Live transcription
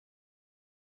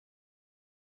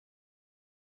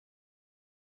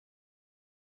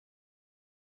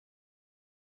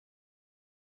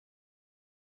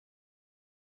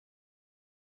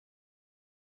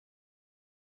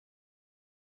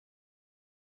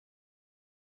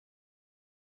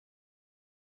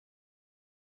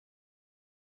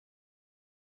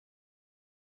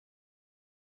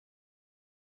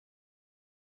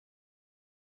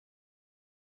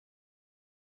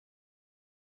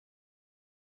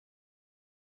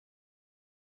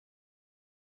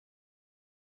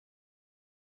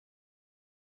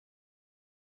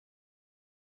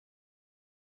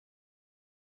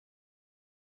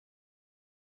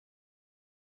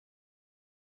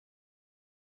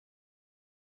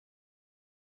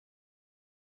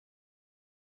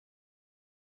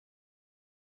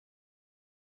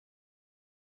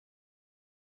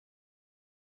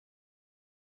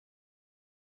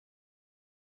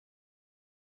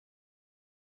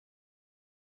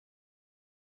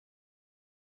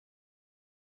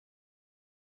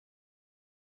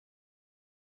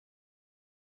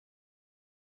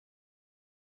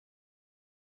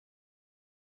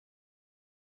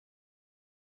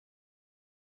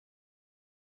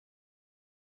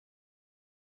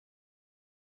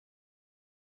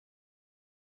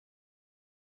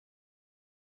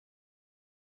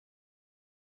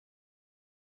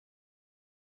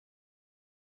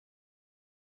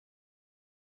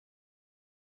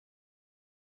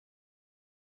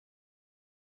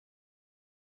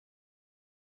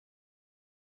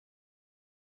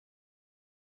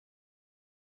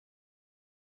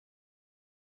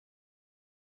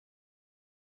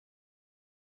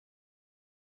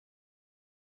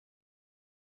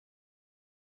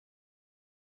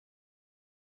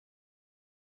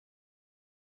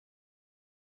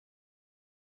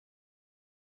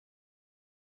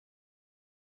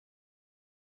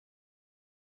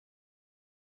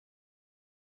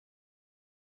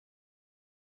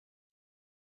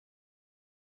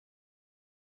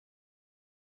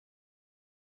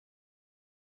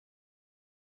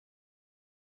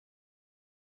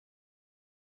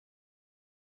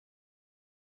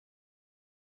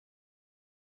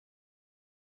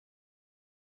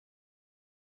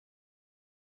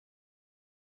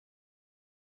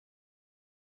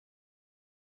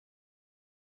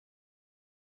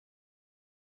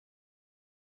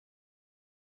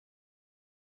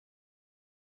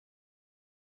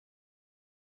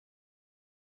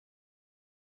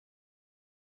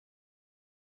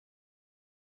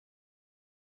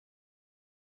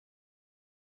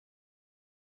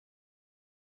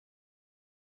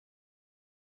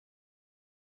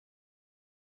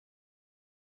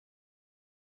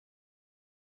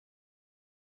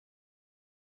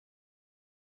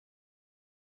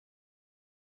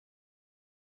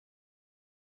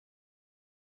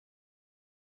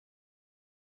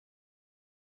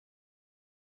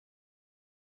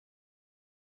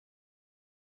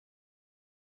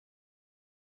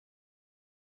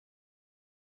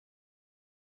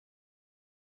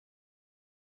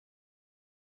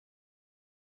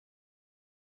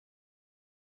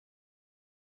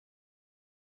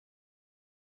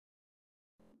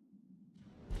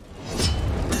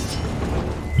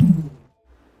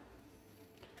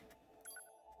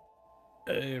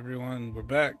Hey everyone, we're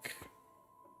back.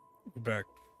 We're back.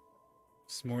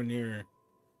 It's uh, more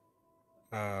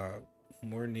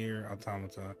near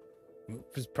Automata.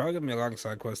 There's probably gonna be a lot of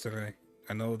side quests today.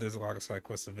 I know there's a lot of side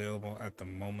quests available at the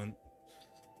moment.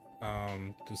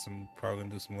 Probably gonna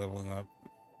do some leveling up,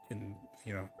 in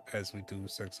as we do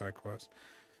side quests.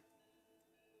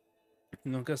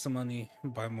 Get some money,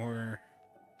 buy more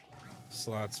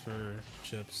slots for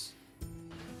chips.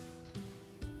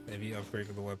 Maybe upgrade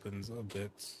the weapons a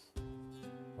bit.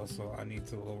 Also, I need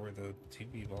to lower the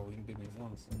TV volume. Give me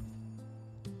one second.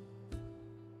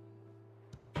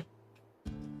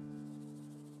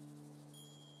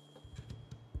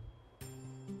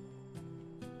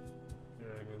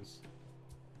 There it goes.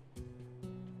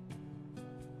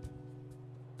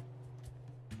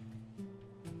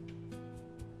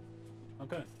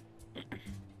 Okay.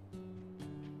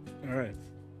 All right.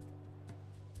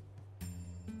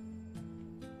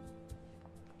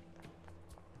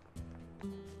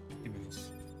 Give me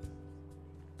this.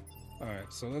 All right.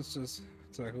 So let's just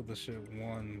tackle this shit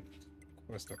one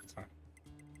quest at a time.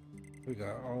 We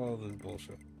got all this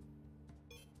bullshit.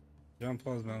 John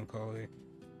Paul's Melancholy.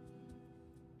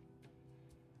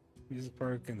 Music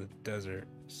Park in the desert.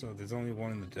 So there's only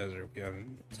one in the desert. We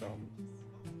haven't. So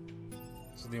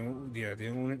the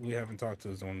only one we haven't talked to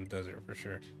is the one in the desert for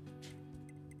sure.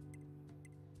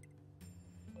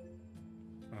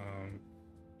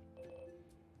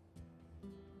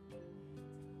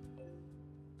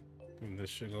 This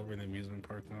shit over in the amusement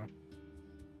park now.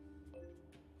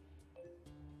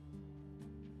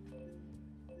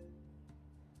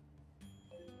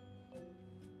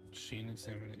 Machine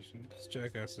examination. This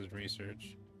jackass's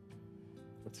research.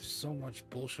 But there's so much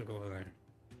bullshit over there.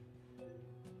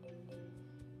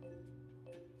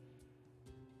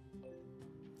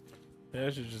 Yeah, I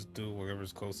should just do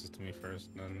whatever's closest to me first,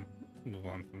 and then move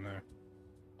on from there.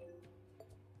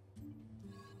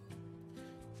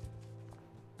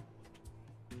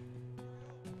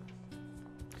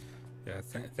 Yeah,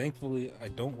 thankfully I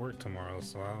don't work tomorrow,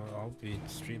 so I'll be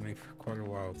streaming for quite a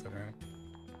while today.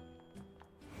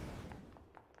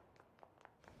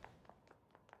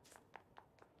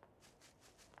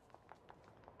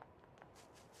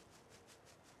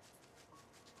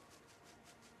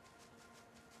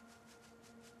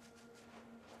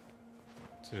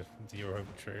 Do you have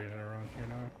a trade around here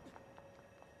now?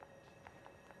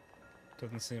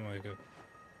 Doesn't seem like it.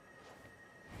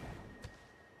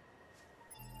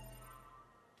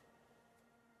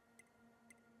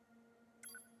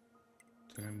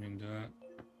 Didn't mean to do that.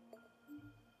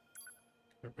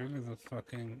 Get rid of the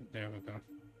fucking. There we go.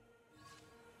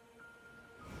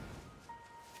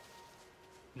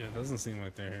 Yeah, it doesn't seem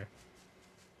like they're here.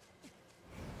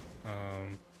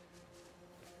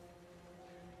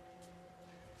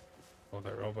 Oh,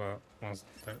 that robot wants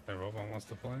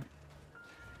to play.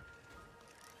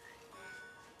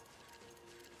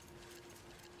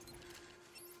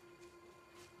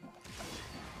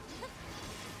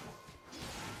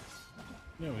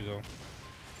 There we go.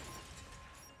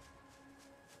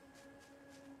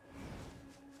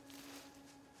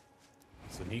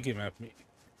 So he came at me.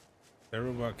 That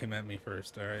robot came at me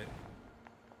first, alright?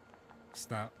 It's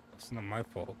not my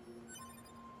fault.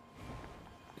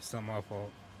 It's not my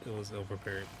fault. It was ill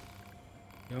prepared.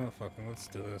 You know what, fucking let's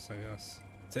do this, I guess.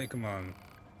 Take him on.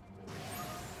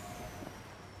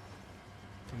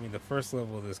 I mean, the first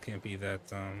level of this can't be that,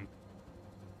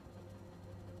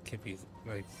 can't be,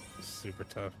 like, super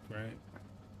tough, right?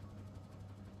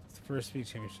 It's the first speed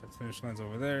championship. Finish line's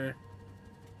over there.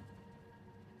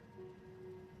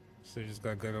 So you just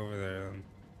got good over there, then.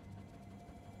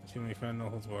 Too many friend, no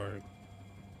holds barred.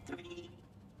 3,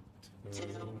 2,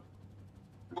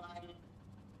 1,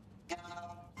 go.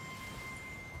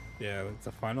 Yeah, like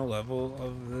the final level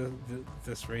of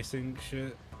this racing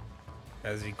shit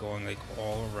has you going like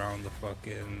all around the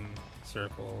fucking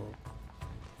circle,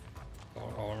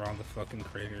 all around the fucking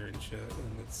crater and shit,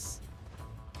 and it's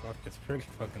pretty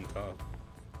fucking tough.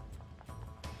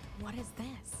 What is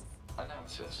this?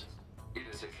 Analysis. It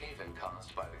is a cave-in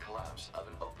caused by the collapse of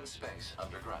an open space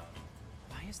underground.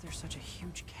 Why is there such a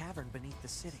huge cavern beneath the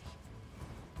city?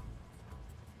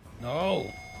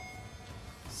 No!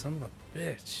 Son of a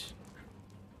bitch.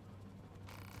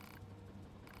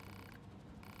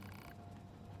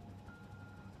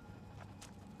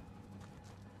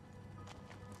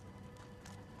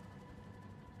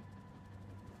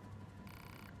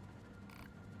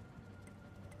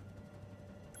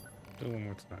 Do it one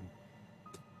more time.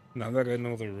 Now that I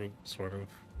know the route, sort of.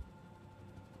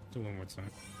 Do it one more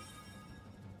time.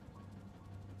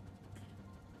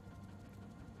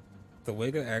 The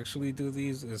way to actually do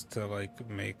these is to like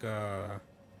make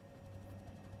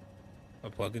a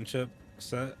plug-in chip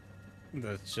set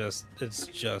that's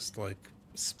just like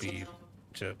speed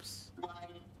chips. 1,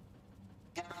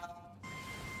 go.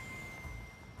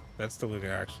 That's the way to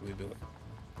actually do it.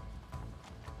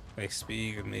 Like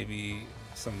speed and maybe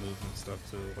some movement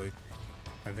stuff too. Like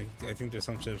I think there's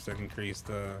some chips that increase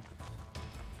the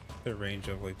range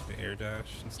of like the air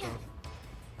dash and stuff.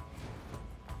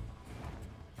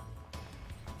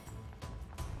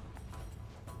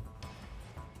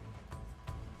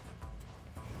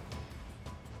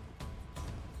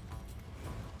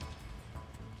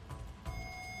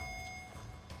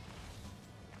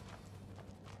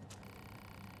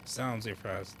 Sounds are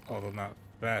fast, although not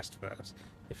fast,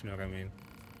 if you know what I mean.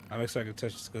 I'm excited to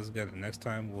touch the skills again, and next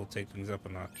time we'll take things up a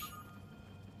notch.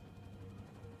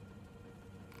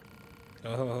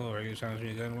 Oh, ho, ho, are you challenge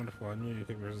me again? Wonderful. I knew you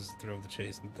could resist the thrill of the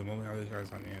chase the moment I laid eyes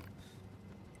on you.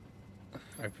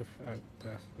 I prefer.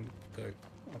 I'm good.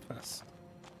 I'll pass.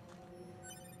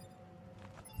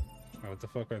 Oh, what the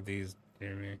fuck are these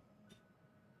near me?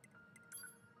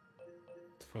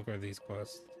 What the fuck are these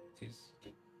quests? These.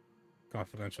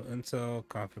 Confidential intel,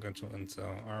 confidential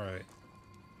intel. Alright.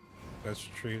 Let's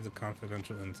retrieve the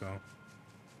confidential intel.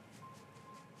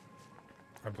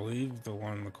 I believe the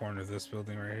one in the corner of this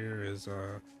building right here is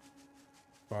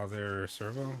Father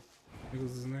Servo. I think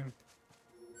was his name.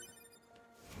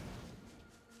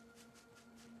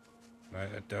 I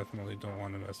definitely don't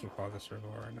want to mess with Father Servo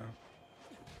right now.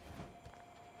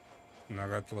 And I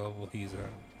got the level he's at.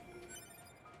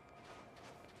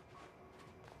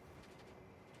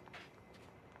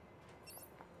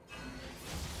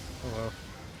 Hello.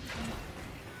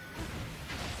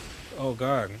 Oh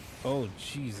god. Oh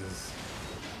Jesus.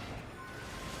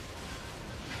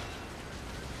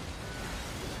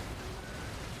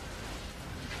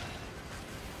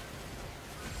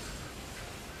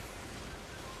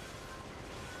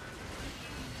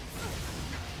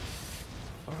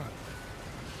 Fuck.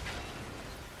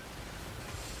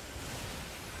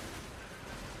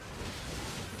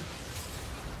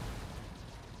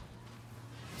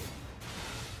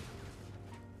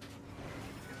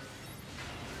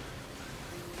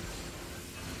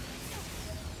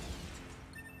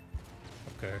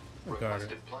 Okay, I got it.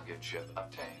 Requested plug-in chip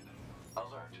obtained.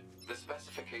 Alert. The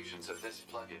specifications of this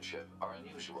plug-in chip are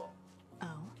unusual. Oh?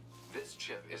 This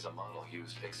chip is a model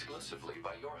used exclusively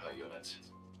by Yorha units.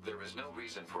 There is no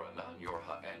reason for a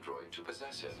non-Yorha android to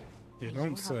possess it. You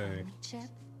don't say. Only chip?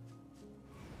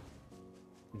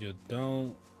 You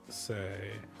don't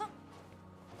say.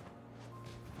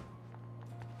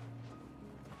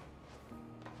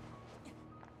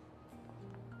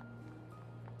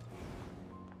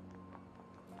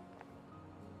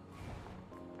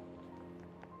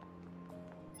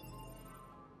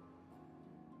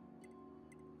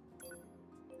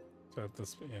 Is that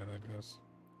this? Yeah, that goes.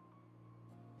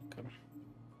 Okay.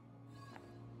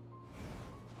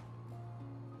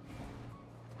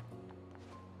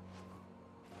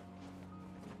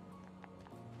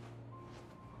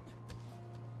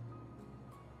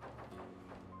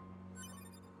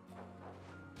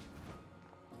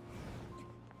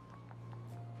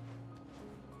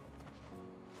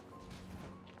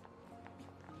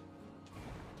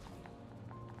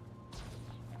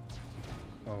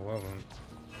 Oh, well then.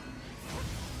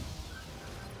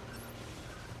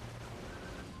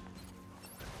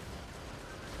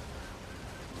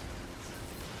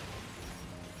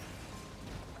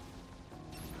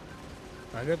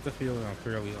 I get the feeling I'm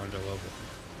fairly underleveled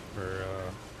for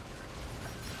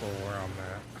where I'm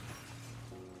at.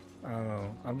 I don't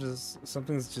know. I'm just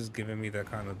something's just giving me that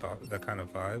kind of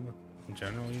vibe in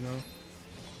general, you know.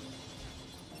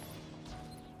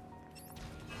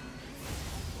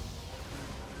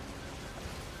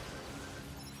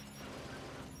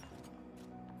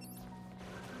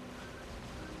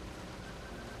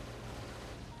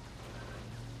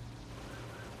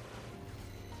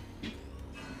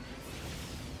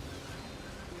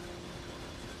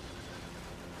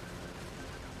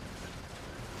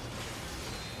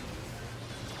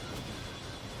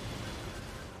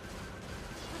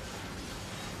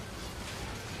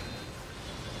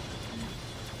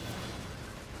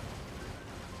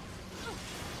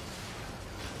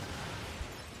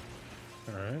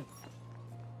 All right.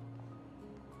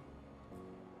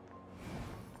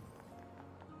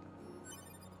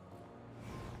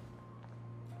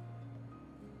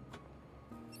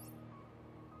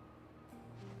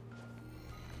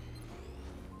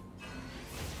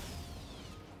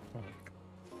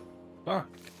 Fuck.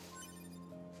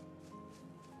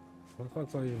 What the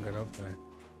fuck do I even get up there?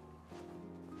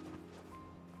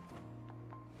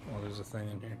 Oh, there's a thing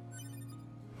in here.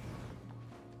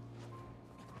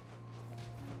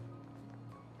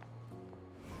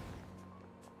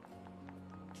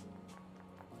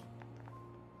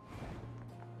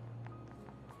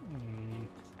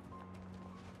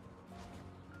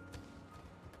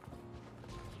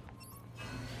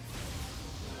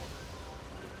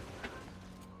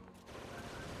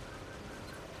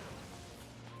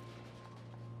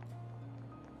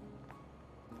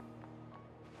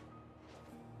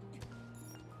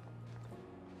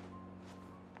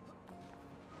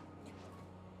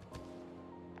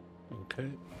 Okay.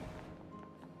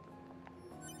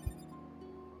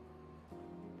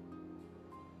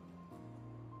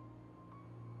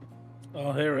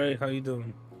 Oh, hey Ray, how you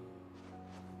doing?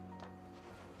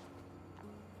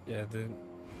 Yeah, dude.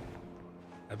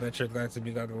 I bet you're glad to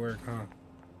be out of work, huh?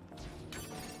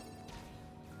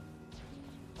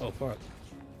 Oh, fuck.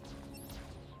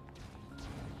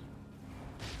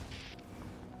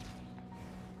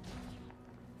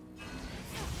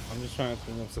 I'm just trying to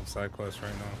clean up some side quests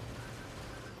right now.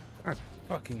 God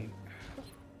fucking...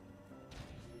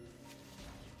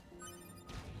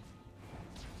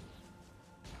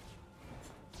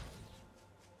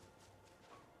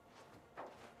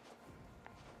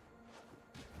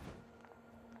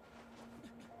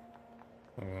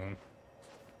 Hold on.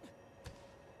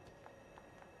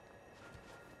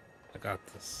 I got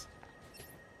this.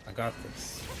 I got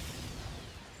this.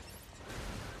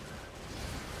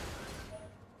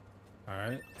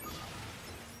 Alright.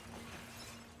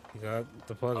 You got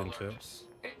the plug-in Alert. chips.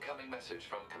 Incoming message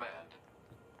from command.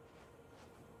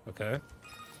 Okay.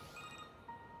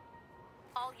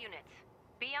 All units,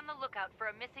 be on the lookout for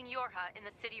a missing Yorha in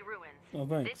the city ruins. Oh,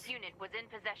 thanks. This unit was in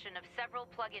possession of several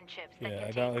plug-in chips that Yeah,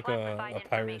 I contain got like classified a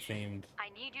information. pirate-themed I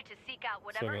need you to seek out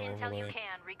whatever sort of intel you overlay.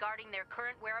 can regarding their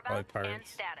current I like whereabouts and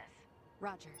pirates. status.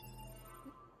 Roger.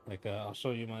 Like, I'll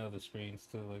show you my other screens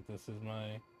too. Like, this is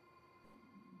my...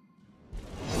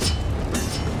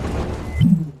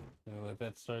 You know, like,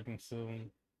 that's starting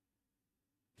soon.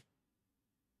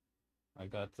 I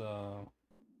got,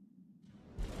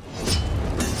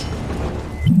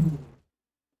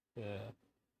 yeah.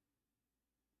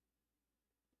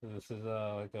 So this is,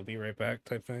 like a be right back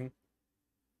type thing.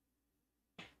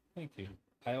 Thank you.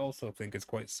 I also think it's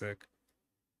quite sick.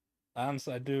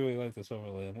 Honestly, I do really like this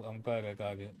overlay. I'm glad I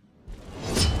got it.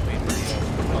 Maybe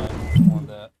find one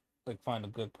that, like, find a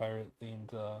good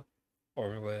pirate-themed,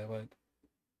 overlay. Like,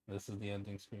 this is the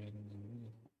ending screen,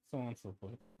 and so on and so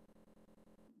forth.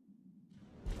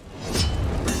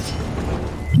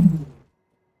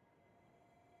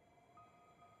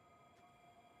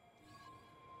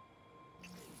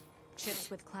 Chips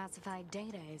with classified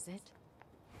data, is it?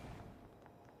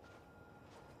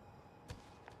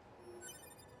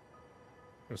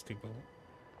 Rusty bullet.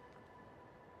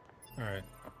 Alright.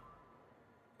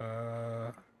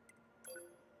 Uh...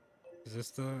 Is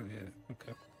this the... Yeah,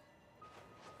 okay.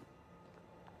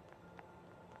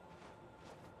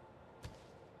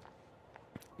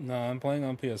 No, I'm playing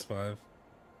on PS5.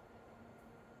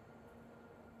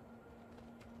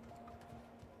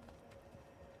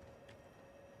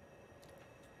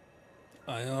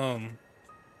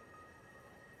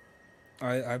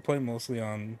 I play mostly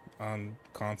on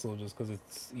console just because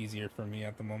it's easier for me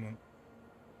at the moment.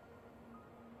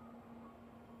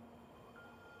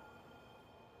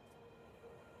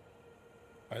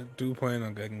 I do plan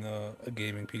on getting a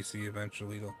gaming PC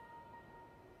eventually though.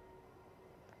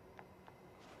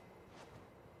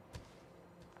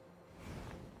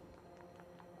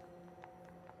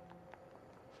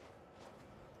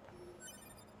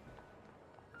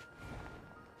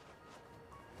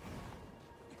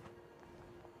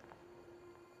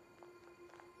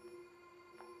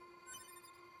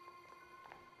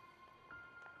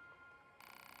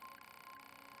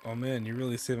 Oh man, you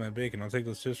really saved my bacon. I'll take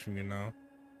those chips from you now.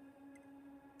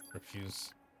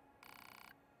 Refuse.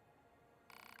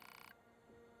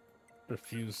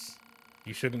 Refuse.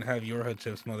 You shouldn't have your head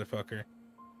chips, motherfucker.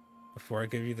 Before I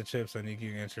give you the chips, I need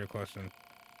you to answer a question.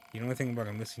 You know anything about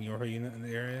a missing Yorha unit in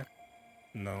the area?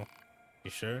 No.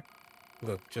 You sure?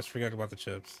 Look, just forget about the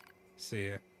chips. See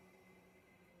ya.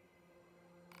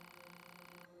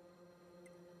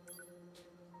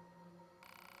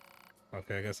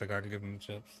 Okay, I guess I gotta give him the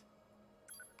chips.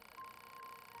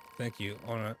 Thank you.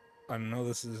 I know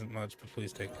this isn't much, but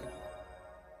please take it.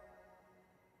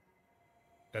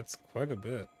 That's quite a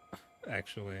bit,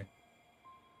 actually.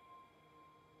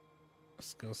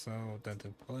 Skill cell,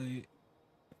 dented plate,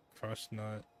 crushed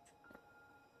nut.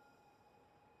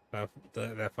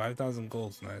 That 5,000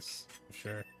 gold's nice, for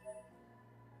sure.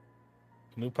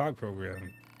 New pod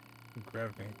program.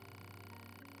 Grab me.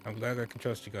 I'm glad I can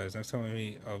trust you guys. Next time we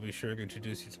meet, I'll be sure to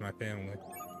introduce you to my family.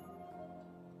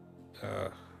 I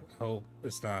hope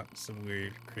it's not some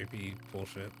weird, creepy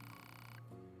bullshit.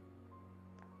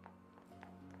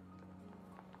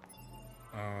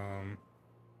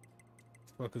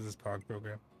 What the fuck is this pod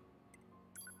program?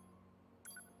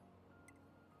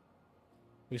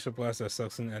 We should blast that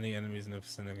sucks in any enemies in the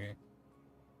vicinity.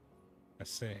 I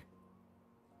see.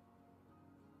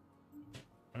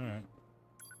 Alright.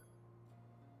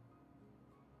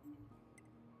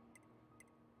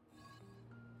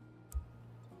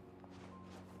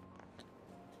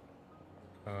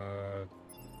 Uh,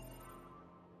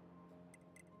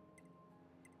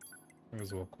 Might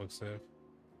as well quick save.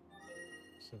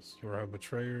 So Sora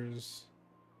Betrayers.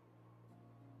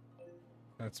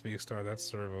 That's B-Star, that's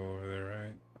Servo over there,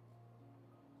 right?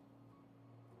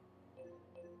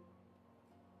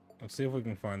 Let's see if we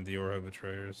can find the Aura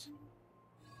Betrayers.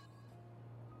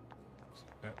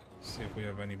 See if we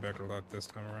have any better luck this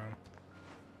time around.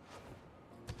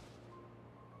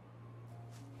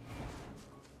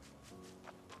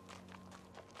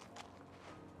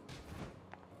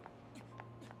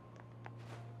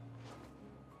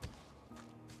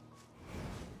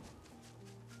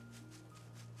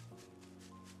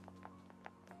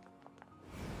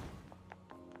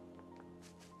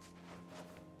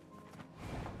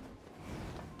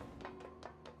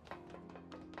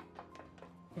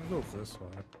 I'll go this way.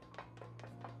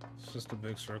 It's just a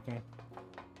big circle.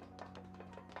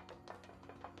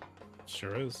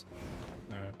 Sure is.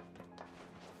 Alright.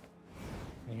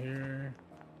 Here.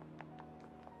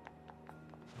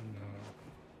 No.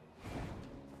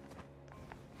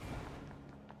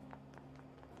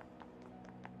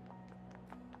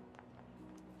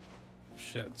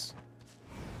 Shits.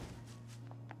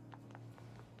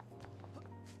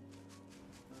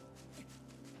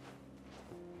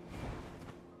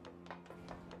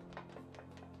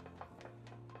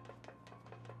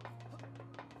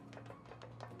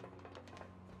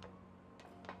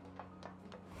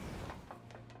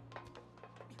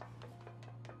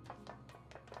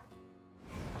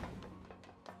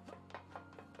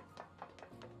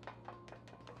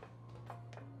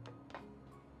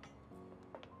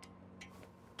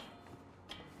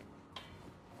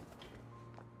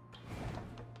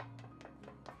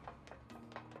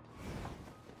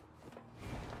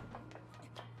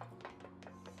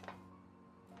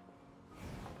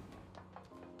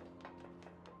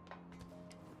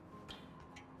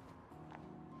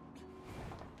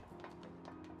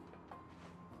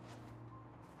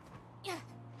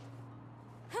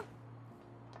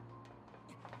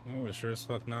 Oh, it sure as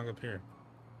fuck knock up here.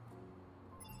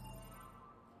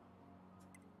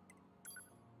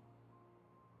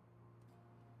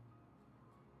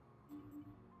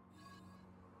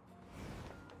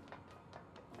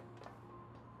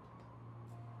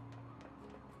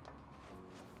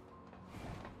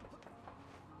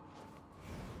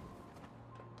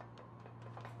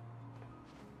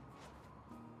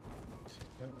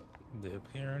 They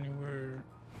appear anywhere?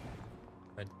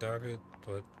 I doubt it,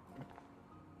 but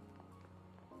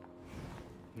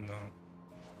no.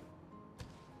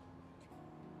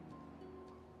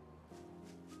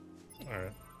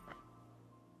 Alright.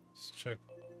 Let's check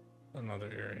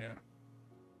another area.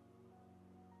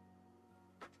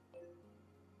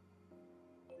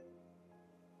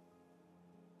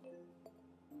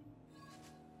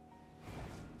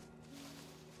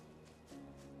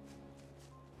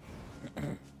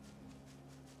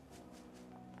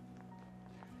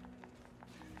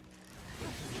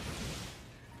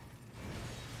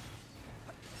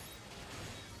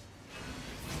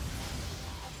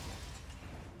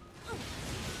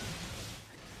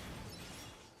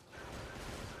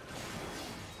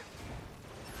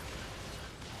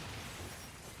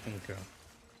 Okay.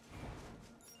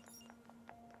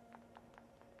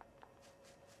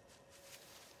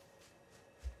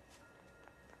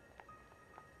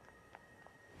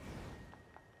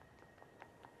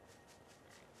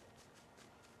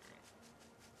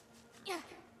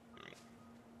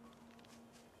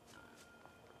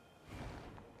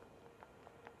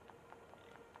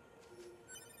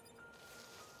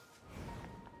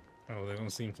 Oh, they don't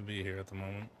seem to be here at the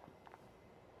moment.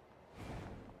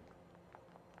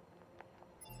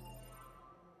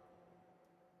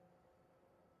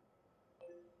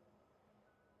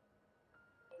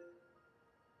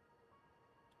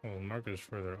 Well, the marker's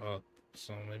further up,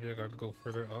 so maybe I gotta go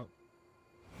further up.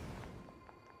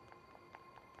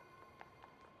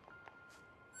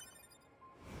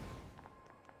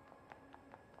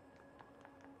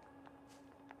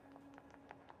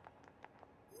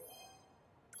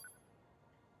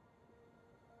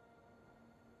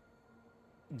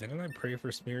 Didn't I pray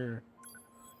for Smear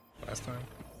last time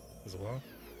as well?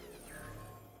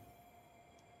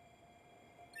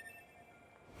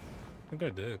 I think I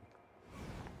did.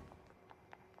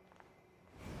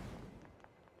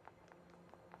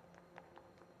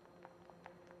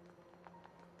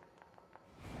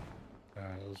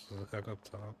 Let's look back up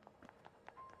top.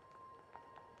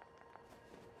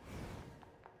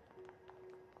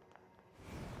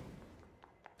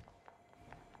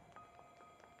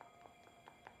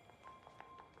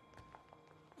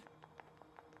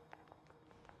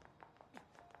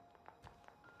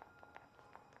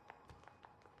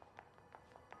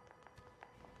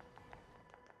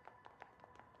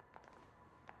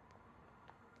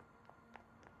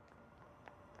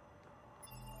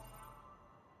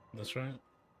 That's right.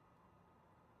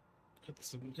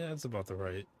 It's yeah, it's about the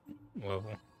right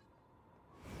level,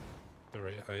 the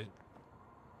right height.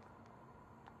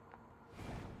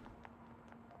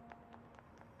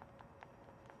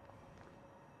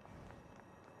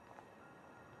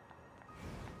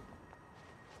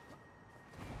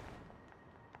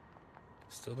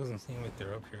 Still doesn't seem like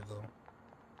they're up here though.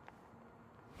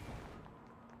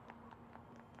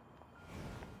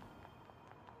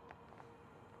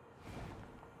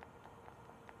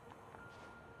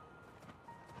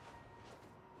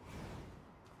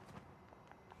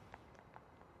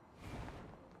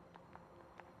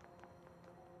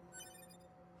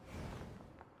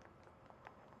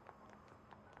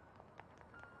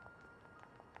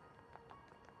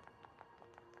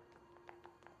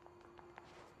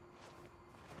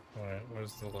 Alright,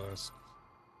 where's the last?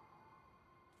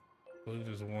 I believe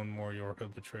there's one more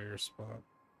Yorka Betrayer spot.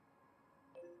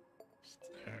 It's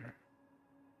there.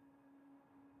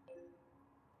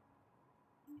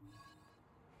 See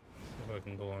if I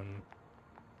can go in.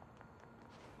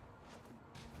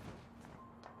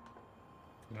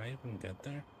 Can I even get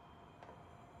there?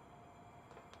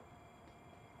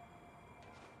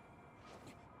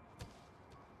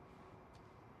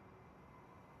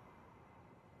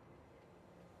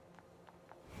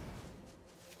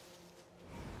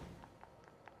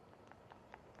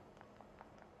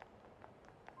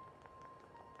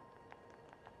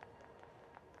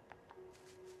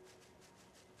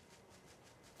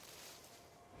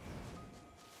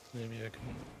 Maybe I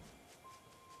can.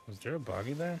 Was there a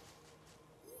boggy there?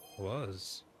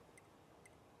 Was.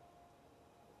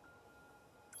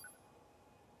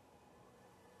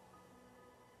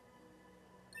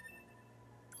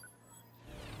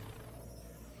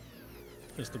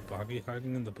 Just a boggy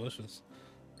hiding in the bushes.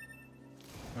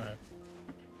 Alright.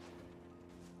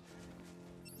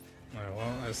 Alright,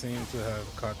 well, I seem to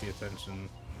have caught the attention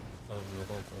of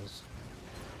the locals.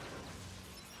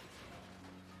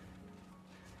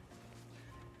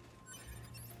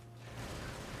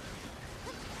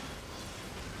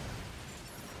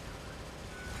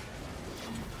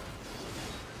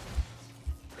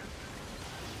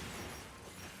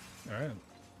 Alright.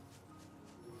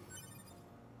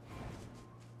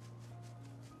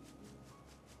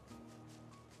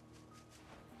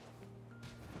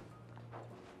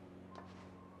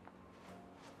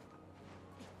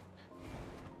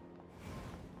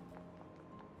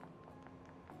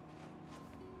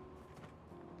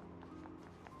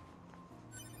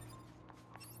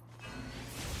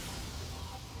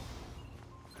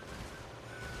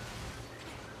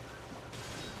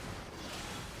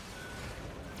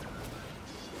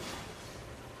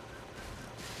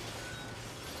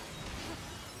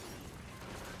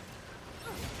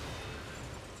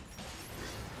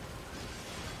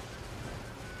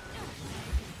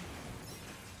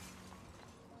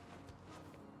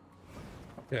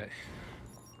 Okay.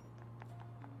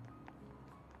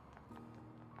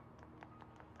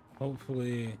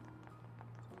 Hopefully,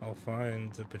 I'll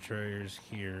find the betrayers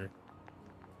here.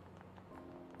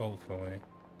 Hopefully.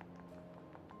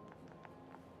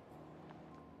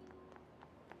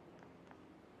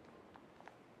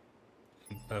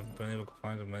 I haven't been able to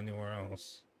find them anywhere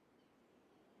else.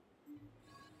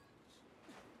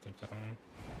 They're down.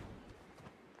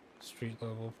 Street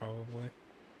level, probably.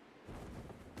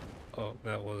 Oh,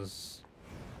 that was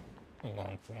a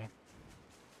long fall.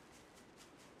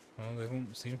 Well, they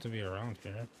don't seem to be around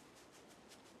here.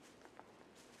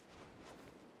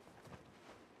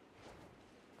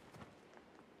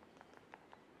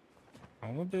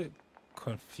 I'm a bit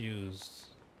confused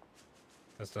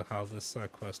as to how this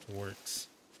side quest works.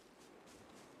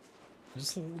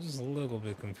 Just a little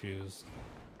bit confused.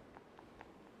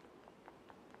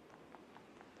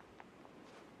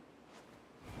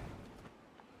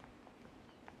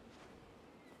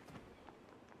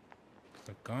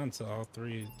 I've gone to all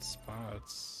 3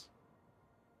 spots.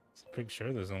 I'm pretty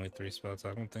sure there's only 3 spots.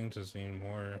 I don't think there's any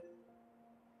more.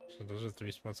 So those are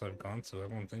 3 spots I've gone to. I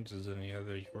don't think there's any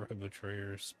other Yorha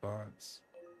Betrayer spots.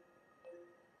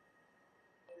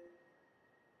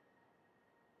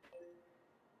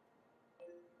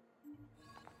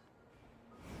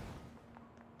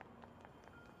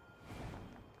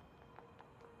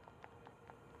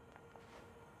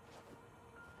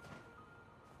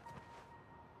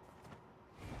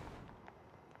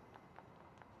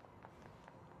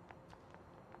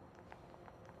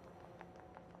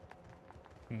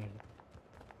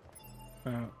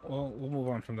 Well, we'll move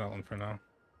on from that one for now.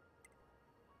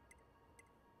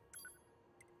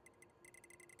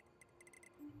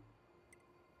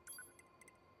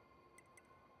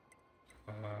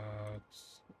 Alright,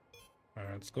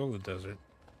 let's go to the desert.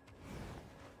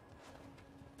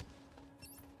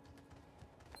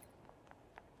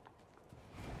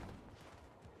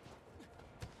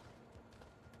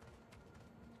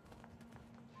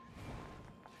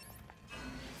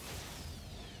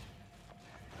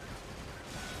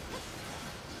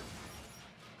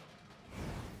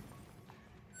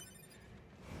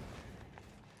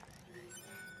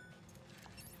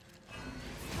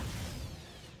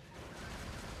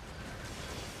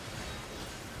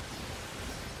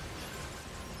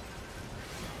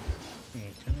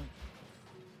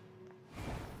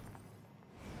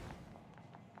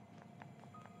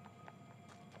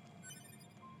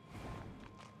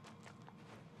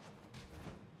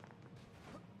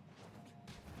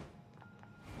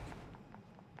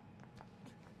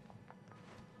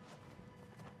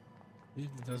 The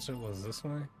desert was this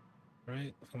way,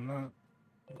 right? If I'm not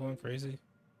going crazy.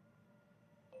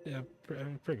 Yeah, I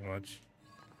mean, pretty much.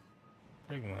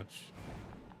 Pretty much.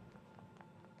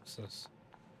 What's this?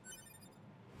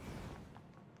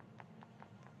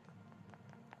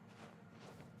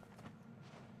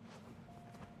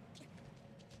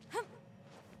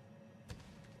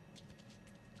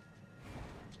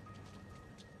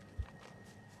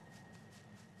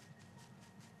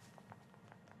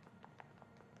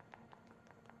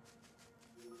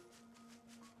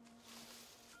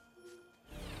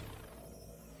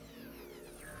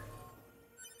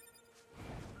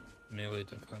 Melee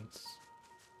defense.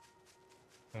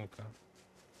 Okay.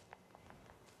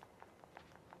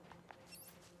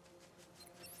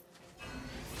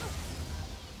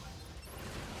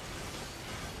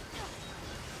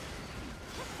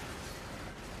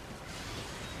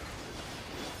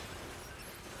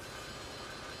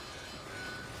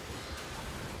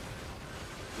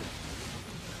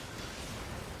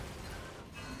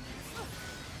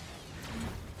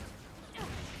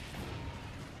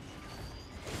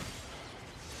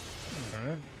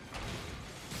 Alright.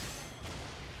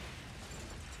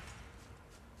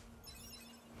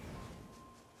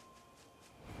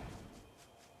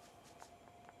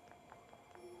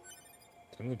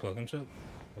 Timely plug chip?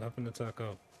 What happened to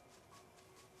Taco?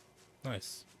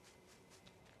 Nice.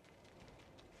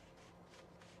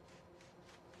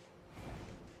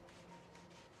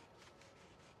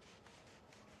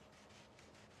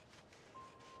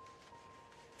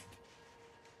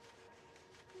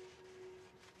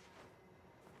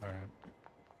 Alright.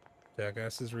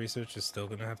 Jackass's research is still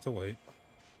gonna have to wait.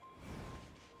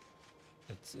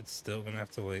 It's still gonna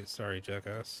have to wait. Sorry,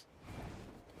 Jackass.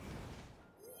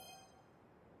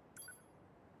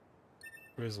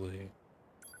 Grizzly.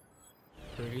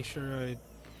 Pretty sure I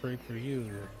prayed for you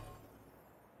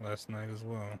last night as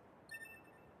well.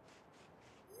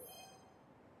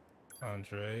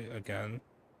 Andre, again.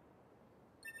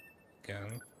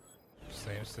 Again.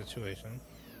 Same situation.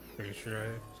 Pretty sure I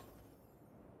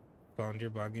found your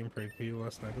body and prayed for you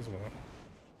last night as well.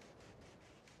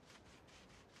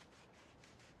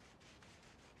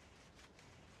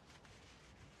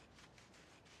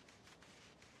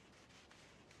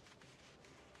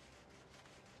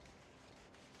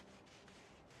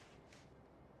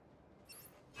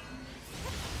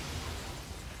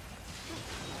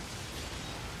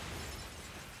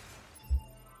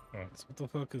 Alright, so what the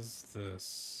fuck is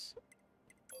this?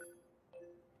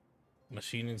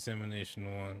 Machine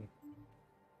examination 1.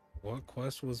 What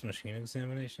quest was machine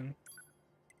examination?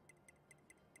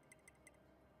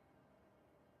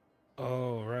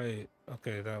 Oh, right.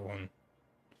 Okay, that one.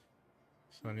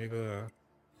 So I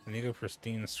need a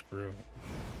pristine screw.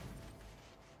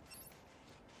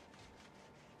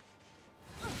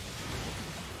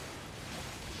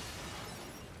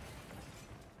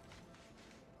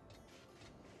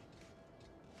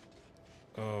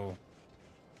 Oh.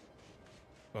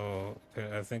 Oh,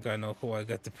 okay. I think I know who I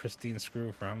got the pristine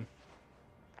screw from.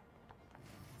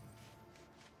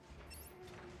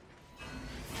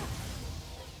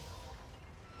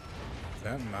 Did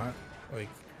that not, like,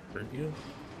 hurt you?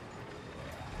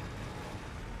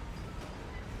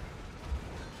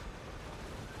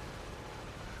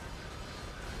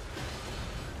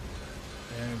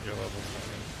 And your level 20.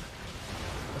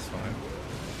 That's fine.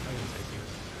 I can take you.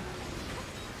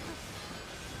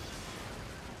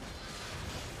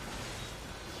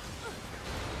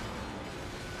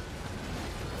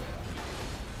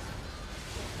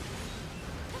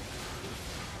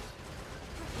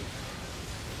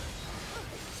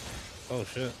 Oh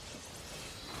shit.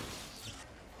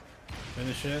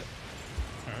 Finish it.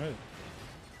 Alright.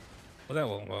 Well, that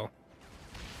went well.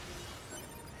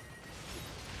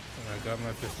 And I got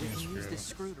my 15 We can screw. use this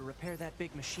screw to repair that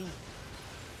big machine.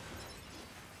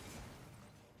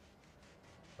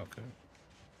 Okay.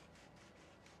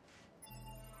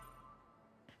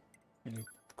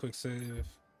 Quick save.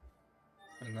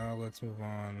 And now let's move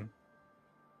on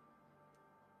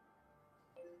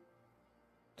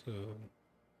to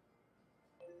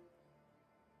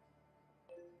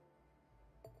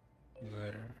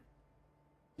there.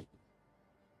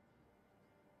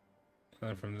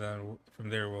 And from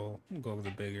there we'll go to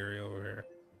the big area over here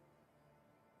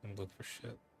and look for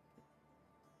shit.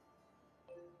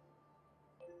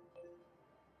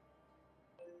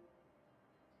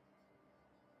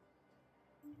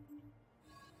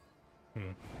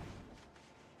 Hmm.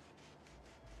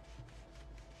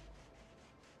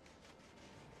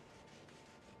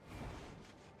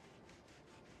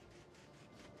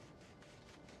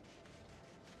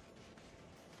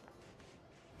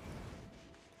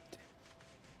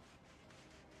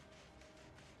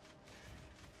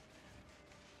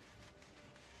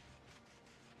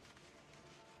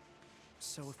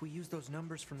 So if we use those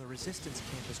numbers from the Resistance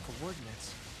camp as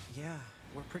coordinates, yeah,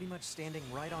 we're pretty much standing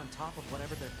right on top of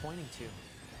whatever they're pointing to.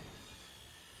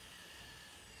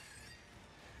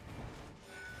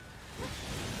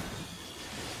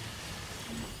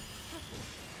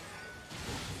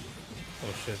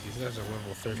 Oh shit, these guys are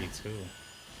level 32.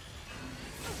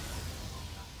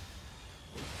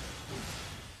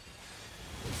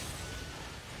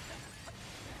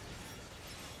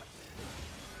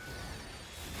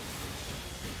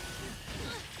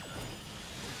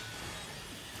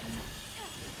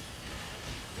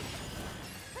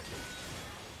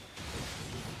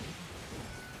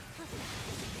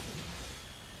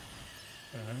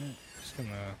 Alright, just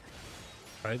gonna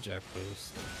hijack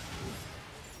boost.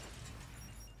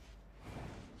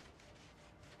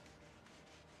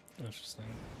 Interesting.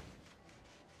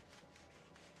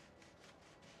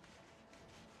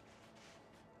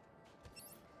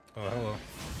 Oh, hello.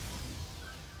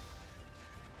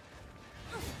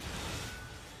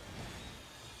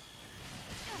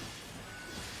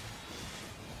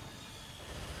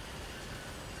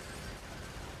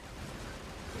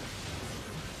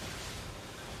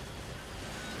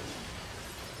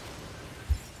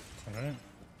 Alright.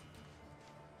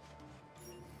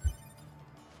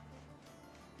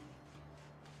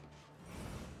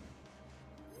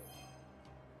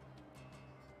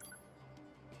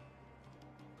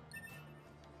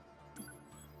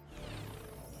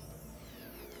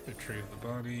 Retrieve the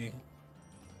body.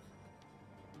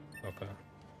 Okay.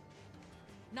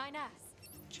 9S.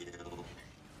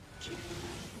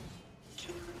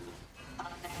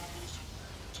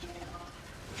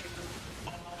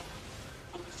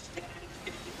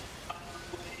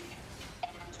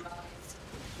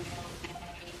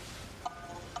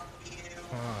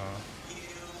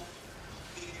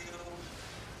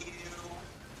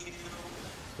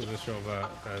 So this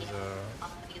robot has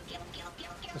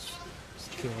just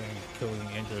killing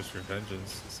androids for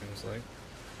vengeance, it seems like.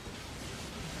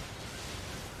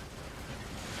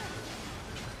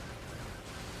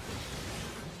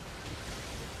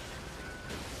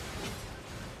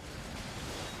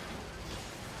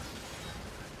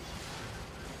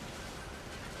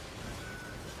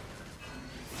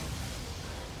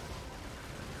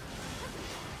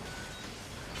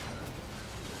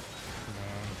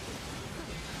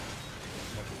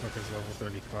 Motherfucker's level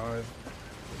 35.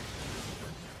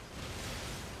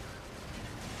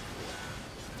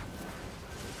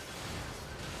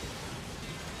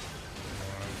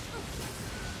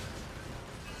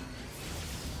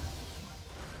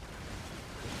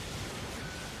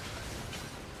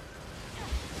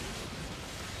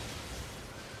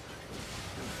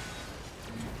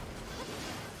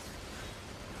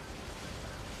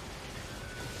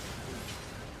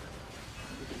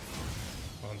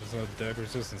 Well, there's a dead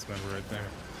resistance member right there.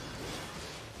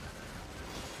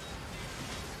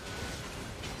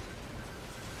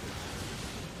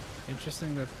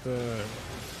 Interesting that the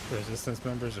resistance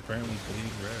members apparently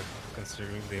bleed red,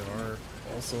 considering they are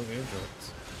also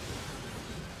androids.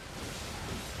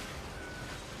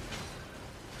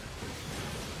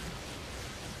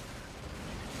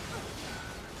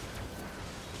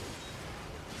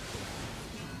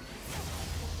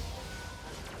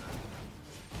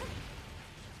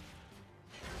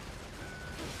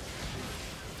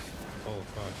 Oh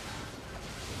fuck.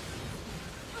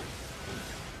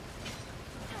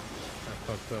 I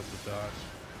fucked up the dodge.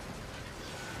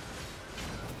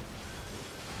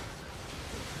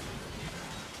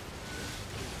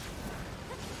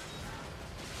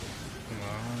 Come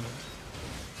on.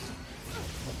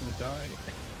 Let me die.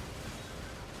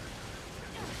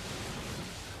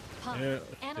 Huh. There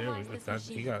Analyze we this go.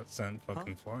 machine. He got sent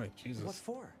fucking flying. Jesus. What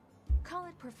for? Call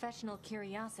it professional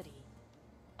curiosity.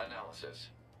 Analysis.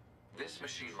 This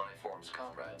machine lifeform's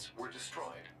comrades were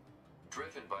destroyed.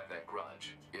 Driven by that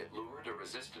grudge, it lured a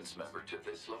resistance member to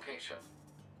this location.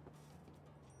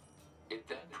 It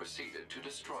then proceeded to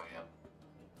destroy him.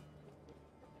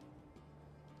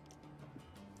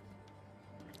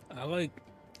 I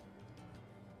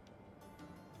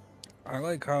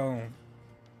like how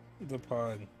the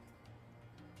pod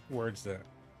words that.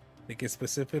 Like, it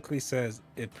specifically says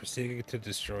it proceeded to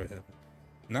destroy him.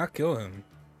 Not kill him,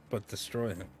 but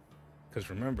destroy him. Because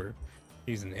remember,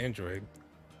 he's an android.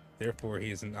 Therefore,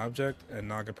 he is an object and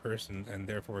not a person, and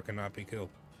therefore cannot be killed.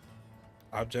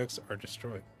 Objects are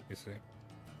destroyed, you see.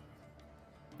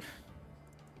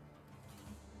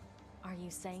 Are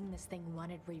you saying this thing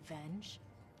wanted revenge?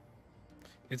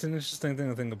 It's an interesting thing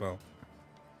to think about.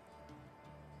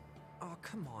 Oh,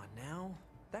 come on now.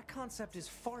 That concept is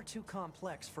far too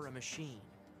complex for a machine.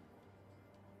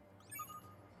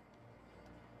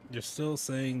 You're still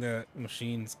saying that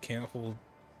machines can't hold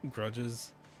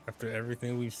grudges after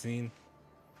everything we've seen?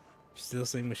 You're still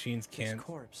saying machines This can't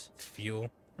corpse. feel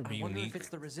or be I wonder unique? if it's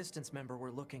the Resistance member we're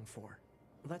looking for.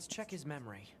 Let's check his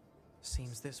memory.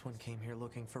 Seems this one came here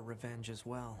looking for revenge as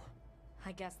well.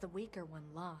 I guess the weaker one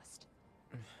lost.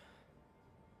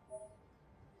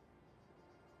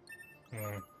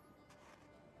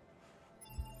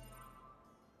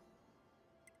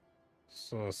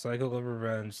 So a cycle of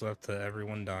revenge left to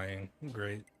everyone dying.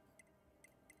 Great.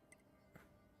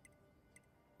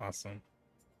 Awesome.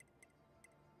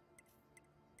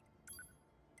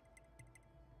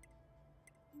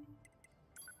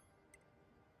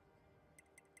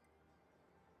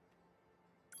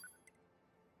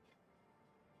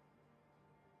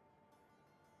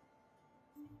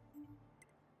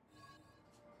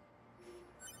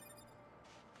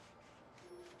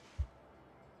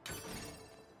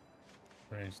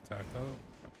 Range attack out.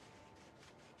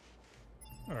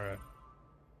 Alright.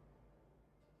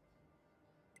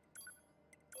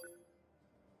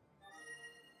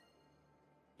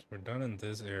 So we're done in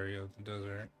this area of the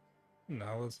desert.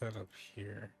 Now let's head up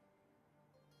here.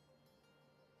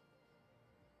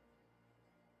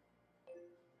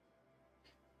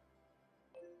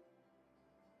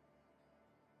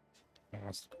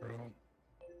 Lost girl.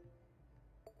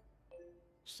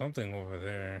 Something over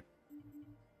there.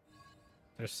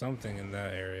 There's something in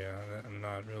that area that I'm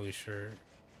not really sure.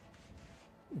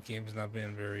 The game's not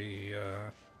being very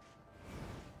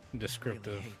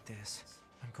descriptive. I really hate this.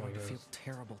 I'm going to feel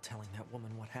terrible telling that woman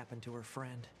what happened to her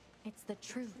friend. It's the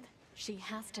truth. She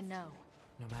has to know.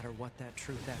 No matter what that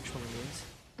truth actually is.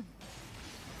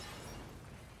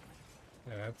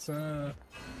 Yeah, that's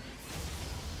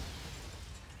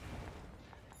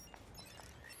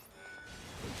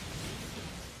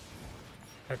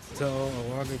I have to tell a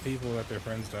lot of people that their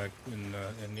friends died in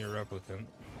NieR Replicant.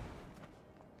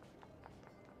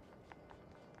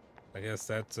 I guess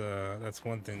that's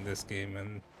one thing this game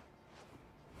and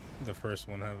the first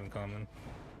one have in common.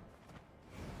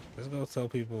 Just go tell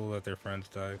people that their friends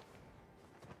died.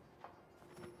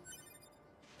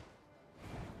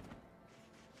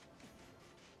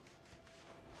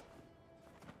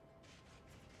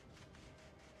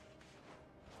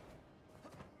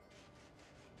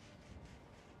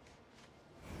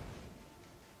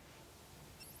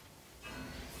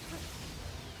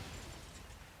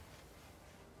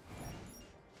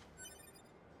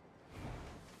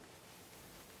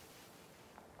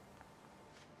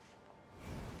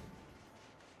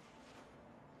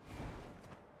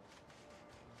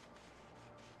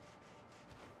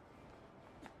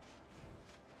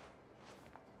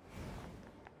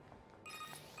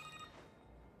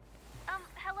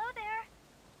 Hello there.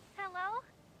 Hello?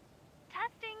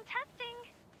 Testing, testing.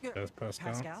 That's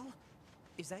Pascal. Pascal?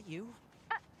 Is that you?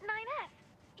 9S.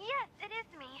 Yes, it is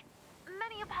me.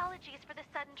 Many apologies for the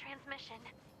sudden transmission.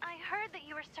 I heard that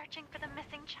you were searching for the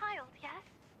missing child, yes?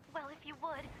 Well, if you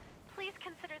would, please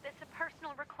consider this a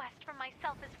personal request from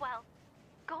myself as well.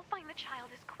 Go find the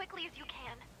child as quickly as you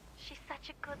can. She's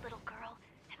such a good little girl,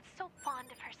 and so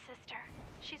fond of her sister.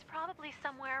 She's probably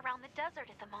somewhere around the desert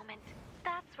at the moment.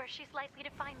 That's where she's likely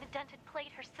to find the dented plate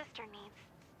her sister needs.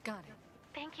 Got it.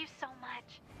 Thank you so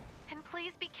much. And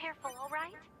please be careful,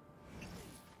 alright?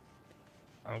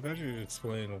 I'm glad you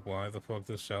explained why the fuck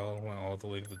this child went all the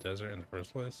way to the desert in the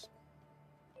first place.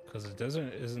 Because the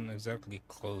desert isn't exactly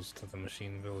close to the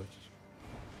machine village.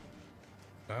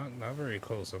 Not very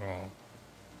close at all.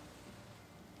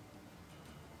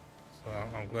 So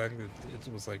I'm glad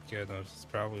it was like, yeah, no, this is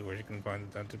probably where you can find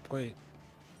the dented plate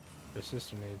your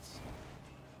sister needs.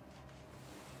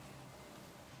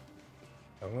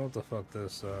 I don't know what the fuck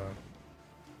this,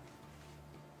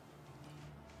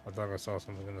 I thought I saw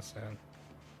something in the sand.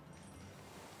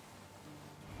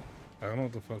 I don't know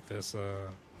what the fuck this,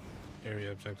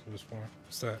 area objective is for.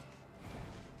 What's that?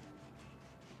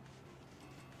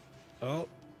 Oh.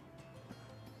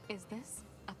 Is this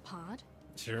a pod?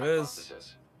 Sure is.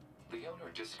 Hypothesis. The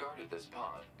owner discarded this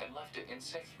pod and left it in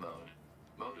safe mode.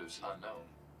 Motives unknown.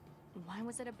 Why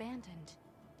was it abandoned?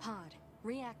 Pod,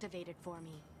 reactivate it for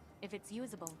me. If it's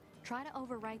usable, try to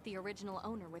overwrite the original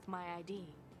owner with my ID.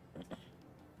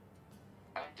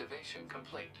 Activation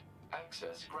complete.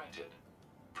 Access granted.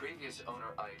 Previous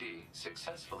owner ID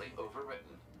successfully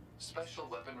overwritten. Special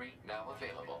weaponry now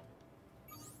available.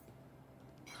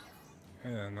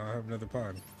 Yeah, now I have another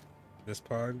pod. This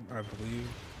pod, I believe,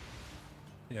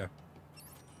 yeah,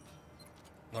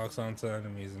 locks onto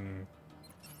enemies and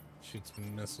shoots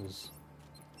missiles.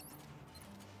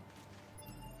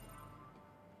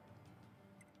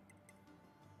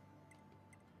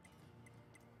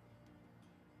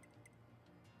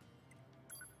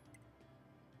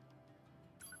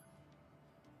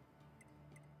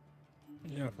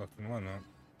 Yeah, fucking why not?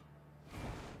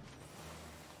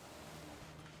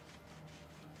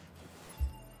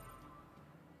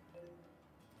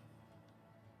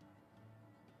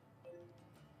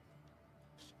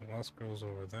 Lost girls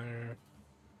over there.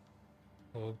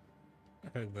 We'll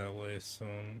head that way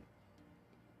soon.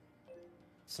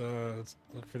 So let's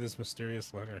look for this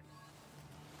mysterious letter.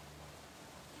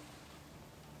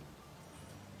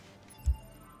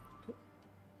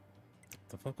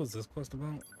 The fuck was this quest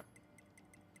about?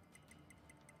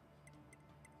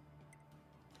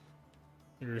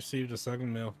 You received a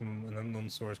second mail from an unknown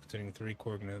source containing 3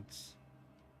 coordinates.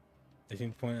 They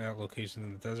seem to point out locations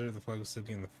in the desert, the flag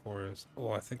city, and the forest.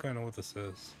 Oh, I think I know what this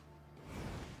is.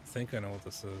 I think I know what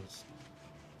this is.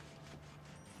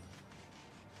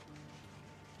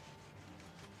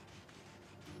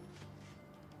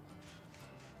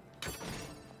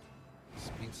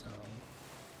 Speed sound.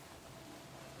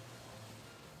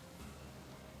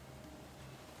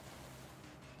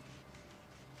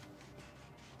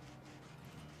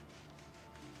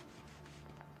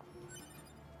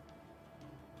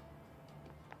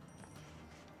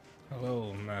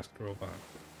 Hello, masked robot.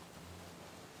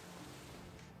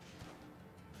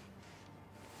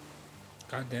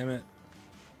 God damn it.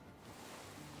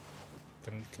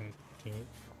 Can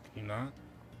you not?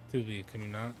 2B, can you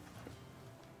not?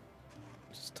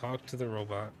 Just talk to the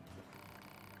robot.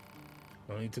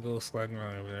 Don't need to go slagging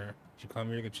around over there. Did you come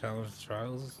here to challenge the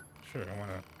trials? Sure, why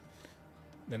not?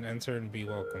 Then enter and be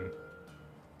welcome.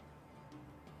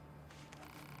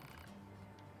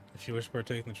 If you wish to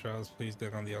partake in the trials, please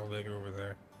get on the elevator over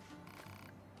there.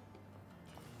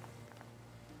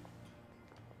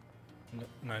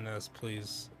 9S,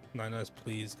 please. 9S,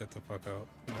 please get the fuck out.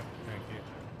 No, thank you.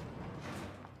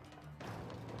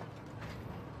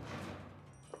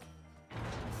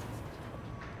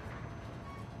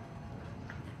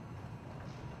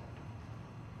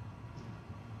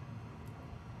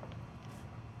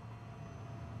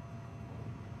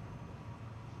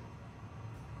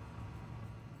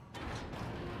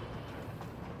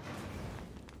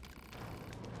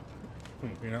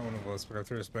 You're not one of us, but I have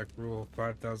to respect rule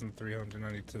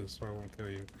 5392, so I won't kill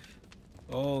you.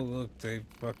 Oh, look, they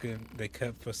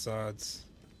kept facades.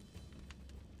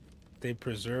 They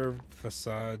preserved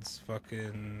facades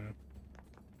fucking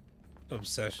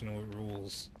obsession with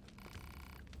rules.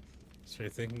 So you're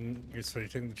taking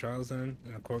the trials then?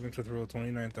 In accordance with rule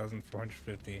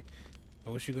 29,450. I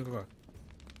wish you good luck.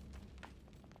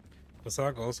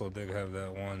 Facade also did have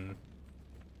that one.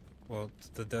 Well,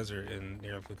 the desert in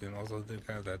NieR also did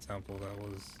have that temple that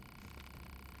was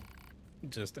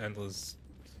just endless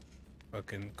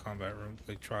fucking combat rooms,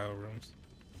 like trial rooms.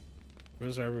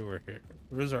 Rules are everywhere here.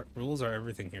 Rules are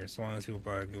everything here. So long as you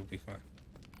buy it, you'll be fine.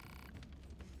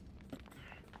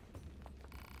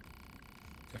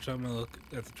 I've tried to look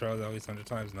at the trials at least 100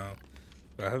 times now,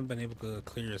 but I haven't been able to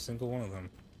clear a single one of them.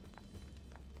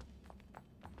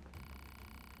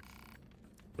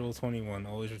 Rule 21,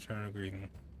 always return a greeting.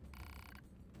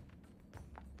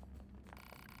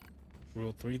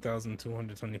 Rule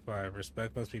 3225,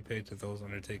 respect must be paid to those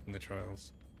undertaking the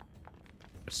trials.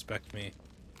 Respect me.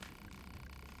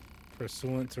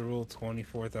 Pursuant to Rule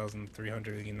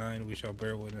 24,389, we shall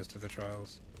bear witness to the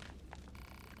trials.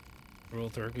 Rule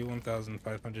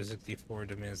 31,564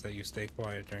 demands that you stay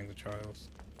quiet during the trials.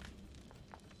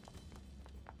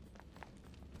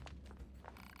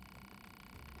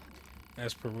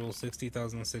 As per Rule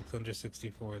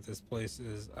 60,664, this place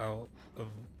is out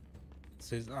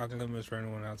limits for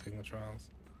anyone out taking the trials.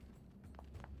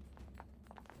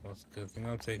 Well, it's a good thing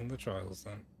I'm taking the trials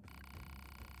then.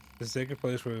 This is a sacred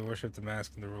place where we worship the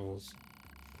mask and the rules.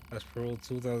 As per Rule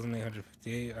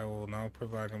 2858, I will now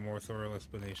provide a more thorough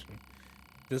explanation.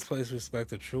 This place we select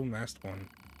the true masked one.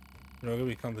 In order to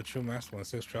become the true masked one,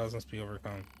 6 trials must be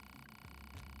overcome.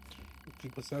 If you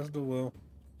possess the will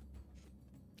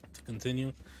to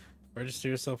continue, register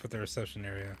yourself at the reception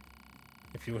area.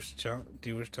 If you wish to do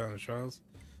you wish to challenge trials?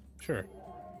 Sure.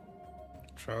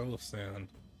 Trial of Sand.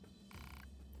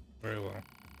 Very well.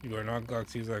 You are not allowed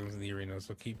to use items in the arena,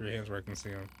 so keep your hands where I can see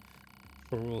them.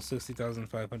 For Rule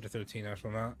 60,513,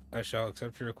 I shall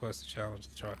accept your request to challenge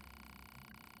the trial.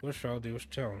 Which trial do you wish to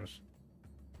challenge?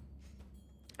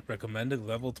 Recommended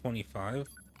level 25?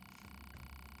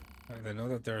 I know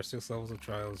that there are 6 levels of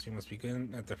trials. You must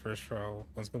begin at the first trial.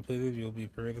 Once completed, you will be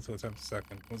permitted to attempt the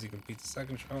second. Once you complete the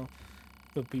second trial,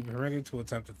 you'll be permitted to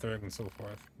attempt the third, and so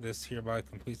forth. This hereby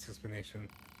completes the explanation.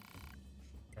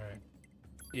 Alright.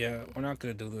 Yeah, we're not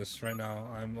gonna do this right now.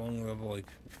 I'm only level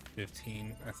like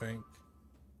 15, I think.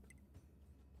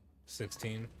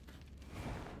 16.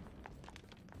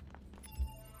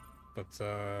 But,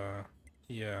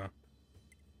 yeah.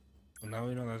 Well, now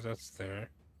we know that that's there.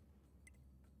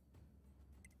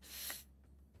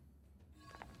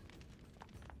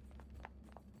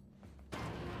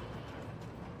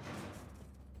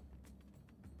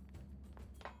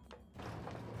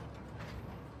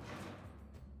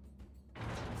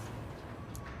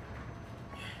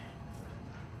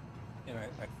 And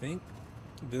I think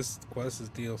this quest is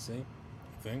DLC. I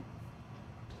think.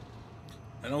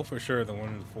 I know for sure the one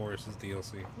in the forest is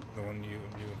DLC. The one you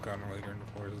encounter later in the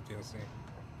forest is DLC.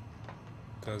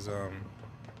 Because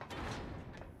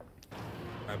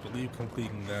I believe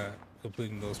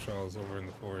completing those trials over in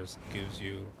the forest gives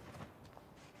you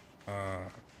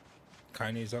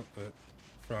kinase output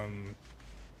from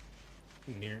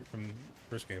from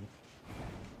first game.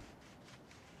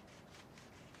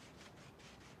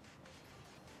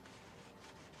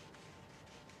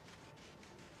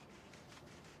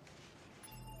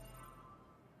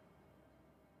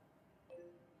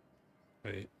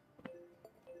 Wait,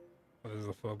 what is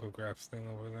the photographs thing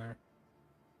over there?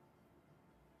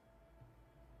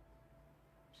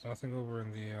 There's nothing over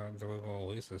in the little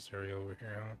oasis area over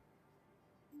here,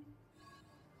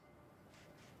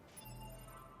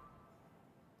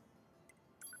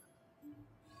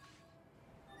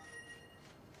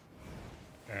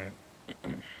 huh? Alright.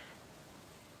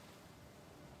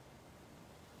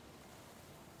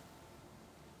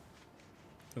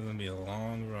 It's gonna be a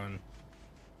long run.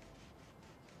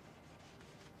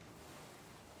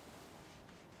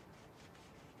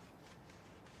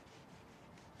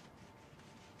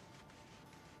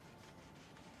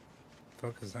 The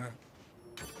fuck is that?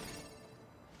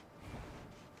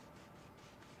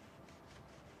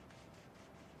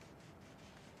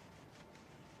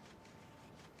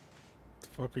 The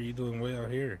fuck are you doing way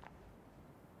out here?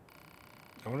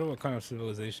 I wonder what kind of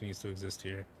civilization used to exist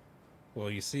here. Well,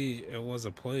 you see, it was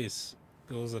a place,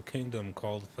 it was a kingdom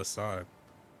called Facade.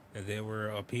 And they were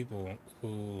a people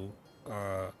who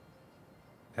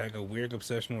had a weird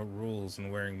obsession with rules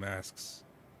and wearing masks.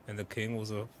 And the king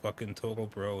was a fucking total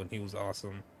bro and he was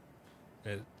awesome.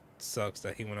 It sucks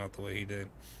that he went out the way he did.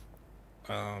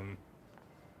 And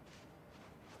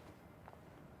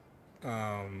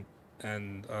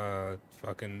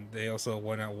fucking they also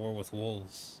went at war with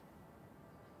wolves.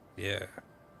 Yeah.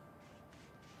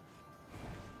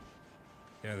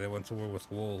 Yeah, they went to war with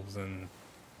wolves and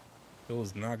it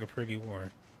was not a pretty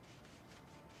war.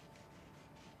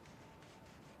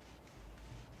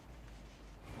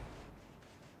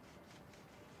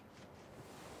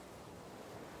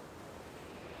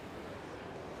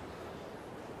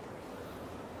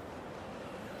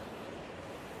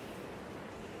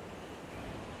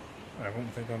 I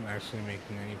don't think I'm actually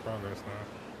making any progress now.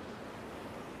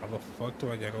 How the fuck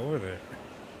do I get over there?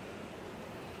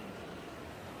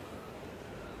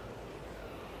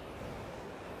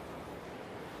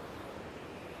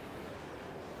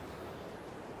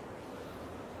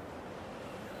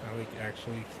 I like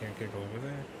actually can't get over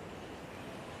there?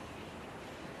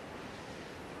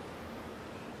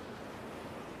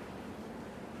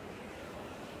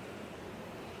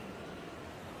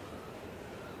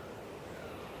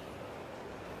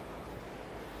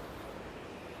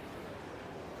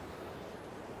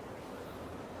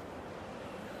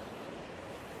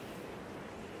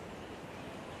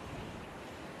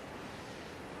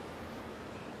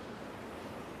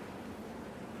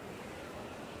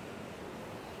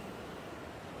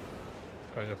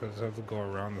 I guess I just have to go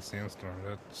around the sandstorm.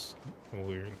 That's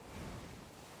weird.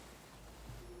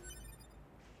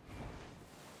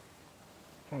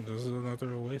 Oh, this is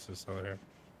another oasis out here.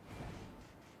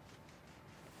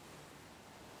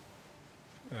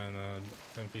 And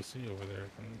NPC over there I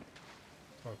can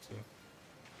talk to.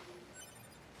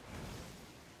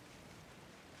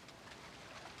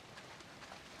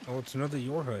 Oh, it's another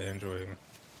Yorha android.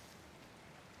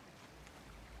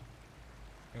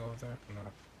 You over there? No.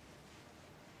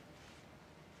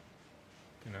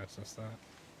 Can access that.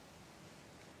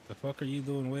 The fuck are you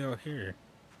doing way out here?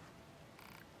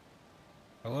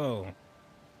 Hello.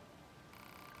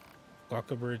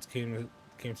 Flockabirds came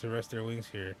to rest their wings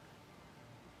here.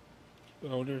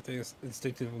 I wonder if they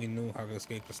instinctively knew how to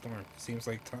escape the storm. It seems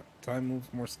like time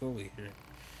moves more slowly here.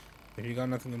 If you got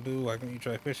nothing to do, why don't you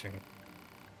try fishing?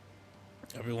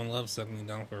 Everyone loves settling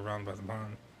down for a round by the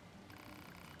pond.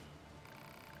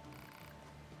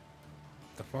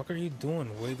 The fuck are you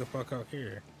doing way the fuck out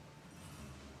here?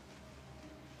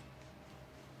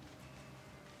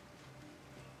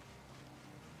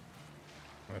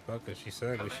 Well, fuck it. She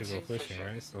said we should go fishing,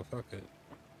 right? So fuck it.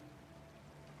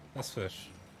 Let's fish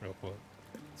real quick.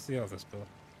 See how this goes.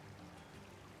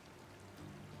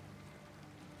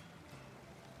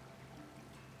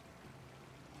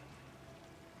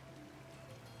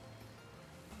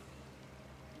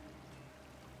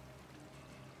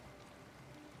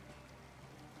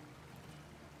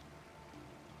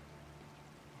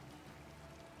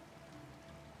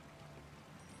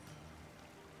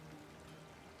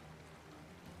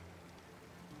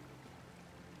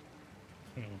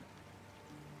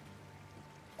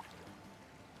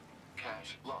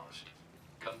 Cache lost.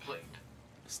 Complete.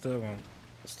 Still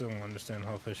don't understand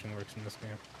how fishing works in this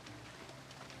game.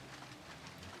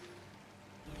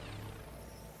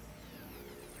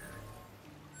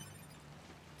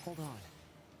 Hold on.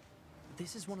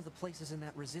 This is one of the places in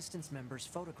that Resistance member's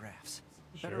photographs.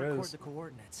 Better Sure record is. the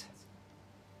coordinates.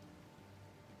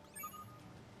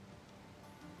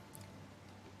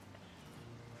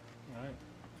 Alright.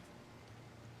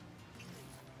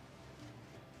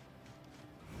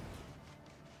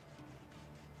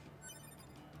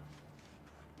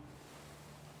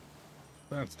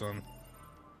 That's done.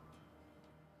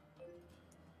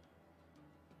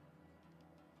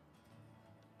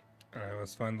 Alright,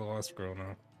 let's find the lost girl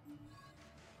now.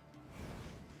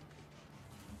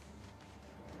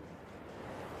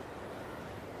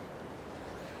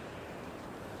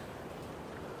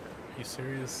 Are you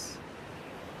serious?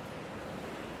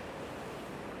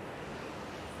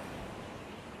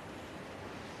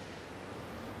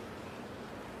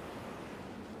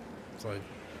 It's like,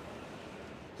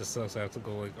 just sucks I have to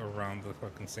go like around the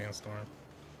fucking sandstorm.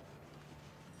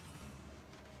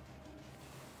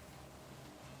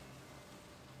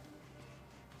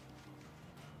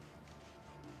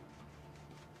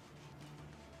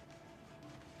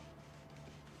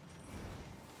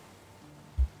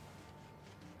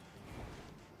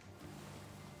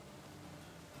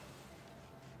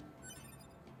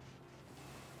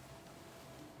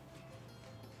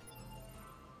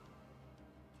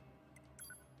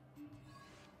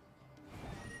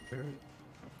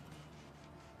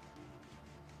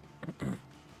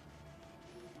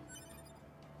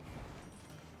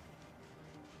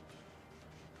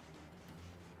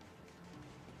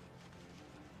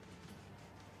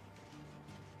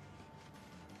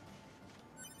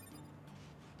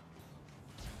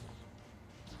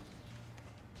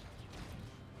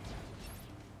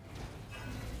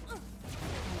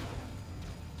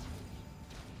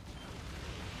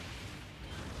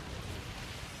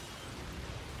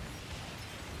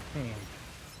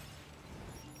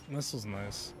 This was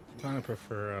nice. Kind of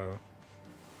prefer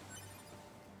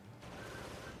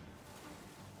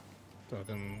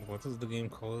fucking, what does the game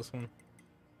call this one?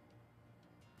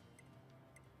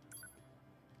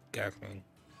 Gatling.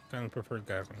 Kind of prefer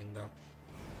Gatling though.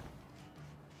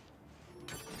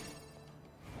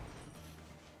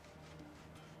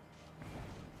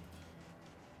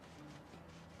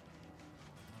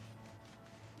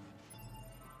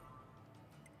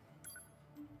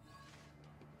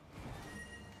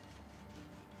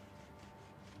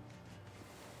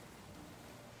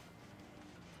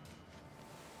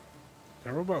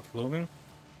 That robot floating?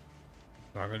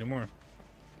 Not anymore.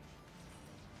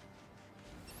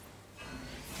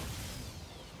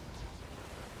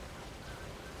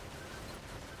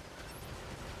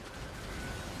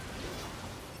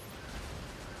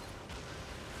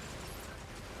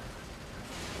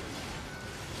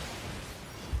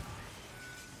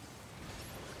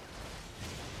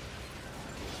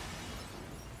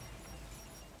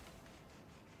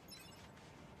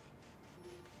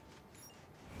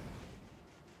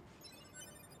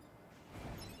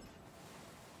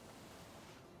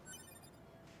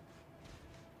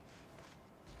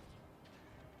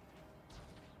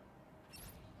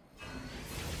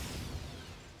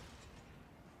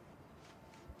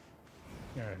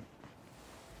 Alright.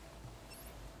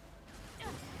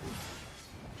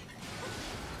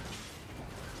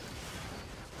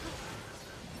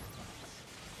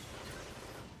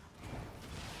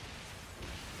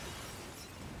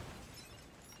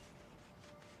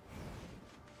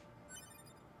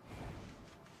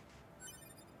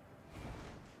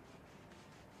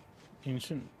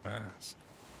 Ancient mask.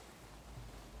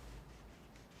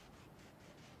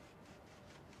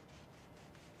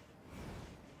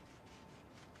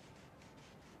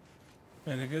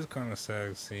 And it is kind of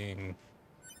sad seeing,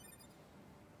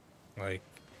 like,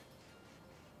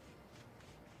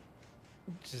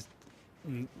 just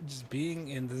being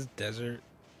in this desert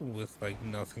with like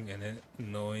nothing in it,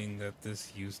 knowing that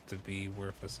this used to be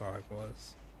where Fasag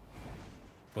was.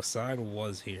 Fasag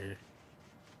was here,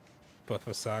 but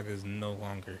Fasag is no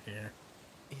longer here.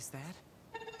 Is that?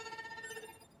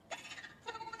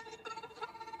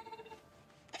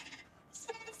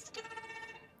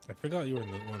 I forgot you were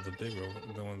one of the big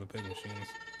one of the big machines.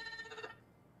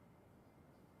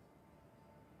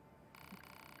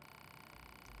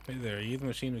 Hey there, are you the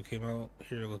machine who came out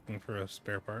here looking for a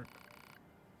spare part?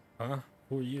 Huh?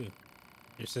 Who are you?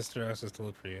 Your sister asked us to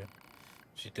look for you.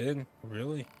 She did?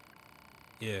 Really?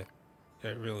 Yeah.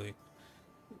 Yeah, really.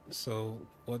 So,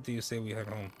 what do you say we head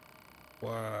home?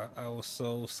 Why, I was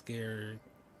so scared.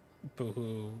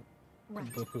 Boo-hoo.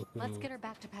 Right. Boo-hoo. Let's get her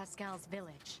back to Pascal's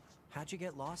village. How'd you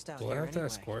get lost out Do here I have to anyway?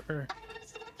 escort her? I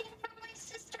was looking for my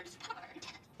sister's part.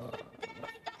 Uh, I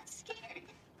got scared.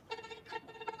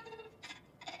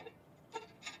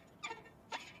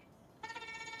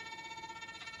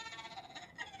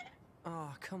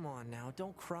 Oh, come on now,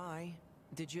 don't cry.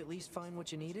 Did you at least find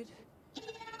what you needed? Yeah,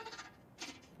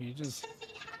 can you just she'll be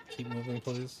happy. keep moving,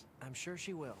 please? I'm sure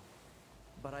she will.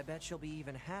 But I bet she'll be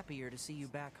even happier to see you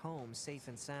back home safe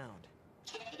and sound.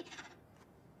 Okay.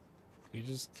 You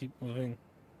just keep moving.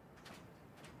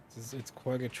 It's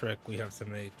quite a trek we have to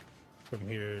make from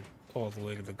here all the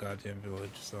way to the goddamn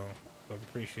village, so I'd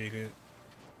appreciate it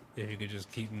if you could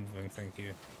just keep moving. Thank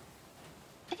you.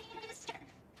 Hey, mister.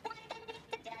 Why did they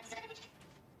make the desert?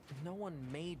 No one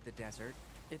made the desert.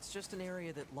 It's just an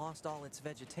area that lost all its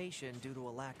vegetation due to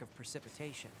a lack of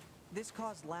precipitation. This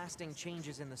caused lasting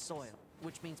changes in the soil,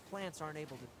 which means plants aren't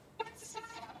able to... What's soil?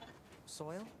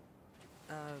 Soil?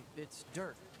 It's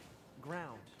dirt.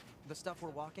 Ground. The stuff we're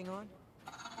walking on?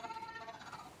 I like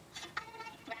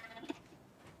ground.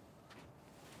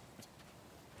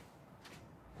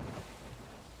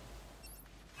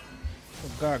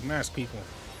 Oh god, mask people.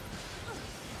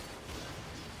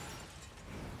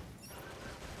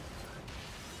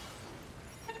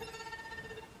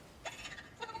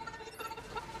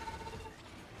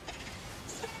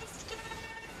 Sister,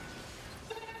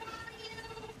 where are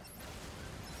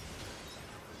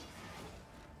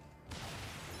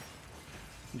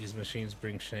you? These machines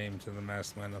bring shame to the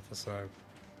masked man up facade.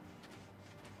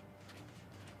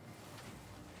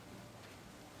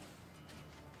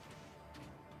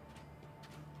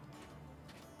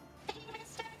 Hey,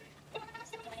 mister. Where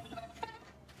does the wind come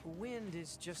from? Wind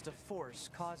is just a force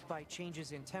caused by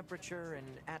changes in temperature and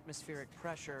atmospheric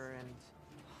pressure and...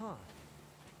 Huh.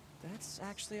 That's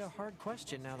actually a hard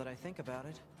question now that I think about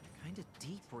it. Kinda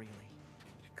deep, really.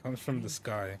 It comes from the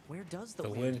sky. Where does The the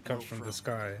wind comes blow from the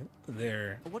sky.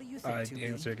 There. What do you think, I 2B?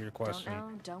 answered your question.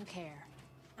 Don't know, don't care.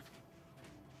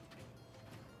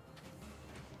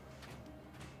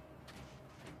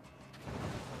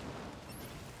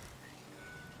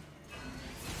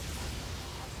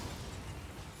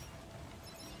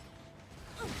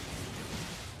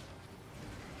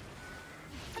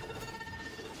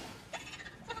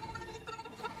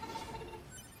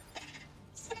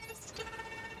 Sister, where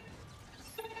are you?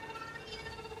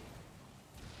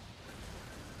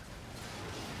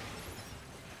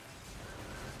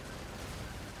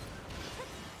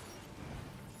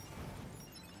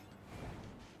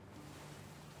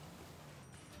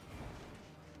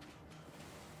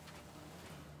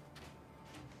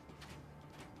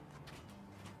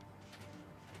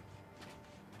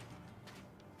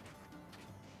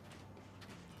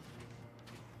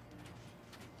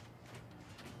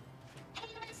 Hey,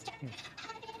 mister.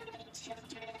 How do you make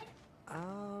children?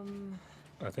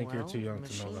 I think you're well, too young to know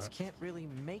machines that. can't really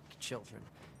make children.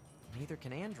 Neither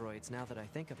can androids now that I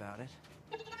think about it.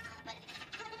 Yeah, but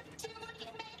how do you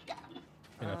make them?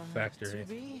 In a factory.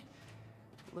 2B?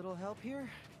 Little help here?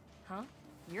 Huh?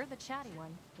 You're the chatty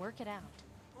one. Work it out.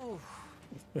 Oof.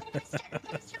 Mister,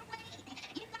 lose your way.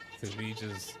 You guys To be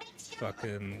just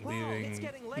fucking Whoa, it's leaving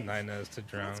getting late. Ninas to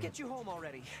drown. Let's get you home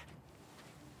already.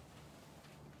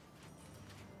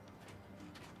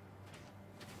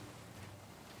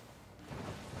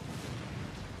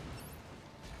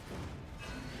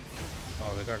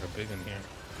 Oh, they got a big one here.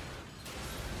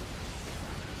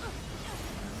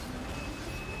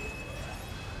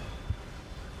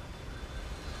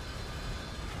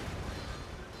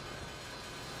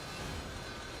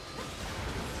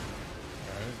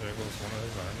 Alright, there goes one of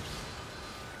his arms.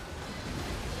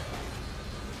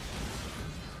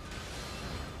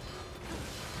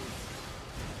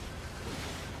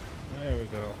 There we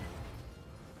go.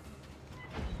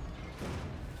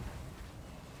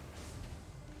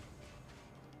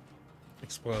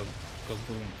 Explode. Go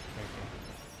boom. Thank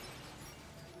you.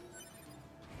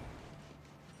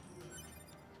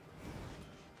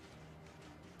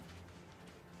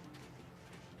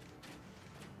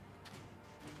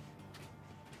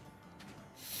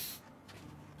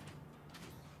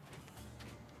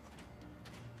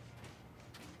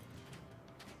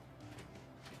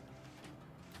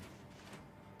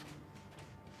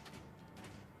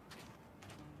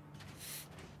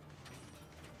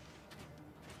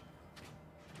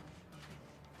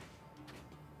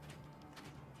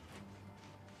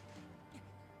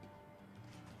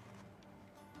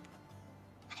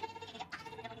 Hey,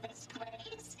 I know this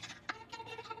place. I can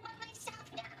get home by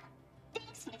myself now.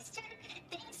 Thanks, mister.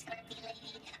 Thanks, grumpy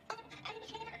lady. Oh, and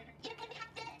here, you can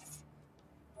have this.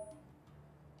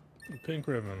 Pink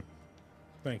ribbon.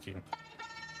 Thank you. Bye-bye.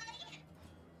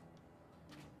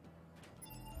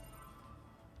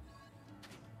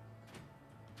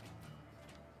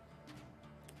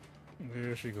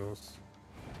 There she goes.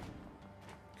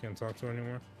 Can't talk to her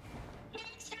anymore. Make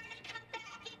sure to come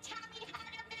back and tell me how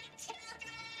to make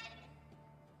children.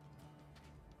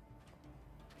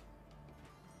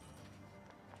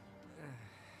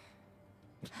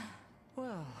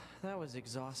 Well, that was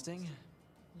exhausting.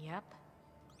 Yep.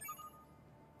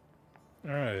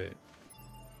 Alright.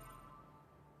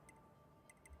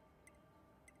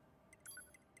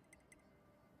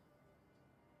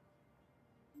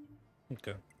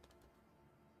 Okay.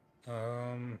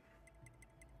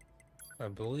 I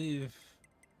believe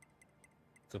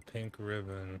the pink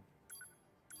ribbon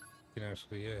can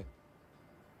actually, yeah.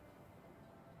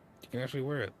 You can actually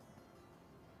wear it.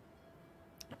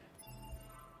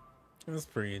 That's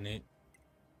pretty neat.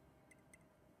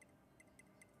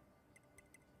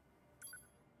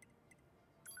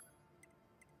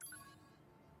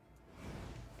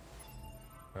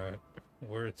 Alright,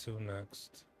 where to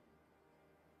next?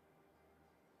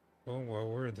 Oh, well,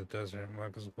 we're in the desert.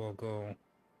 Might as well go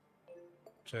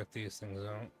check these things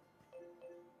out.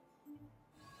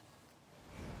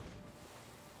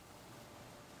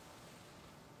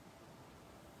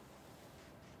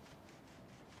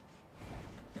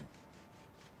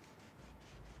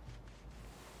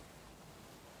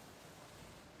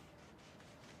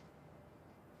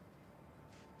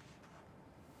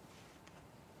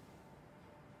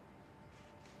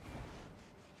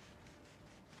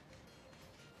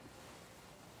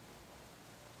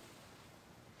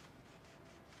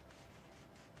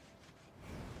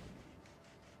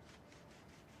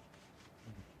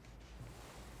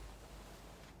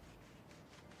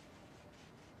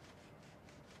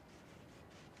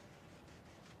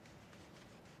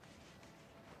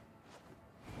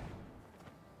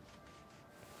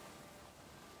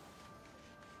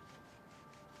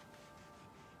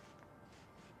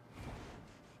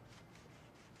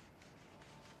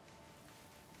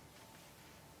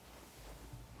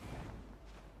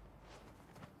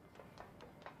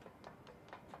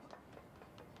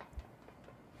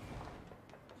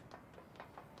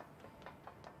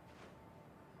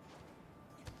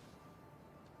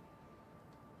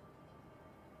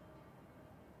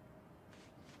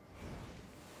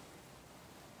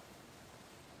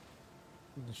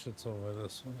 This shit's over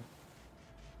this way.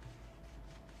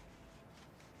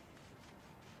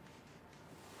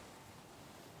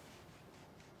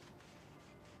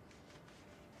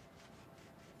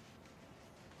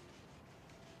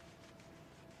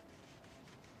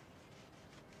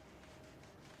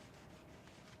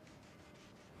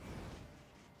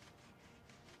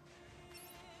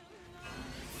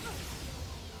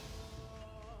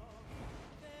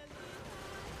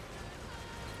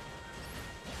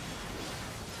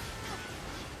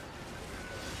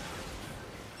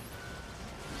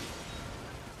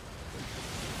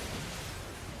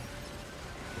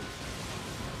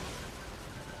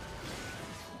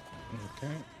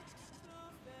 Okay.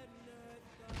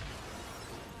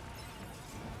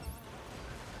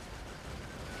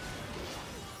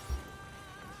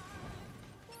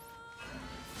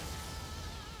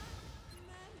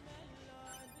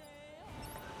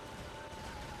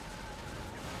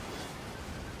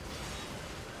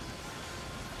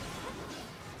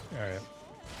 Alright.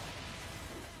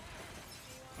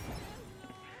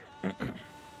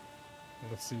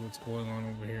 Let's see what's going on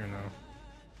over here now.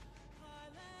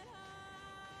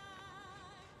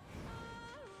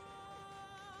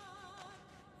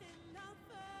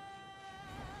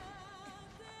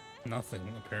 Nothing,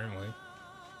 apparently.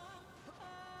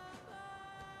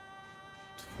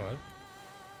 What?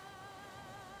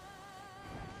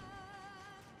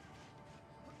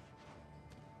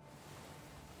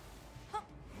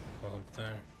 Oh, up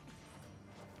there.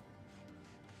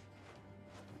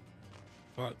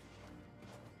 What?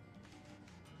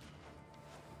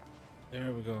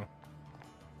 There we go.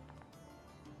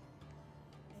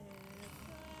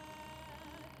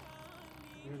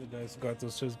 You're the guys who got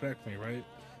those chips back for me, right?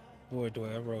 Boy, do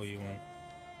I ever owe you one.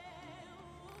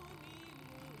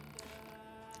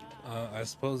 I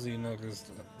suppose you know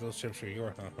because those chips are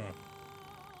yours, huh?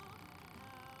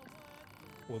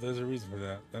 Well, there's a reason for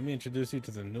that. Let me introduce you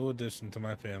to the new addition to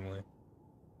my family.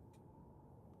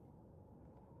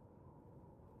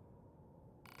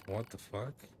 What the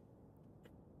fuck?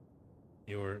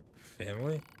 Your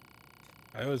family?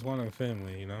 I always wanted a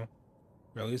family, you know?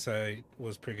 Or at least I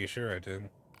was pretty sure I did.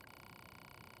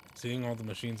 Seeing all the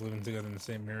machines living together in the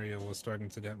same area was starting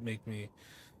to make me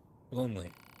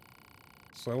lonely.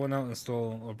 So I went out and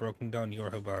stole a broken down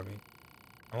NieR Hobby.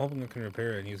 I'm hoping I can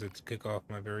repair it and use it to kick off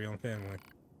my very own family.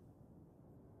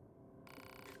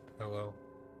 Hello.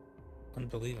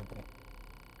 Unbelievable.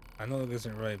 I know it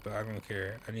isn't right, but I don't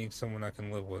care. I need someone I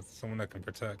can live with, someone I can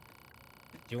protect.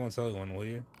 You won't tell anyone, will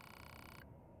you?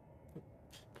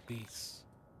 Please.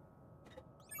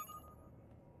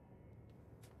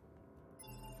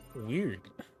 Weird.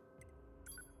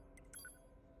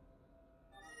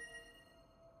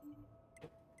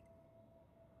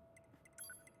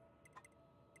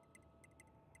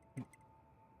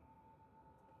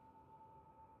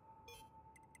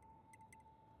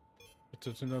 It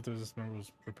took another this member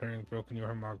was preparing broken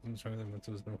your mark and turning them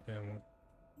into his new family.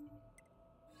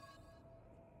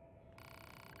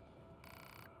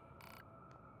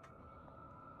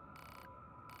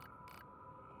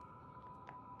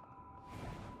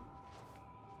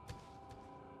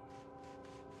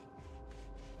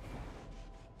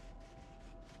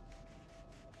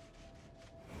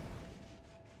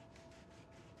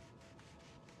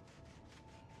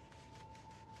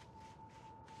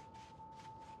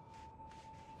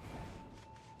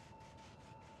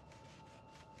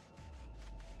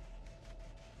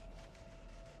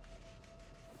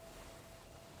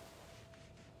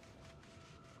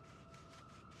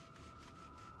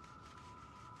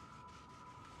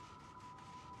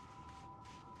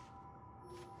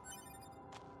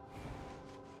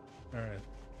 Alright.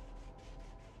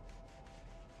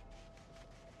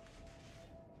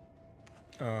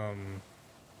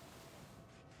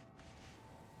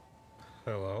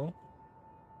 Hello?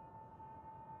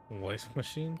 Wife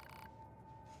machine?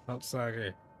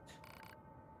 Outsider.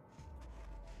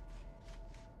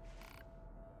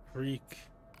 Freak.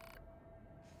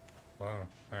 Wow.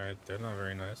 Alright, they're not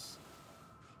very nice.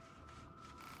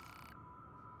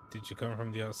 Did you come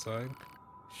from the outside?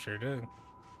 Sure did.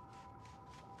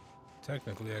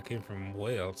 Technically, I came from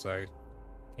way outside.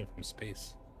 Came from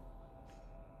space.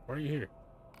 Why are you here?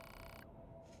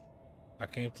 I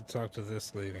came to talk to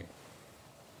this lady.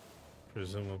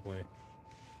 Presumably.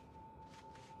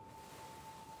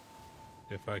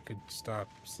 If I could stop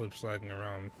slip sliding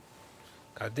around.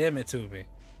 God damn it to me.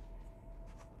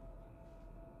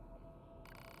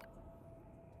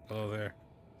 Hello there.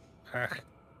 Ah.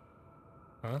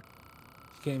 Huh?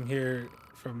 You came here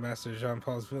from Master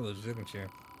Jean-Paul's village, didn't you?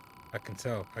 I can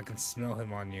tell. I can smell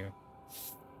him on you.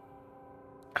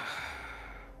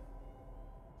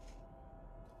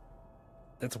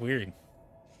 That's weird.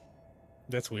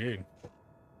 That's weird.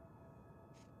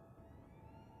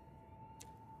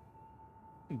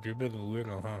 You're a bit of a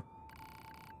weirdo, huh?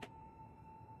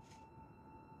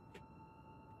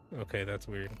 Okay, that's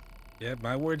weird. Yeah,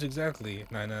 my words exactly,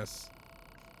 9S.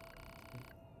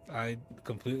 I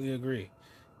completely agree.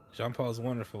 Jean-Paul is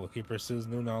wonderful. He pursues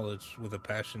new knowledge with a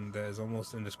passion that is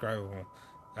almost indescribable.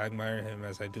 I admire him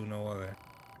as I do no other.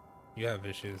 You have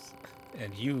issues.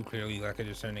 And you clearly lack a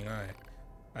discerning eye.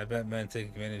 I bet men take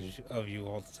advantage of you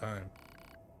all the time.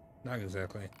 Not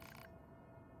exactly.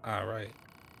 Ah, right.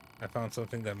 I found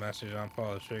something that Master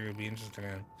Jean-Paul is sure you'll be interested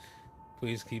in.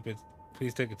 Please keep it.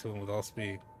 Please take it to him with all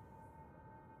speed.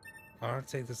 I don't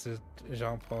take this to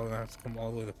Jean-Paul and I have to come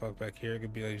all the way the fuck back here. It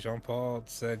could be like, Jean-Paul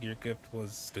said your gift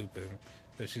was stupid.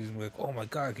 That she's gonna be like, oh my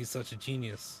god, he's such a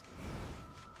genius.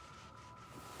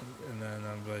 And then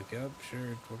I'm like, yep,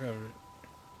 sure, whatever.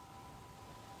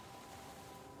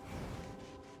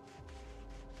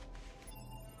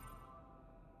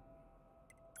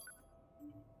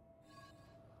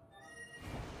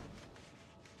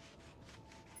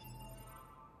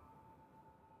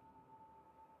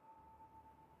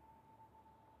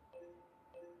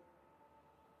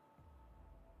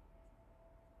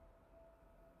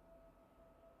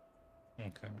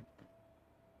 Okay.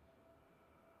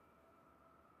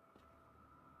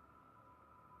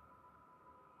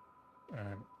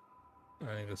 Alright.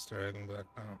 I need to start heading back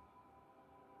now.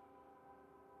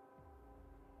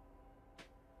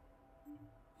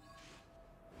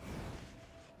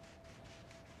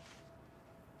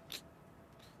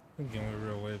 I think the only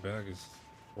real way back is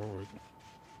forward.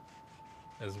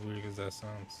 As weird as that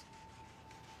sounds.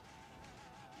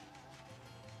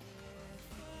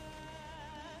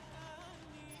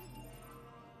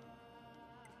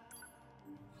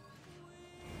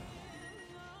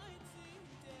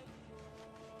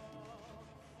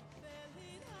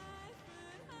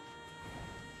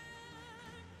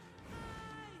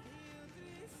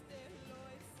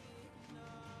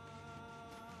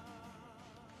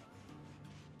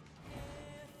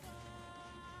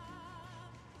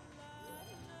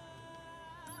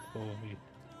 Holy.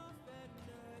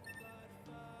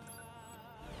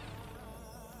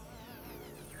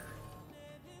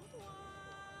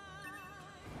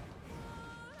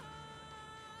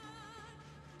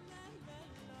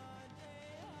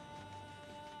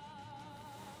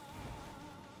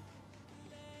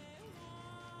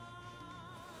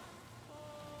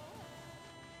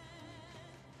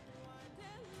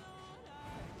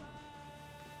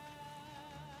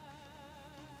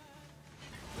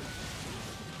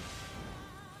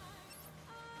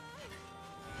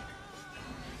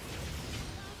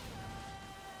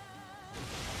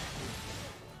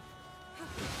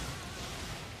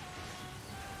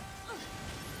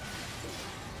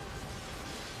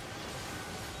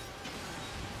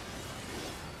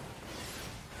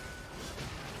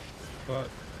 Fuck.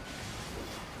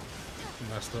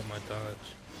 Messed up my dodge.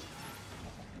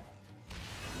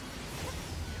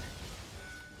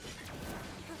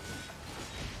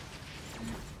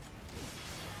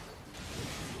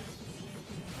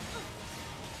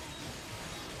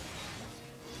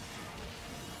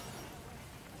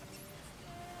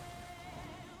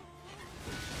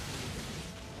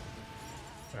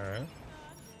 Alright.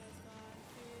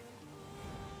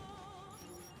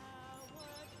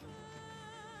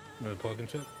 Another plug and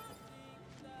chip?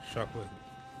 Shockwave.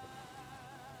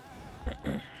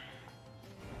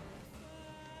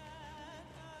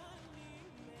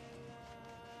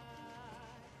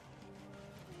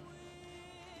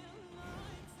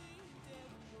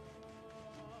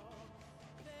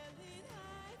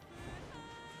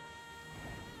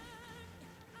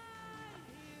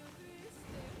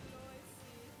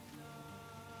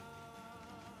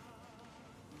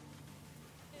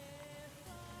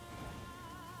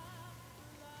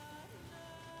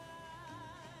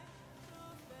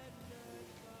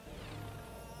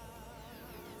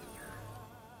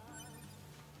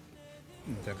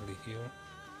 Deadly heal.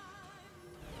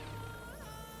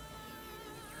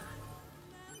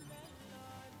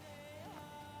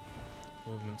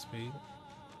 Movement speed.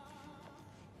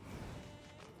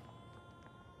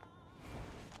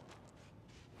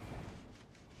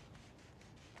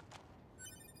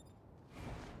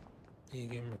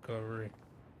 E-game recovery.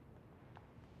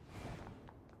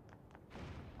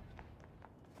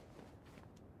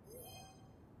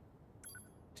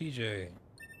 TJ.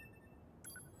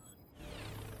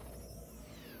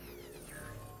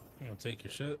 You gonna take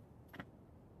your shit?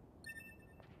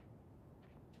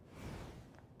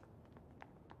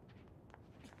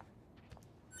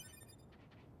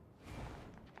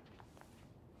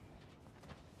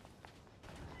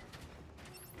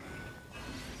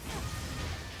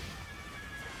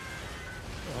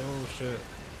 Oh shit.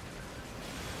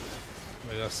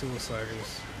 We got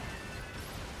suiciders.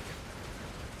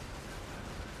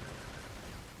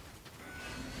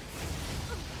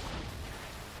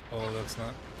 Oh, that's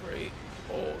not great.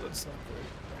 Oh, that's not great.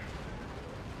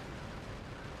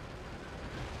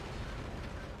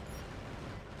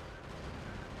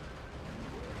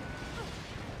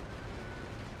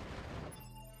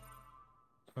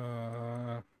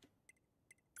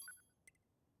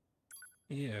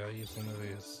 Yeah, I'll use one of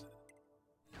these.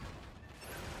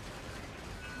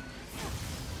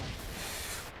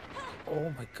 Oh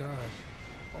my god.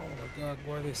 Oh my god,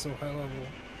 why are they so high level?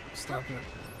 Stop it.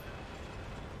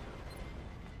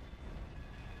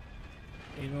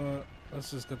 You know what?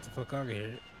 Let's just get the fuck out of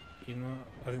here. You know,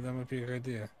 I think that might be a good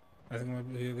idea. I think it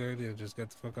might be a good idea. Just get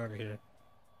the fuck out of here.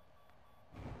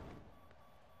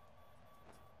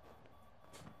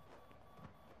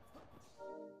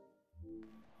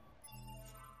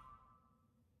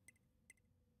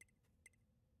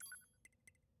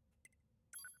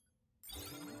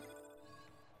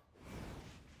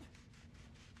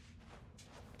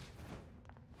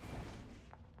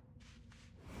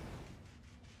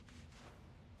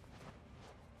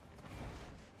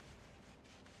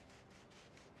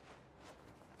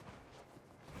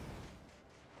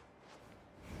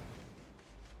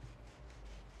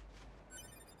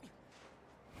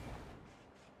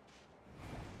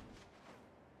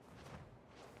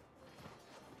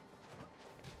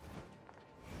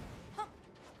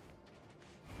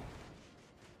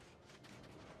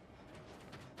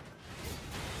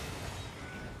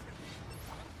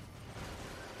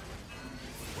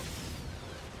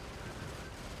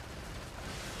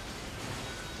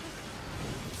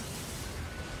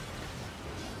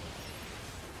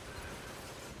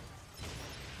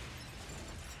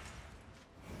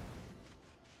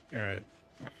 Alright.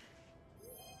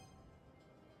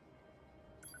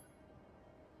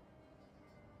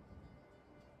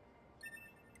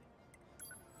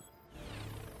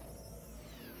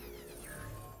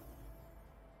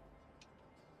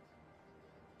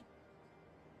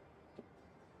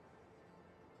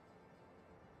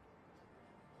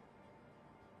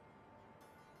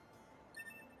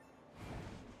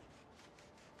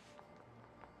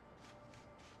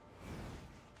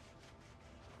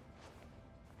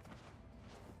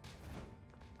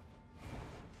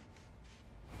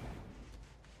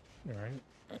 Alright.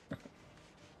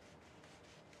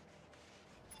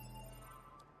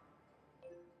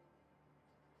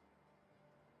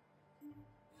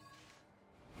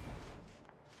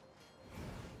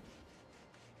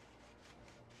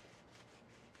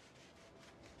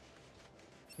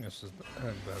 This is the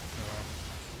head back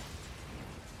now.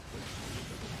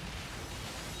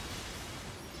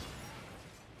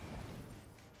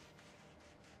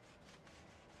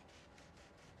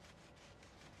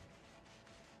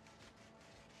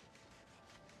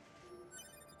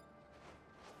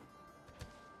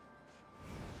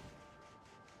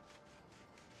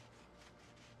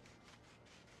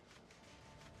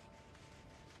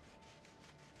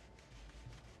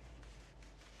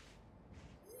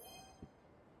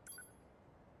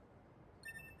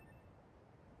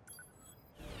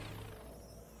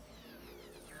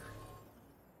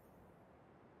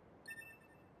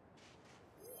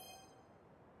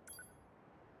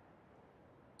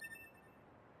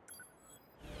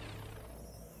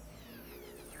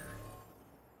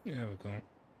 Yeah, we go.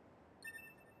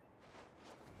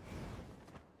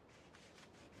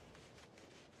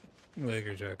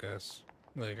 Later, jackass.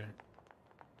 Later.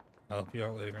 I'll help you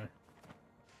out later.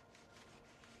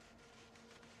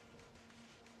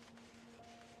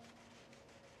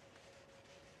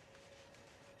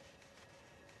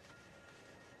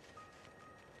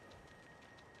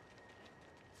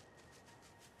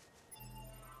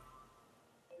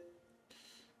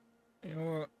 You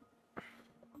know what?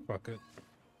 Fuck it.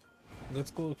 Let's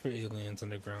go look for aliens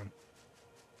underground.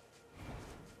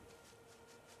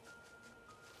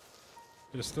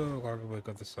 There's still a lot of like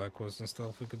other side quests and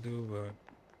stuff we could do, but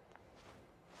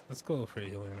let's go look for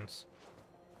aliens.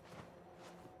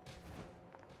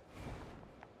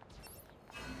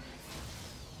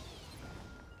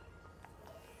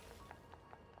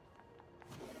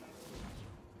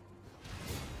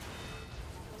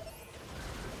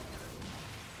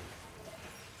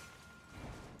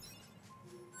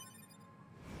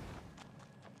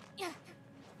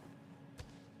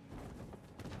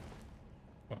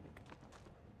 Fuck.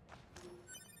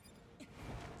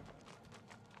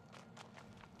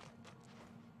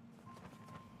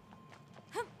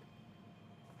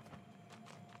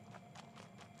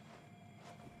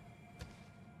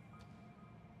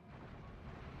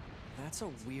 That's a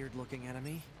weird looking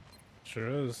enemy. Sure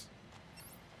is.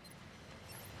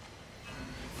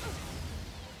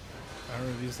 I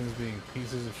remember these things being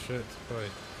pieces of shit to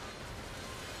fight.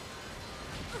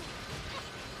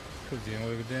 Because the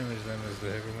only way to damage them is to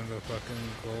hit them with the fucking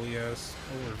glowy ass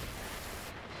sword.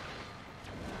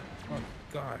 Oh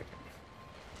god.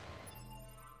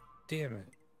 Damn it.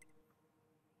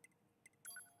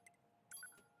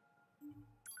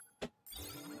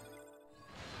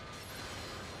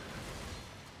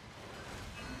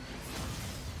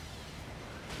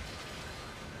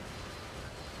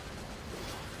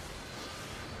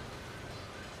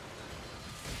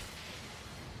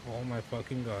 Oh my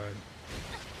fucking god.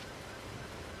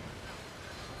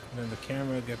 And then the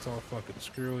camera gets all fucking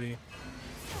screwy.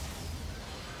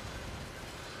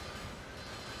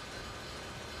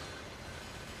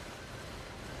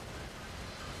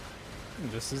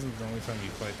 And this isn't the only time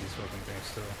you fight these fucking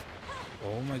things too.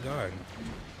 Oh my god.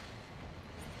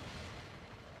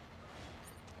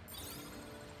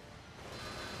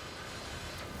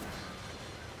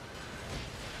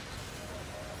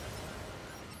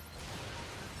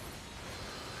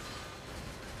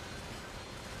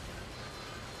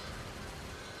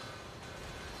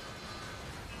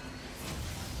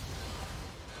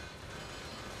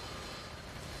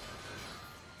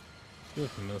 I feel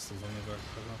like the missiles on the back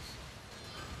for us.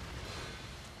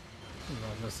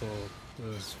 No, missile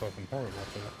is fucking horrible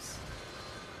for us.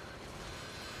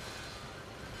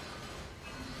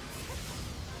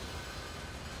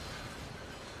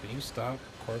 Can you stop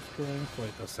corkscrewing for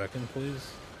like a second,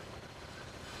 please?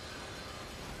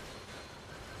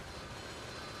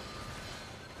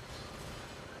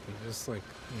 Can you just like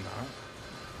not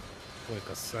for like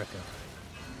a second?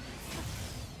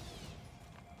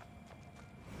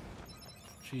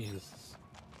 Jesus.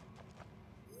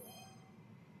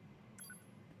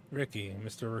 Ricky,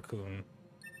 Mr. Raccoon.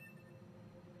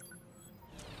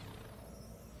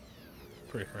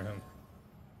 Pray for him.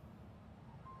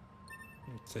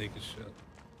 Take his shit.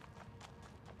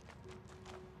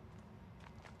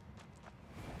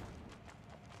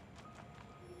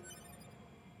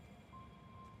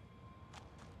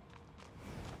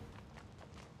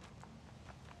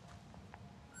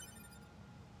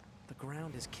 The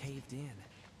ground is caved in.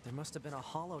 There must have been a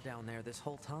hollow down there this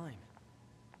whole time.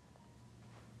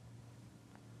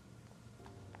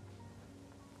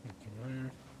 Okay.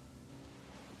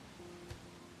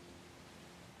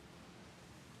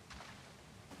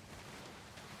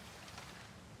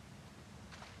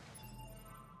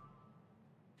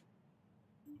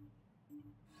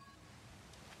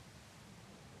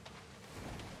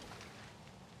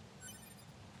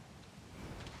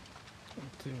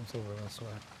 Let's see what's over this way.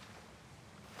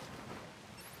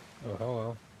 Oh,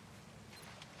 hello.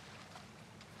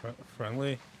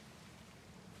 Friendly?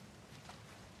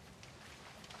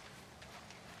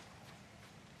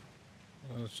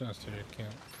 Oh, it's just here, you can't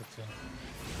get to.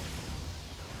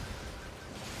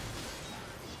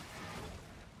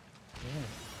 Yeah.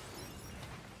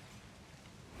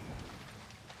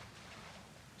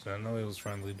 So I know he was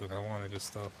friendly, but I wanted his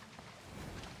stuff.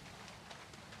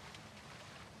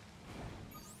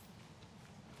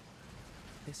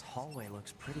 This hallway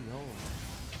looks pretty old.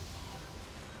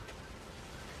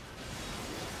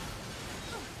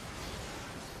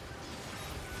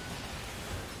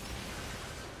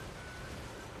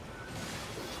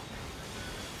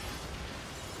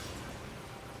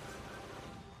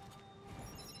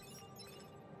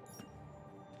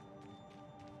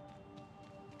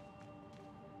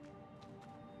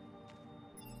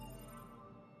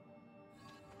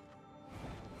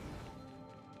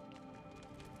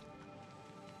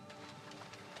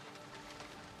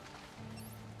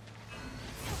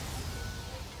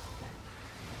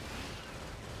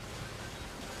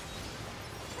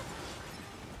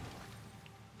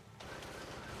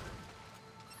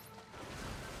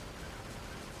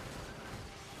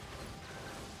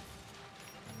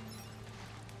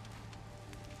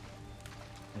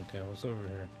 Okay, what's over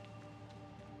here?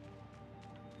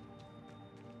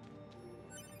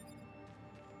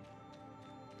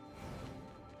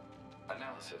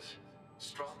 Analysis.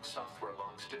 Strong software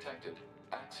locks detected.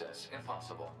 Access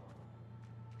impossible.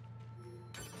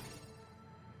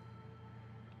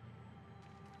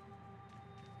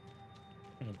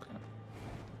 Okay.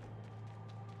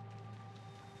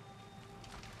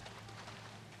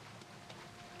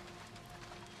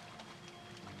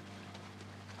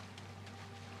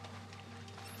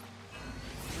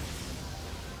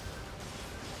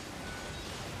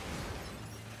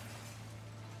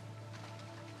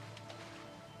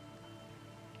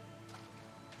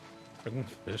 Fucking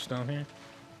fish down here?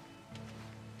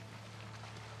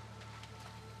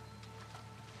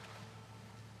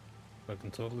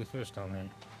 Fucking totally fish down here.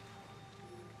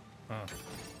 Huh.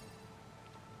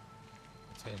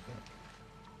 Take it.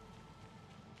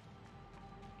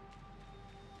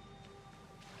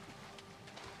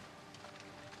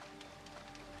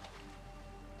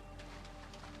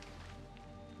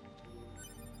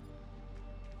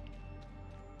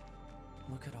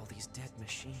 Look at all these dead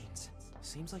machines.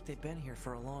 Seems like they've been here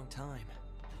for a long time.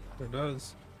 It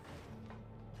does.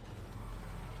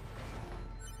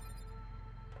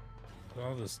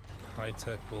 All this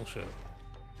high-tech bullshit.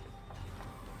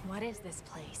 What is this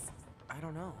place? I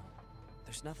don't know.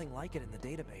 There's nothing like it in the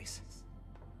database.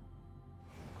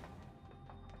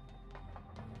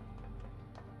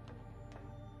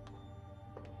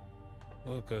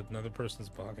 Look, another person's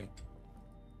body.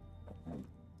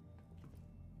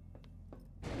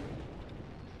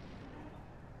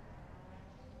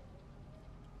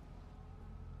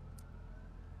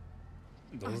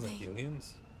 Those Are are they-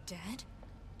 aliens? Dead?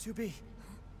 2B,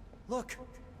 look!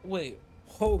 Wait,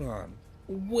 hold on.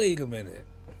 Wait a minute.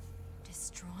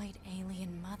 Destroyed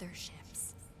alien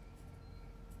motherships.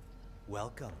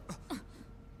 Welcome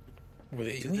Were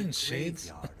the to alien the shades?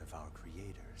 graveyard of our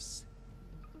creators.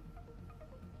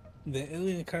 The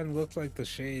alien kind of looked like the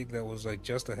shade that was like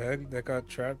just ahead that got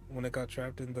trapped when it got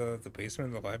trapped in the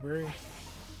basement of the library.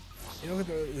 You know,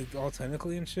 like all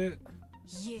tentacly and shit.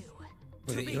 You.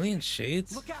 Were the alien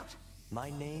shades? Look out! My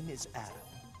name is Adam.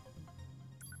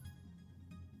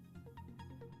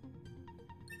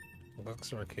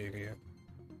 Lux Arcadia.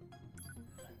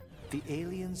 The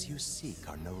aliens you seek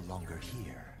are no longer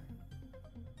here.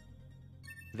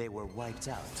 They were wiped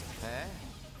out. Hey,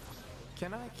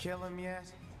 can I kill him yet?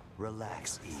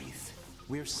 Relax, Eve.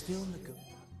 We're still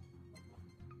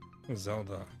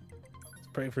Zelda. Let's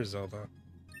pray for Zelda.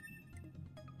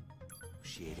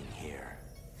 negotiating here.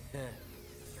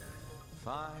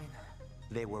 Fine.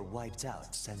 They were wiped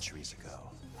out centuries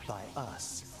ago. By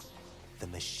us. The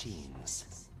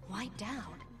machines. Wiped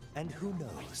out. And who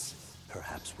knows?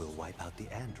 Perhaps we'll wipe out the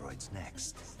androids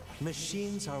next.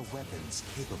 Machines are weapons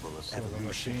capable of So the evolution.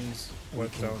 machines We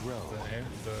wiped can out grow.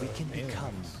 the We can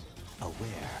become aliens.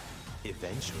 aware.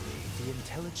 Eventually, the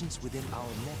intelligence within our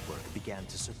network began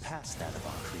to surpass that of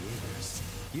our creators.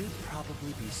 You'd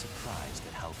probably be surprised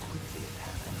at how quickly it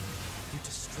happened. You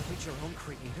destroyed your own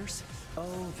creators?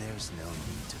 Oh, there's no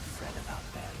need to fret about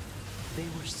them. They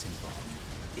were simple,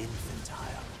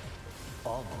 infantile,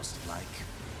 almost like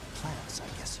plants, I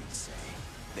guess you'd say.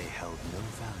 They held no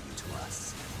value to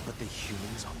us, but the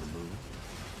humans on the moon,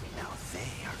 now they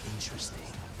are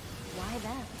interesting. Why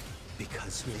them?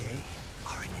 Because they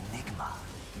are an enigma.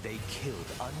 They killed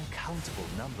uncountable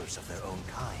numbers of their own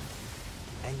kind,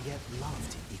 and yet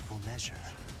loved in equal measure.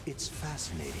 It's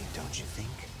fascinating, don't you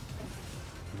think?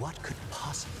 What could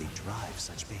possibly drive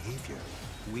such behavior?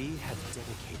 We have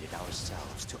dedicated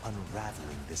ourselves to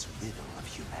unraveling this riddle of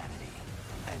humanity.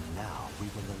 And now we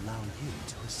will allow you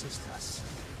to assist us.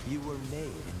 You were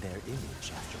made in their image,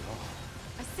 after all.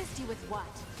 Assist you with what?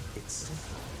 It's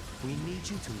simple. We need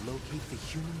you to locate the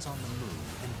humans on the moon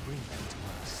and bring them to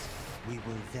us. We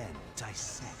will then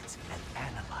dissect and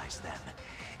analyze them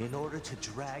in order to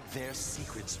drag their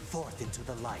secrets forth into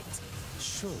the light.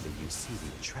 Surely you see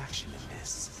the attraction in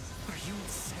this. Are you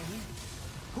insane?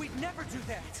 We'd never do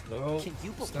that! No, Can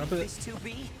you stop believe it. this,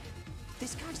 2B?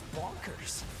 This guy's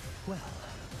bonkers. Well,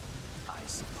 I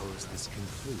suppose this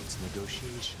concludes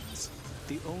negotiations.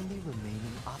 The only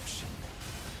remaining option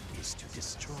is to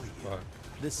destroy you. Fuck.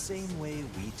 The same way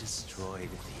we destroyed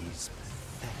these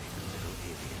pathetic little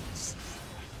aliens.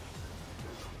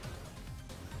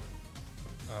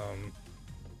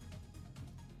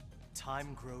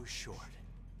 Time grows short.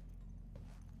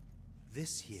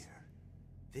 This year,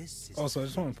 this is... Also, I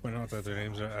just want to point out that their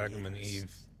names are Agam and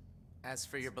Eve. As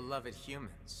for your beloved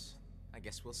humans, I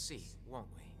guess we'll see, won't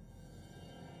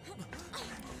we?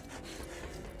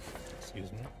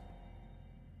 Excuse me.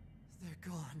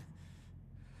 They're gone.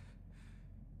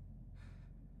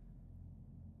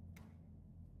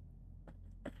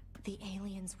 The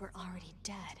aliens were already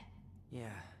dead. Yeah.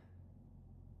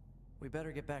 We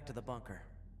better get back to the bunker.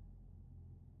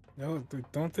 No,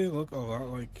 don't they look a lot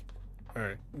like...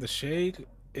 Alright, the shade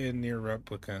in NieR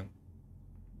Replicant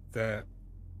that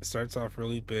starts off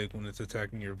really big when it's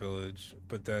attacking your village,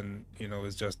 but then, you know,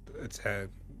 it's just its head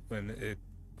when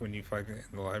you fight it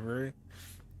in the library,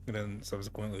 and then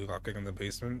subsequently lock it in the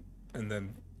basement, and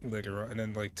then later on, and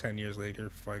then like 10 years later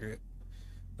fight it,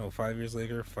 no, 5 years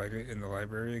later fight it in the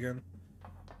library again.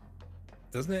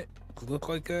 Doesn't it look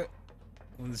like that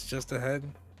when it's just a head?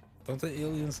 Don't the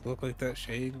aliens look like that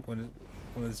shade when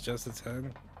it's just its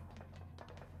head?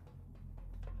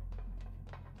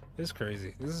 It's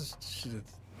crazy. This is shit.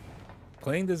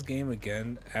 Playing this game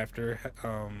again after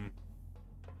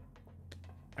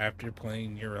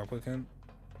playing NieR Replicant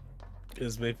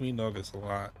is making me notice a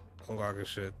lot of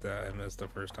shit that I missed the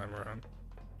first time around.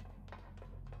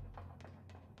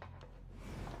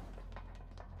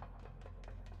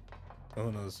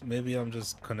 Who knows? Maybe I'm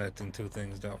just connecting two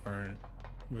things that aren't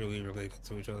really related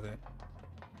to each other.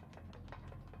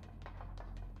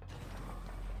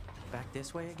 Back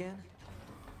this way again?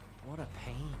 What a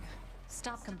pain.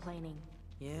 Stop complaining.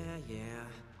 Yeah.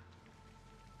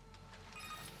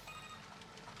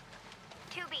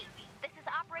 2B, this is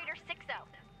Operator 6-0.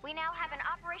 We now have an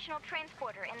operational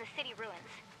transporter in the city ruins.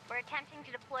 We're attempting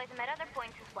to deploy them at other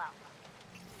points as well.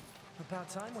 About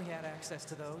time we had access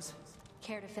to those.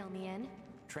 Care to fill me in?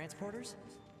 Transporters?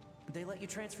 They let you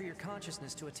transfer your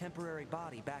consciousness to a temporary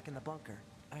body back in the bunker.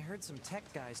 I heard some tech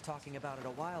guys talking about it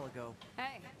a while ago.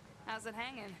 Hey, how's it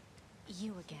hanging?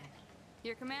 You again.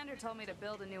 Your commander told me to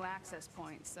build a new access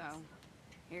point, so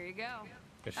here you go.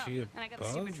 Is she a and I got the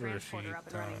bug stupid or is she transporter up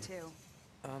and running done?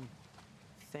 too.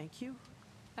 Thank you?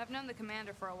 I've known the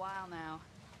commander for a while now.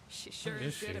 She sure Who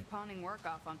is is good she? at pawning work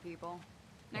off on people.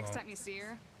 Next Oh. time you see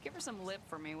her, give her some lip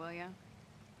for me, will ya?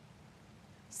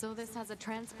 So this has a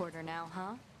transporter now,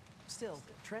 huh? Still,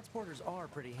 transporters are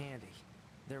pretty handy.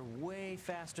 They're way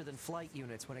faster than flight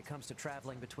units when it comes to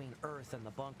traveling between Earth and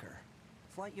the bunker.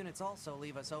 Flight units also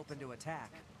leave us open to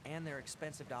attack, and they're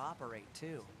expensive to operate,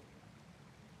 too.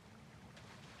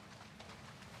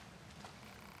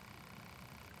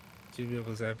 You'll be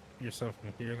able to zap yourself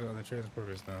from here to other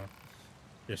transporters now.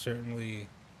 You're certainly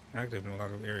active in a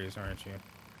lot of areas, aren't you?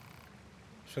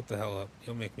 Shut the hell up.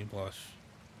 You'll make me blush.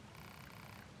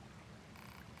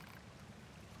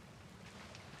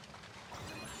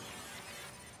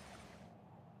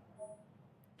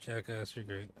 Jackass, you're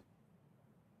great.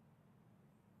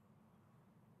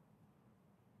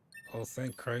 Oh,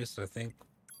 thank Christ, I think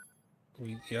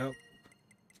we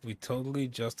totally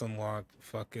just unlocked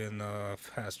fucking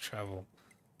fast travel.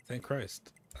 Thank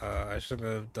Christ. I should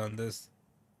have done this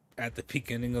at the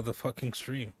beginning of the fucking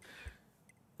stream.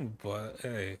 But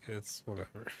hey, it's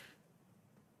whatever.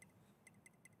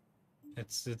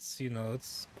 It's you know,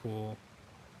 it's cool.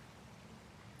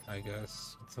 I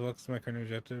guess. So what's my current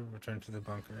objective? Return to the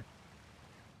bunker.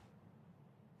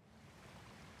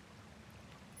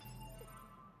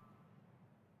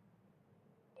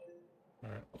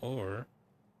 Alright, or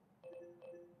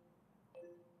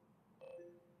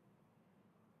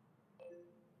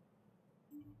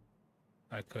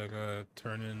I could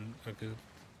turn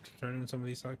in some of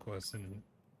these side quests and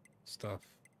stuff.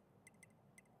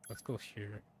 Let's go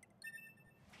here.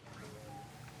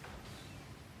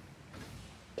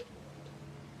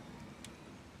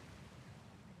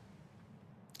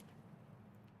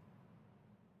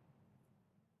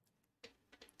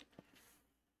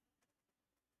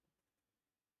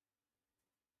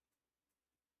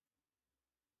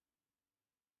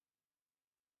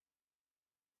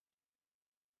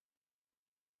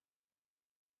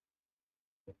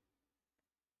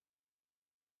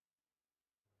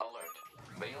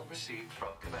 Alert. Mail received from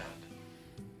command.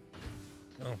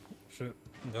 Oh, shit.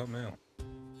 Got mail.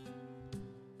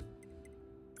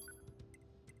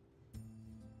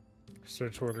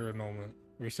 Search order annulment.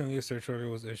 Recently, a search order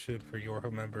was issued for your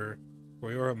member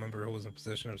who was in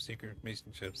possession of secret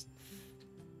information chips.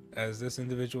 As this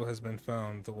individual has been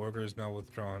found, the order is now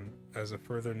withdrawn. As a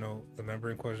further note, the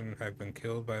member in question had been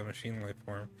killed by a machine life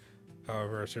form.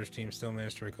 However, our search team still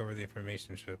managed to recover the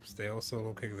information chips. They also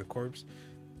located the corpse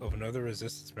of another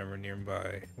resistance member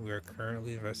nearby. We are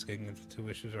currently investigating if the two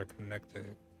issues are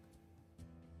connected.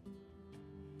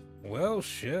 Well,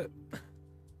 shit.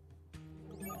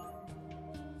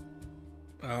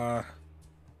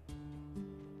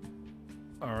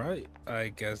 Alright. I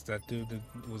guess that dude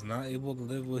was not able to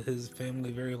live with his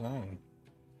family very long.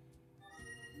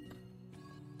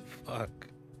 Fuck.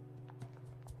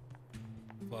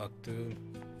 Fuck, dude.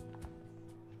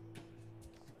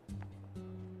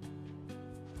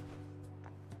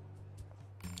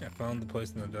 I found the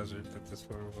place in the desert that this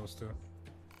photo goes to.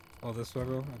 Oh, this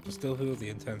photo? I can still feel the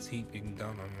intense heat beating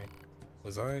down on me.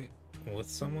 Was I with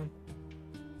someone?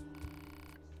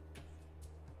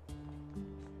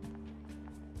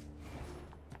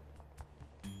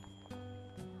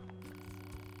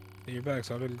 Hey, you're back,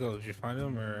 so how did it go? Did you find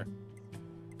him, or...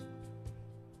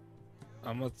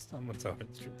 I'm gonna tell her the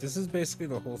truth. This is basically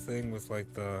the whole thing with,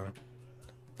 like, the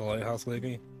lighthouse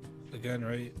lady, again,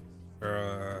 right?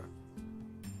 Or,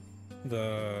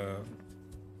 the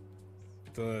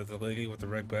lady with the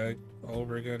red bag all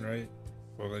over again, right?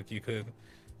 Or, like, you could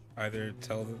either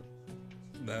tell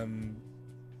them...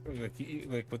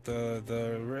 Like with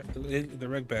the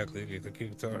red bag lady, like you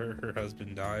could tell her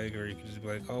husband died, or you could just be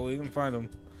like, oh, we can find him.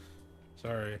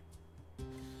 Sorry.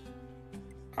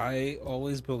 I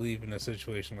always believe in a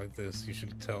situation like this, you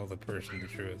should tell the person the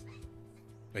truth.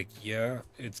 Like, yeah,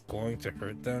 it's going to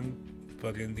hurt them,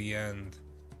 but in the end,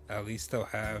 at least they'll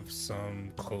have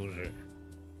some closure.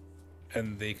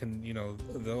 And they can, you know,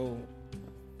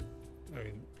 I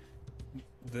mean,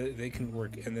 they can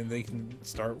work, and then they can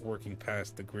start working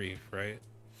past the grief, right?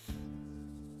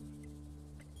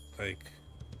 Like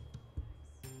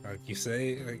you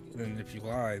say, like, then if you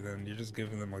lie, then you're just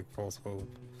giving them like false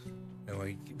hope, and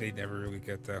like they never really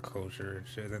get that closure and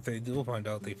shit. If they do find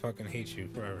out, they fucking hate you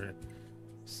forever.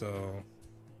 So,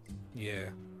 yeah,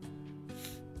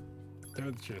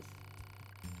 tell the truth.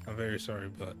 I'm very sorry,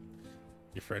 but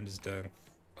your friend is dead.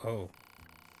 Oh,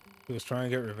 he was trying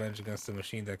to get revenge against the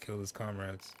machine that killed his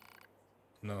comrades.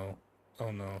 No,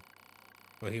 oh no,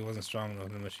 but he wasn't strong enough.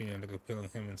 The machine ended up killing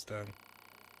him instead.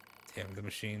 Damn the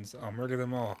machines! I'll murder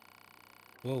them all.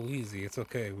 Whoa, easy. It's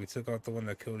okay. We took out the one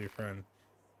that killed your friend.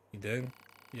 You did?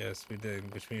 Yes, we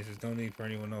did. Which means there's no need for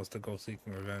anyone else to go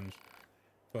seeking revenge.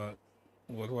 But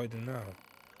what do I do now?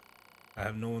 I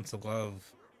have no one to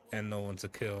love and no one to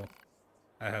kill.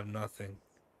 I have nothing.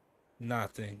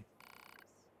 Nothing.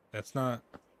 That's not...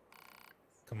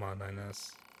 Come on,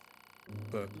 Ines.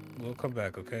 Look, we'll come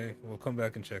back, okay? We'll come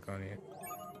back and check on you.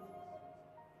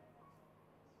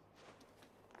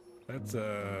 That's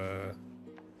a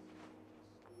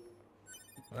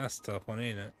tough one,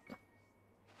 ain't it?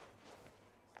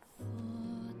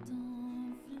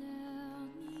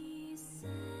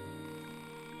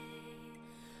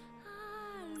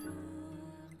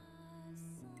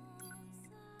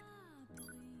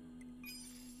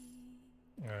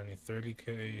 I need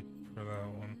 30k for that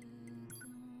one.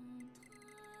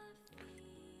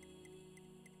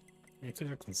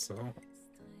 Anything I can sell?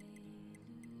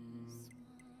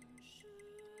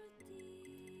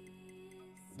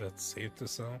 That's safe to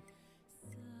sell?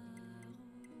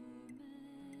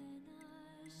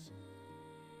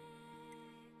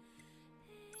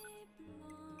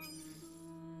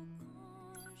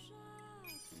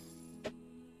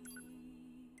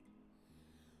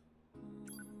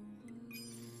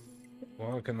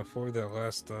 Well, I can afford that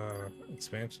last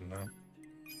expansion now.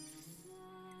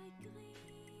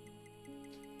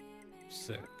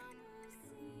 Sick.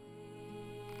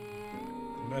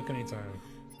 Come back anytime.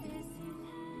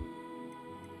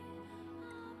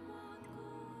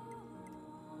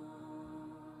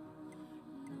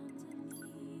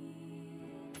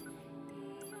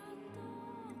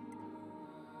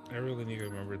 I really need to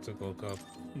remember to look up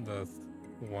the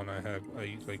one I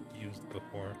like used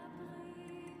before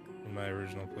in my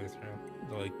original playthrough.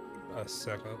 Like a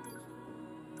setup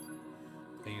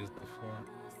I used before.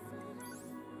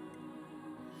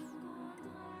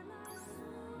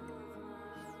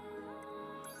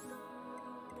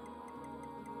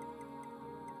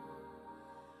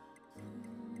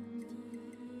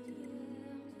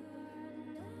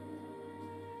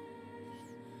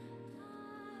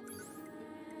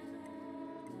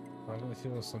 I don't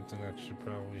feel something that should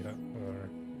probably have, or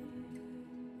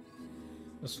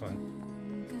that's fine.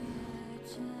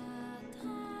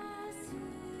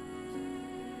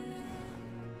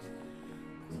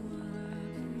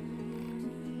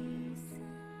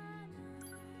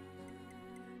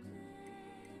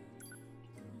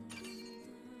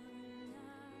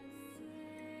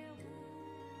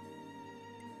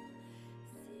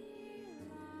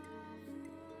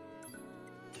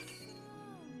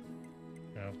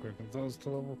 Yeah, upgrade those to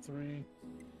level 3.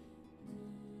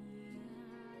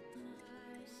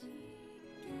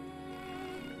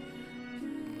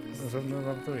 That's up to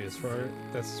level 3.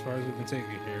 That's as far as we can take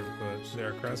it here, but there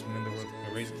are craftsmen in the world that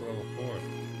can raise it to level 4.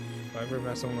 If I ever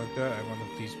met someone like that, I want them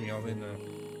to teach me all they know.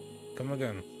 Come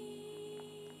again.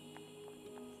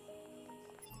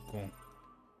 Cool.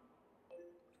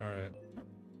 Alright.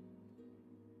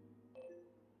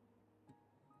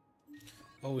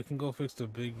 Oh, we can go fix the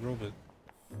big robot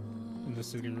in the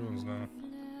city ruins now.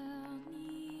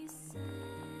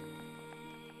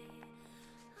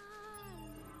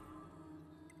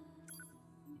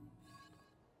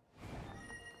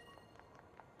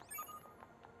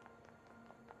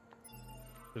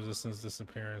 Resistance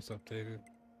disappearance updated.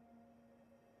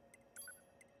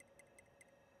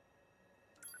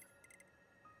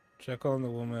 Check on the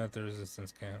woman at the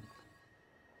resistance camp.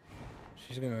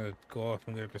 She's gonna go off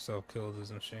and get herself killed,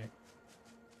 isn't she?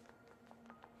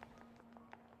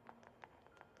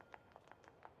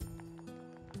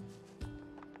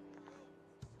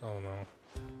 Oh no.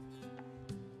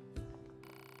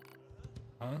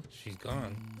 Huh? She's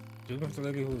gone. Do you remember the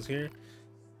lady who was here?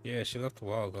 Yeah, she left a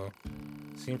while ago.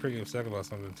 Seemed pretty upset about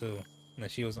something too. And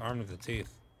that she was armed to the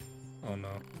teeth. Oh no.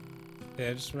 Yeah,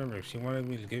 I just remember, she wanted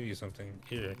me to give you something.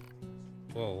 Here.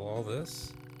 Whoa, all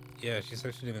this? Yeah, she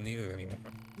said she didn't need it anymore.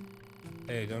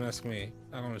 Hey, don't ask me.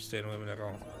 I don't understand women at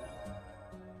all.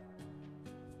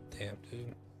 Damn,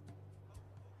 dude.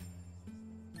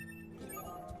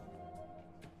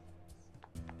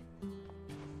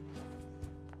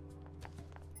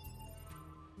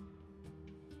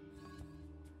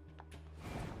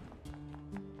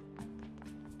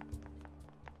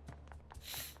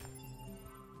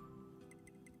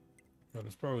 Well,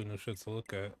 there's probably no shit to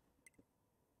look at.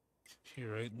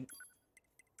 Here, right?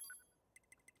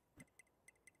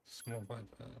 Small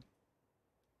biped.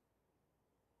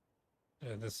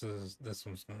 Yeah, this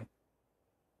one's new.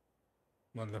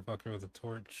 Motherfucker with a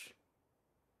torch.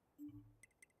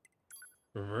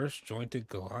 Reverse jointed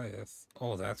Goliath.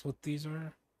 Oh, that's what these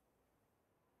are?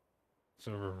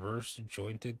 So reverse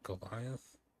jointed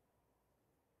Goliath?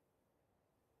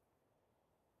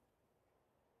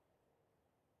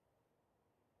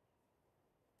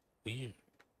 Weird.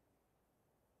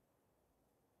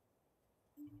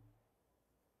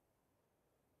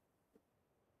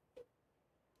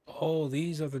 Oh,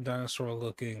 these are the dinosaur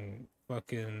looking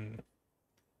fucking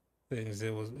things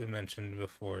it mentioned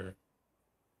before.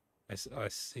 I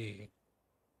see.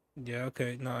 Yeah,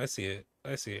 okay. No, I see it.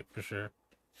 I see it for sure.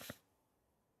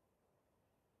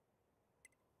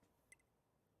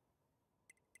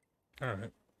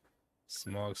 Alright.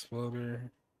 Small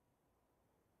exploder.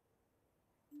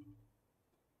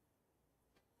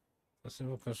 A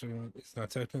single question. It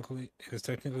is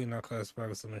technically not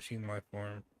classified as a machine life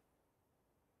form.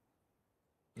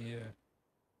 Yeah.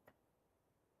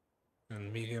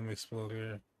 And medium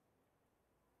exploder.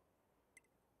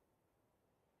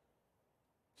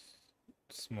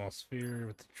 Small sphere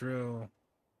with the drill.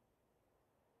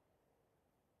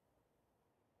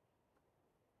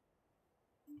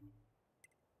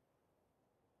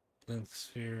 Length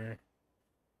sphere.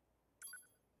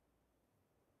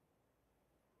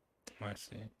 I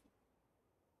see.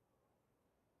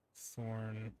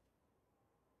 Thorn.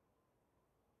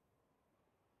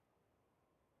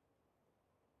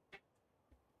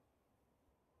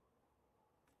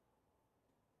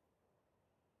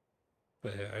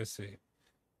 But yeah, I see.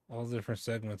 All the different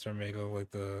segments are made of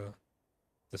like the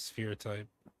sphere type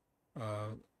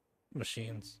uh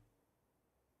machines.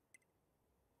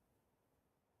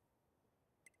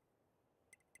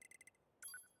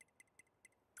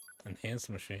 Enhanced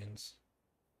machines.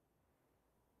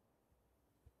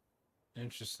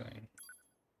 Interesting.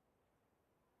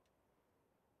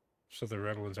 So the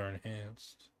red ones are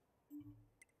enhanced.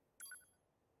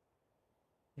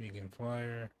 Vegan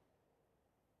flyer.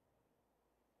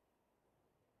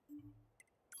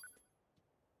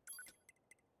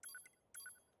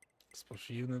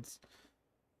 Special units.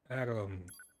 Adam.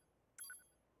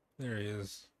 There he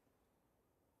is.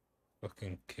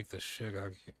 Fucking kick the shit out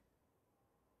of you.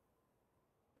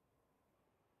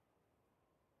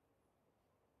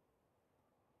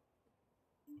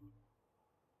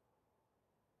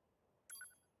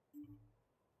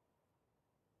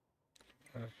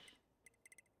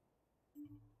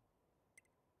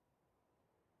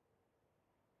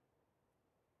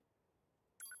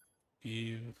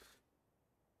 Eve.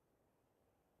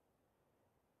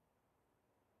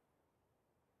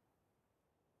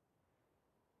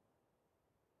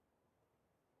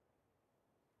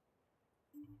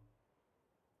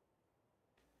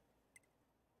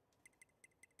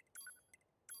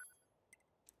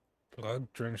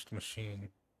 Blood drenched machine.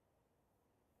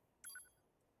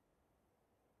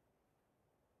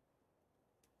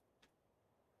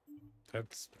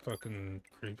 That's fucking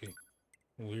creepy.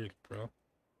 Weird, bro.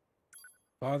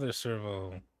 Father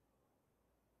servo.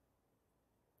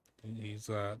 He's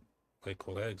got like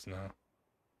legs now.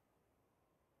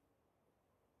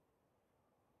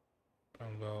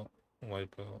 Brown belt, white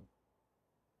belt.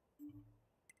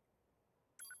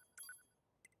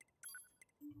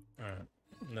 Alright.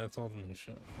 That's all the new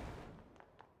shit.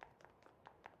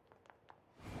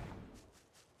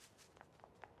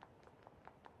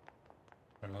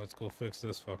 Alright, let's go fix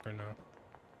this fucker now.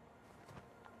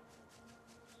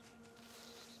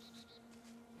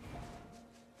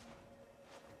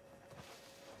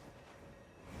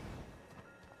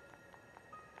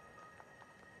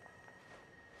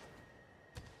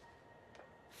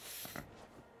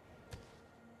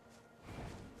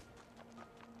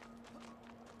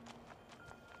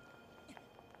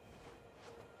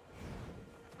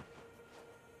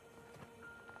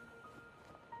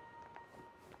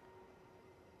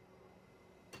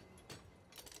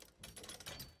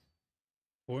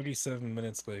 47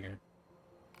 minutes later.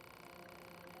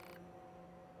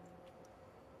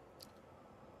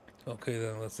 Okay,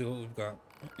 then let's see what we've got.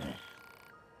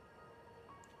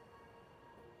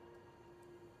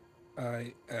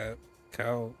 I at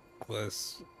Cal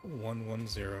plus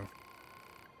 110.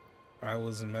 I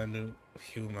was in menu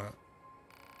Huma.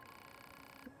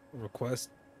 Request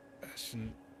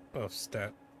action of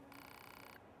stat.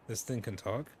 This thing can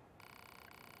talk?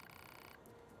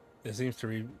 It seems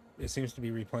to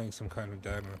be replaying some kind of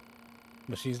data.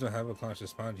 Machines don't have a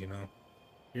conscious mind, you know.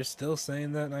 You're still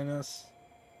saying that, Ines?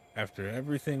 After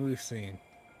everything we've seen.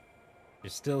 You're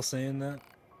still saying that?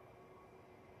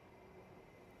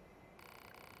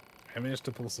 I managed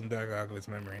to pull some data out of its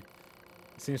memory.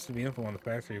 It seems to be info on the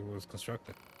factory it was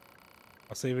constructed.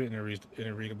 I'll save it in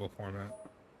a readable format.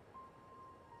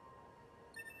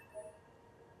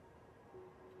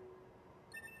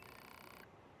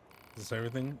 Is this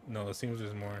everything? No, it seems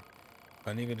there's more.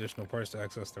 I need additional parts to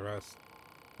access the rest.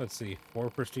 Let's see, 4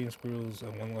 pristine screws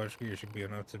and 1 large gear should be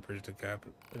enough to bridge the gap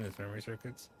in its memory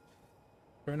circuits.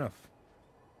 Fair enough.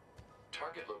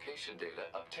 Target location data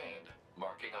obtained.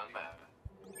 Marking on map.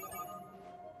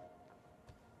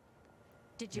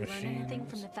 Did you learn anything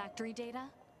from the factory data?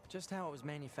 Just how it was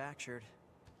manufactured.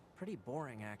 Pretty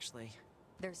boring, actually.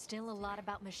 There's still a lot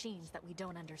about machines that we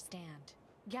don't understand.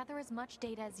 Gather as much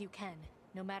data as you can,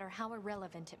 no matter how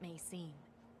irrelevant it may seem.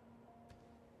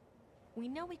 We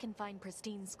know we can find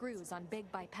pristine screws on big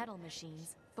bipedal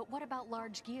machines, but what about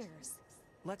large gears?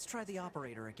 Let's try the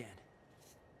operator again.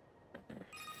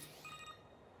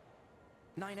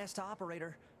 9S to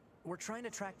operator. We're trying to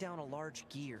track down a large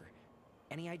gear.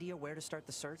 Any idea where to start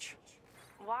the search?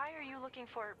 Why are you looking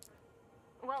for...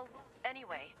 Well,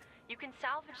 anyway, you can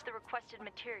salvage the requested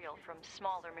material from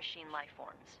smaller machine life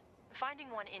forms. Finding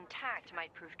one intact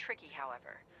might prove tricky,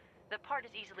 however. The part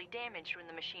is easily damaged when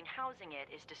the machine housing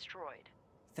it is destroyed.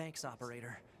 Thanks,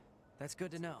 operator. That's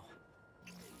good to know.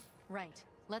 Right.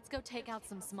 Let's go take out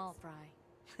some small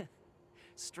fry.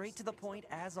 Straight to the point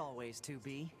as always,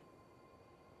 2B.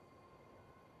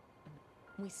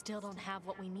 We still don't have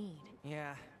what we need.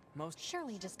 Yeah, most...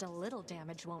 Surely just a little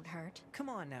damage won't hurt. Come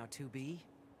on now, 2B.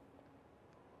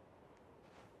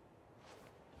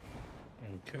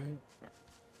 Okay.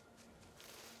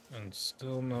 And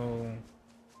still no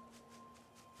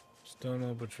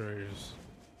betrayers.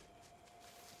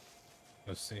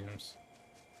 It seems.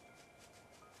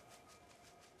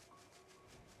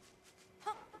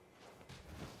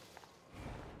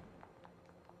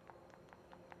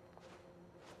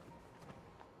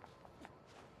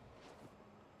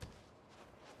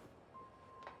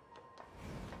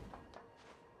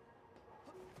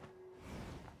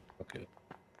 Okay.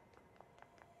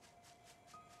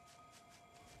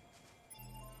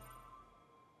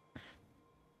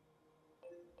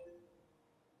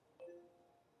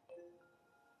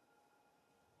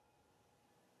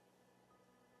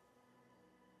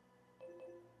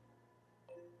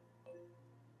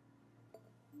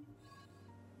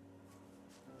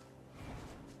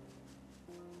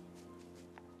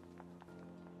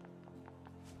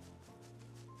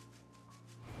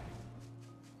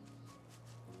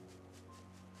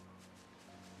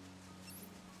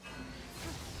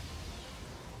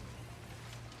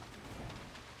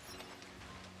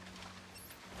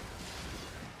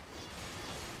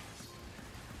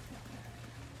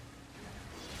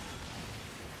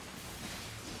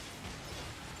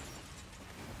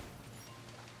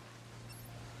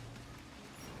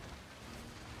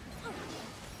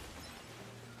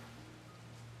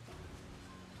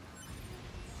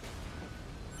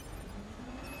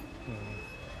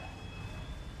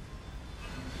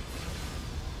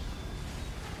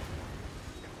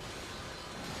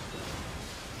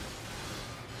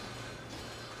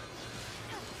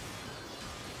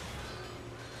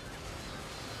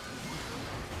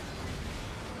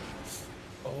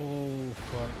 Oh,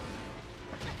 fuck.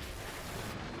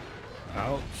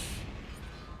 Ouch.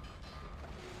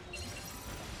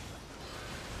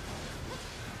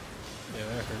 Yeah,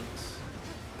 that hurts.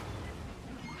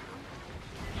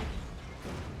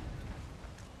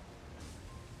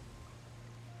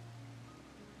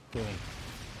 Boom.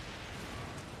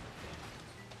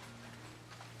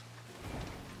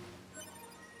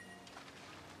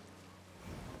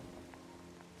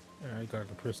 Alright, got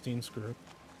the pristine screw.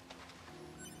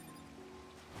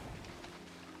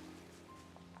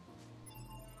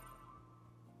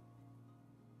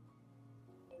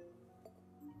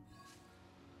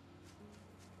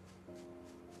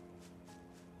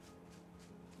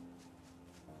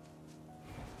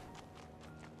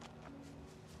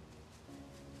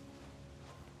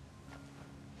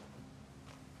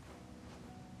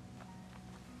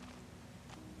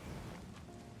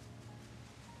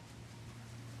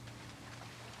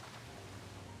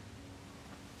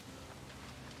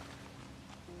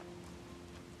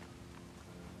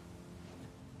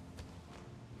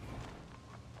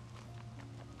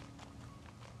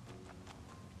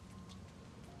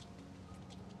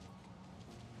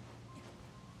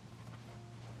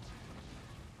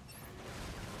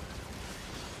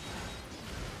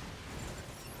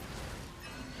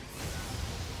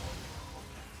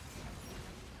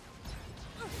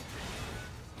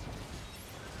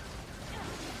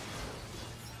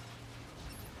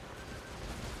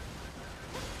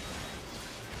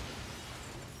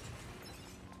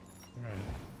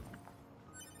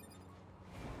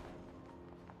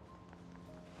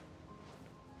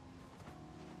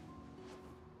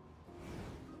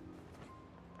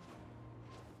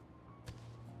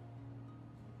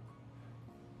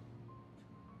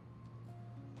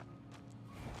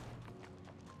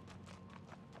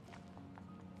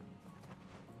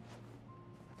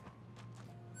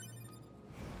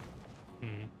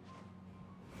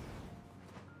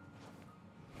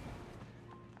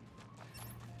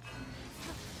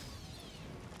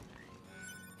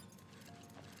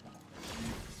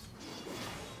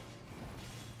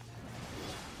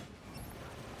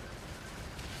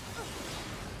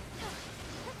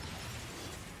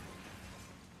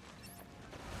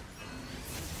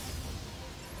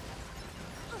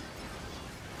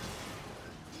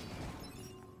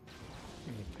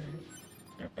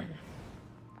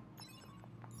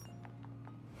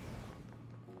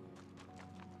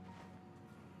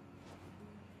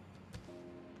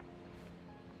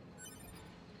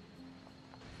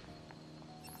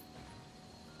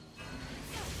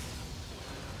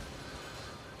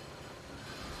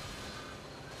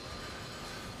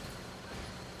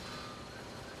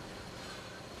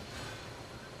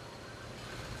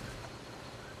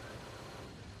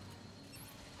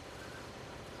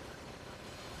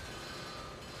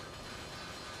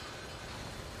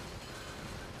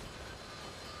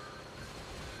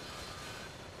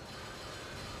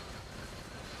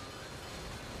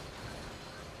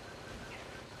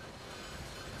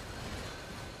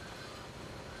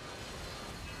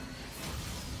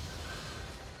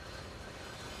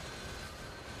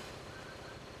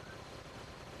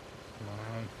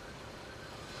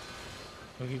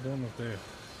 Look, you going up there.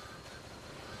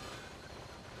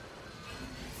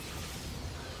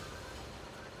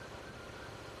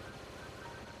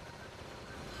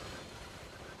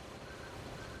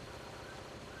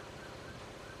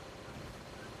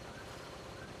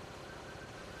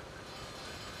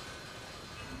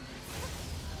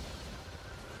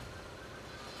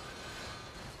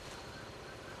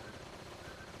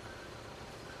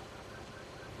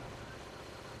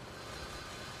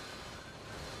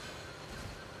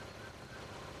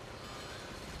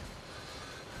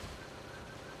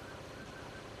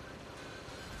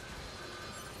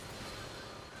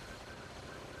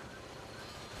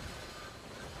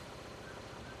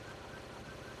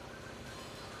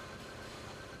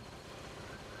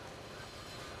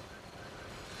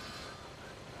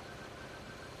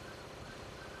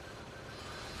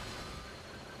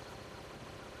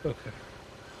 Okay.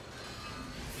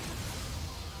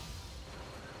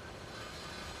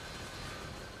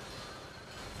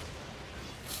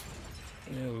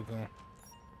 There we go.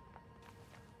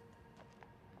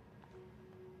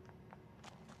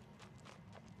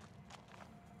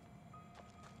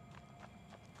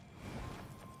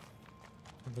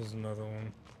 There's another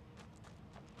one.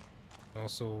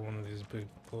 Also one of these big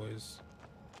boys.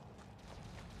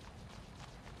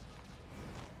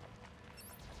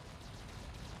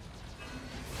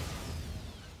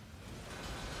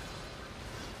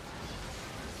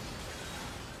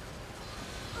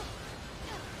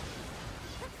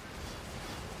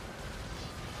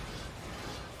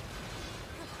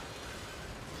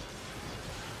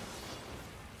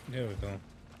 There we go.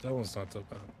 That one's not so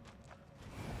bad.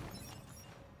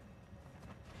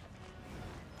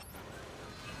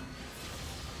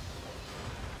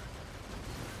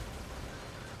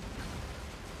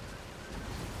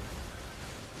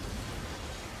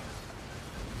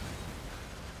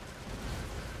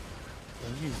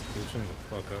 He's glitching the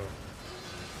fuck out.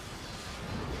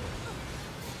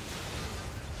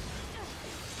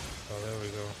 Oh, there we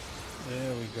go.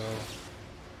 There we go.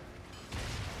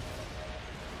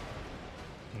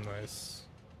 Nice.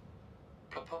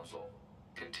 Proposal.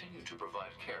 Continue to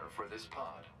provide care for this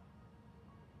pod.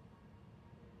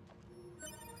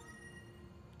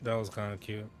 That was kind of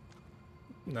cute.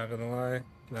 Not gonna lie,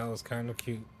 that was kind of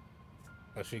cute.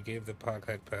 How she gave the pod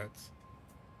head pats.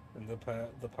 And the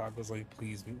pod was like,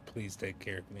 please take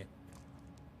care of me.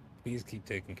 Please keep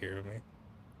taking care of me.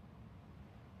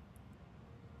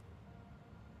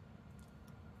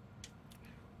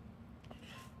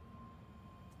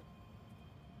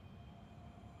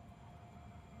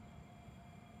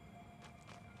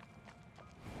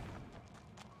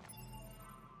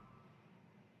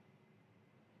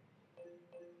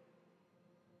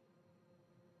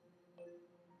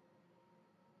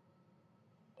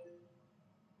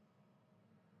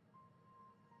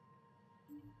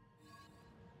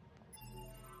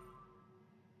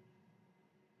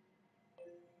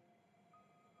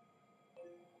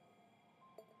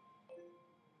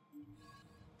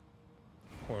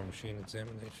 Or machine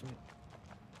examination.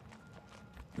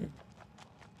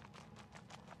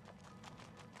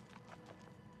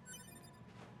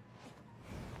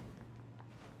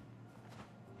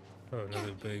 Oh,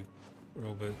 another big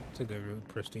robot to get a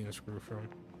pristine screw from.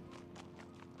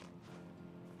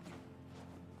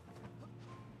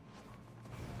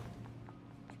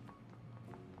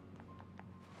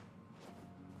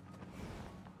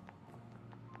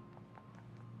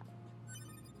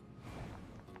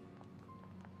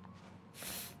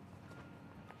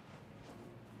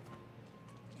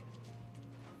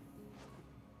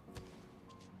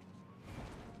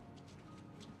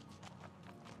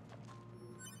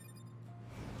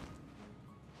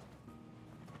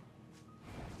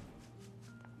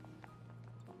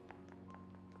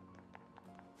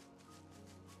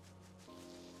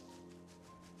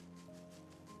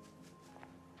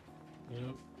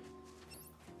 Yep.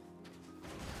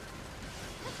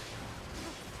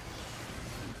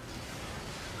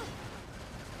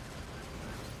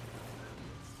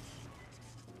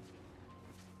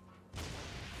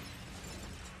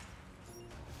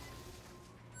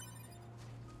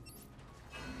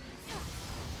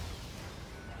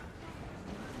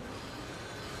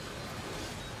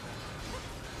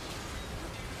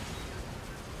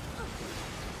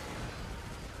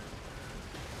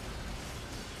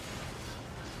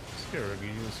 Get rid of you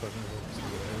so I can go see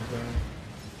what is there.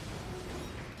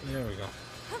 There we go.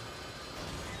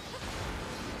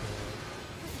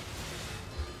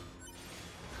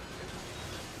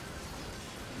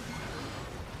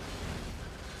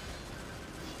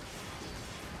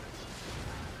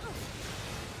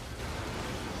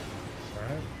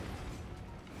 Alright.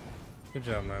 Good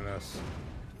job, Nines.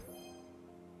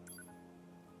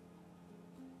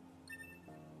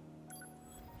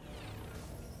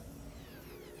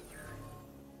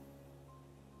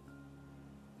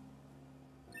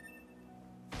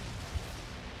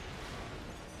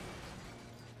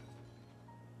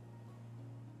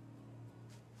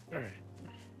 Alright.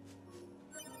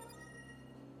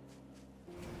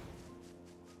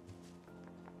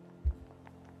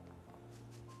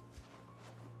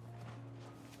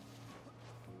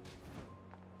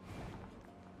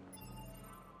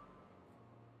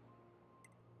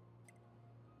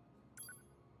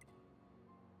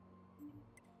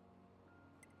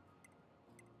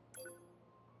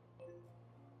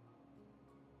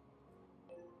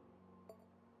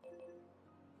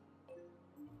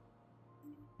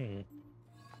 Hmm.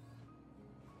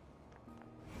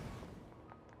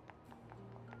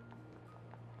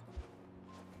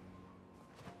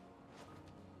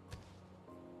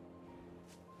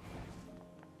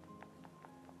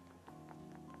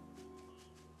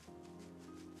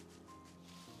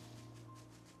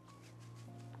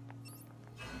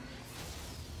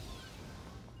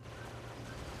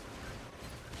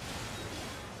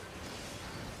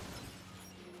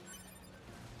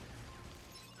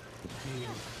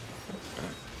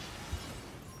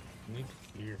 Need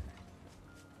gear.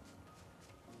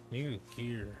 Need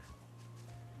gear.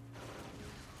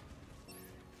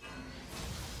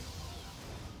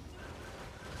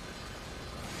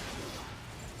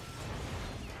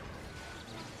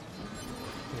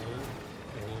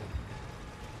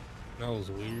 That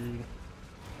was weird.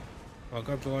 Oh, I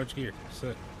got the large gear.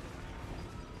 Sick.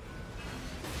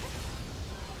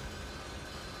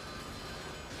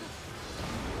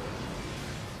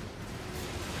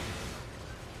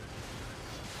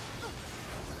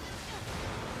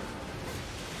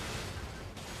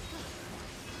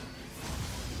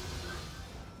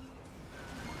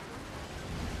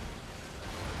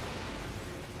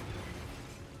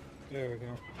 There we go.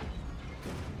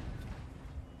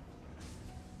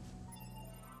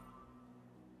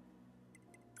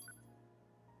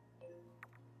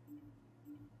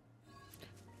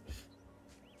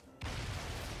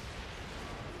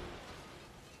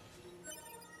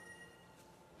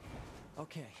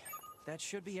 Okay, that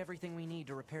should be everything we need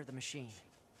to repair the machine.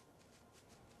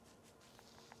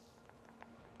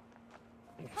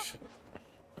 Oh, shit.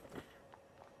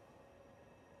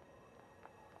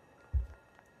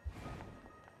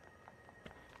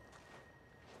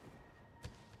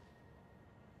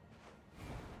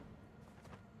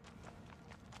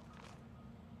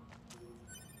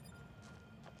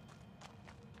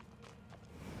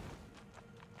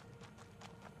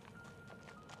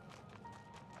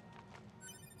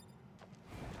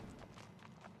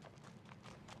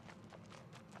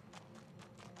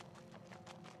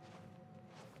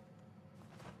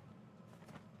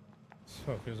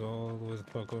 Fuckers all the way the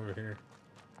fuck over here.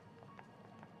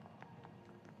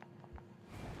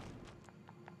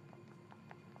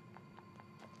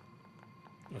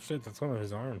 Oh shit, that's one of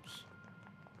his arms.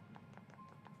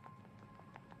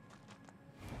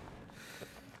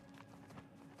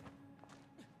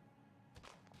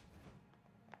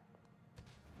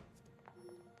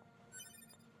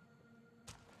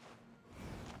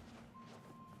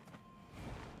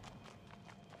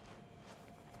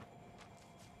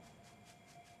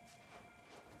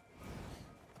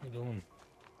 What you doing?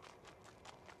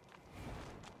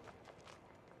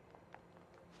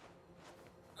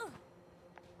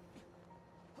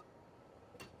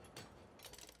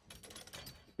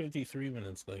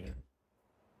 $53 later.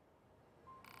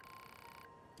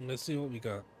 Let's see what we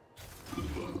got.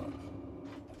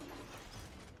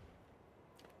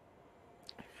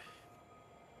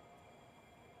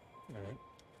 Alright.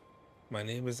 My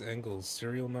name is Engels,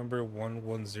 serial number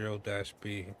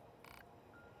 110-B.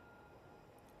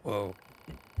 Whoa.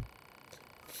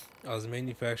 I was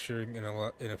manufacturing I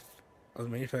was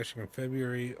manufacturing in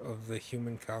February of the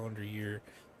human calendar year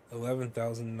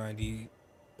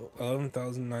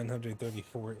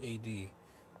 11,934 AD.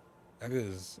 That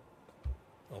is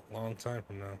a long time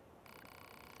from now.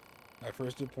 My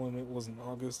first deployment was in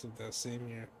August of that same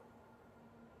year.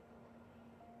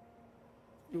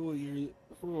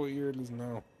 What year it is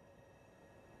now?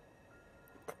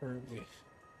 Currently.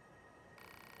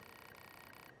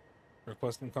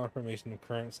 Requesting confirmation of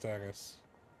current status.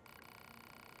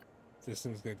 This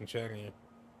thing's getting chatty.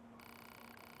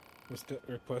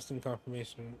 Requesting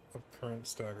confirmation of current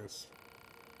status.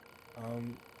 Well,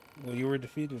 you were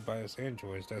defeated by us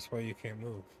androids, that's why you can't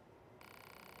move.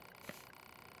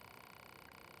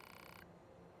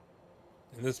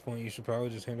 At this point, you should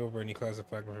probably just hand over any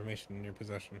classified information in your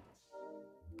possession.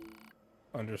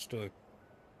 Understood.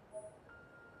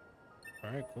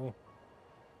 Alright, cool.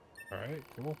 Alright,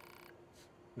 cool.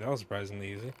 That was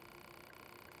surprisingly easy.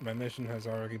 My mission has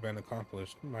already been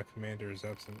accomplished. My commander is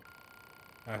absent.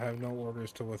 I have no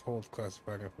orders to withhold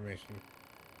classified information.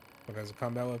 But as a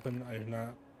combat weapon, I do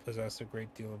not possess a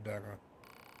great deal of data.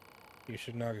 You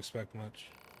should not expect much.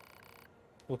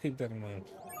 We'll keep that in mind.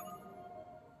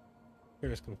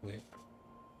 Here is complete.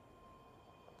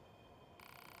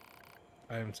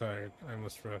 I am tired. I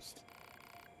must rest.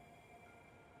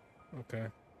 Okay.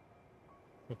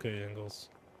 Okay, Ingalls.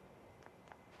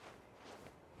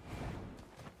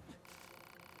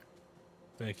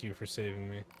 Thank you for saving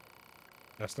me.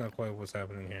 That's not quite what's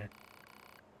happening here.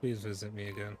 Please visit me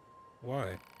again.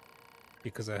 Why?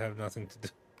 Because I have nothing to do.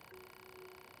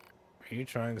 Are you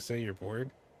trying to say you're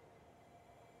bored?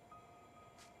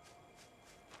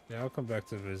 Yeah, I'll come back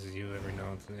to visit you every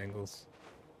now and then, Ingalls.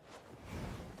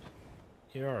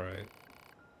 You're alright.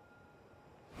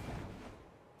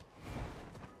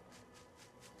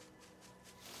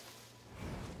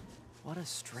 What a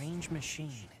strange machine.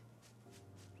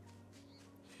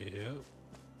 Yep.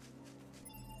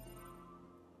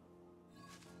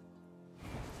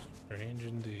 Strange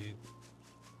indeed.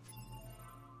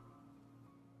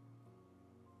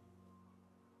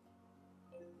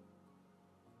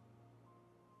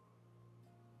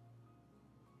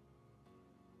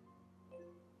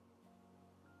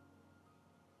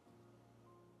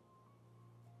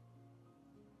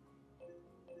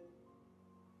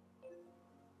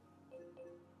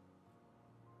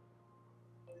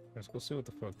 Let's go see what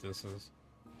the fuck this is.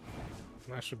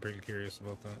 I'm actually pretty curious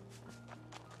about that.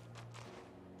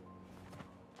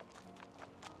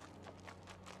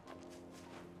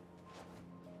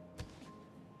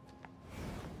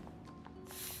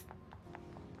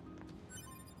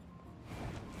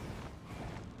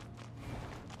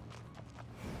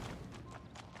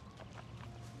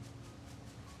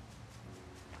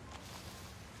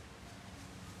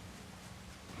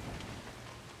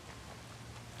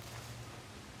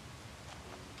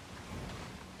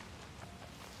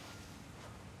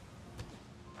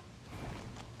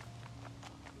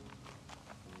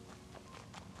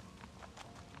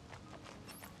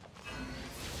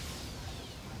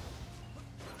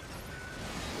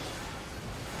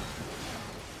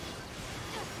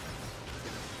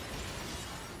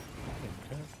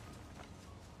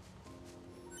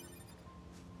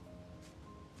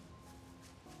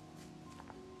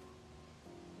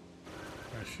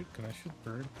 Can I shoot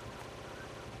bird?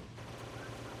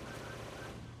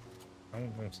 I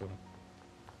don't think so.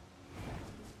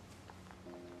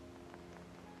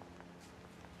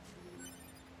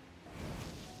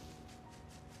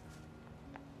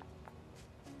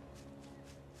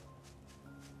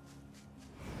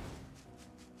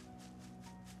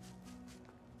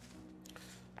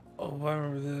 Oh, I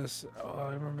remember this. Oh,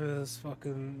 I remember this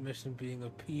fucking mission being a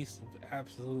piece of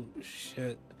absolute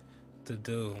shit to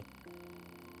do.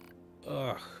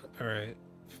 Ugh, alright.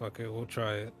 Fuck it, we'll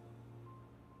try it.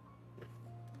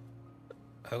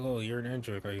 Hello, you're an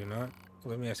android, are you not?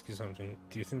 Let me ask you something.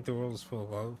 Do you think the world is full of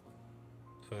love?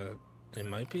 It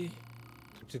might be?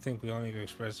 Don't you think we all need to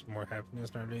express more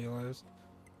happiness in our daily lives?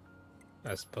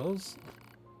 I suppose?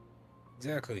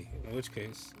 Exactly, in which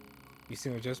case, you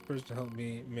seem like just person to help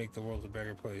me make the world a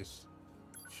better place.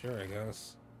 Sure, I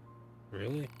guess.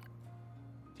 Really?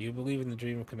 Do you believe in the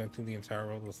dream of connecting the entire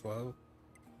world with love?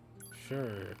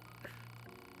 Sure.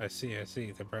 I see,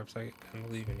 then perhaps I can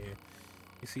believe in you.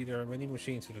 You see, there are many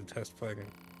machines who detest fighting.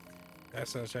 As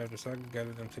such, I have decided to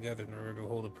gather them together in order to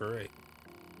hold a parade.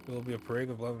 It will be a parade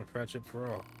of love and friendship for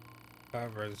all.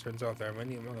 However, as it turns out, there are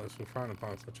many among us who frown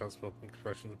upon such outspoken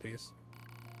expressions of peace.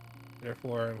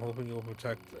 Therefore, I am hoping you will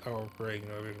protect our parade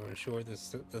in order to ensure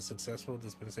the successful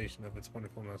dispensation of its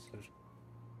wonderful message.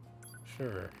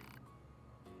 Sure.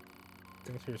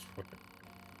 Thanks for your support.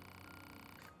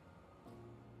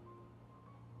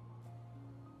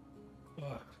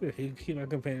 If you keep my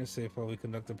companions safe while we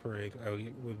conduct the parade, I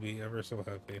would be ever so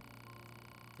happy.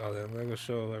 Oh, then let us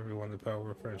show everyone the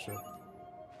power of friendship.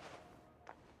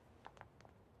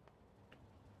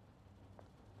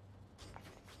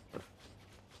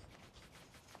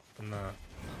 I'm not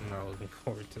looking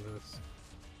forward to this.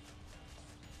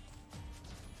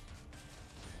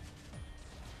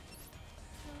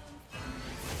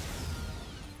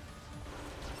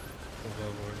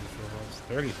 Robots.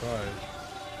 35.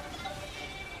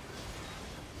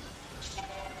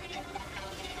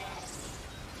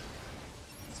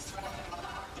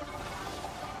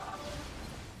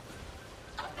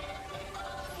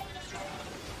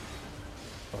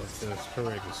 This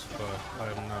parade is fuck.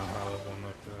 I'm not high level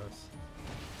enough for this.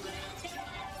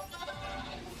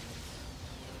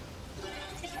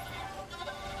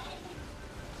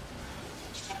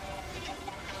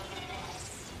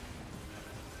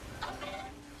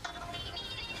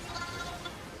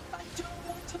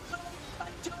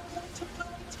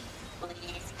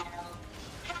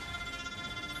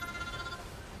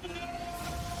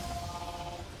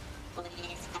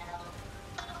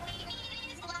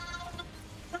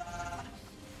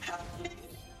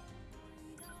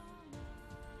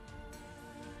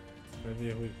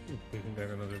 Yeah, we can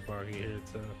get another body here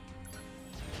to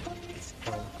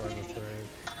help by the parade.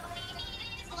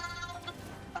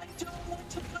 I don't want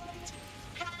to fight.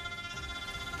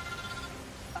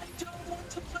 I don't want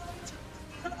to fight.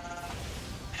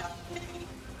 Help me.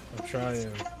 I'm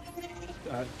trying.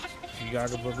 You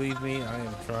gotta believe me, I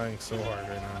am trying so hard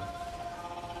right now.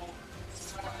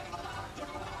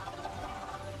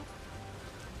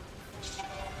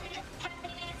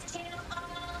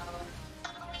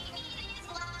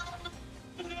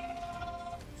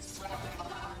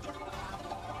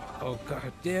 Oh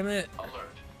god damn it!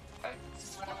 Alert.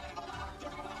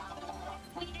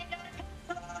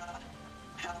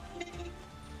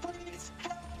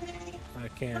 I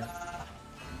can't.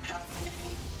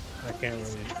 I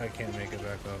can't make it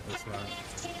back up. It's not.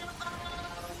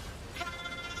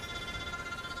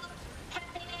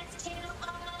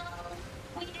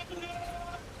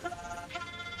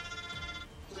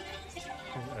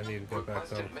 I need to get back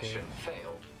up. Requested mission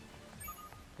failed.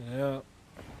 Yep.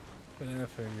 I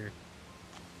figured.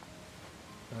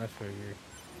 I figured.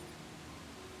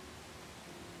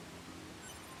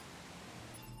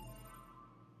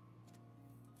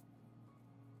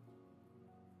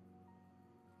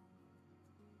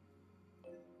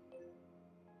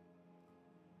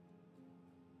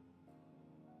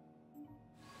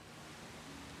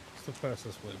 It's the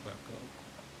fastest way back up.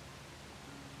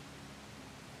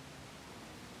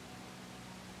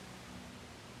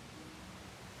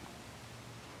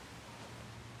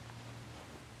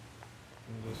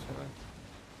 This way?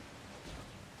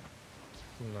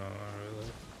 No, not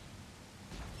really.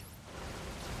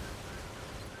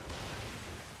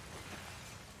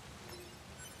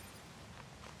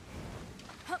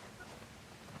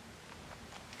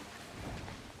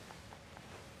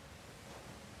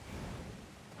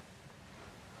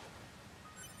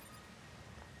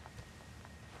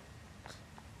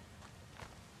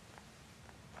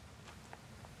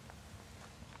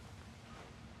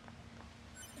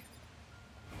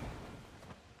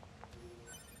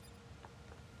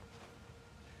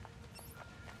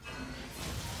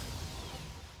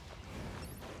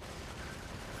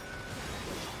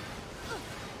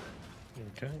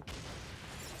 Okay.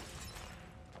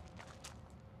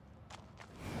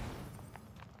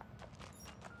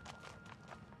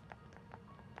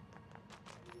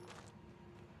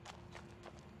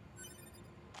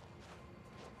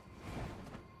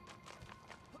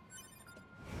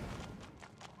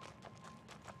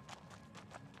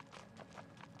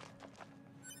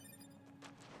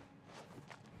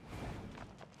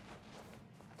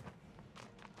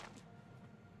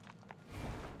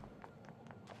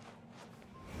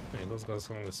 Hey, those got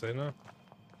something to say now?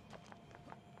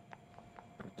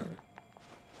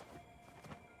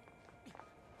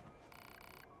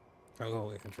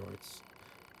 Hello, androids.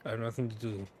 I have nothing to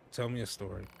do. Tell me a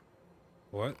story.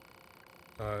 What?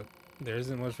 There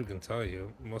isn't much we can tell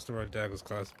you. Most of our data was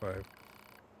classified.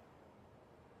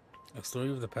 A story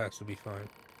of the past would be fine.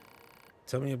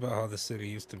 Tell me about how the city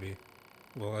used to be.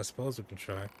 Well, I suppose we can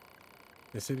try.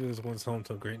 The city was once home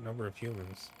to a great number of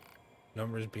humans.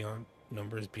 Numbers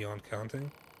beyond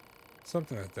counting?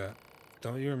 Something like that.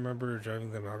 Don't you remember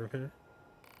driving them out of here?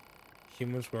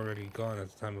 Humans were already gone at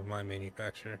the time of my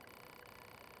manufacture.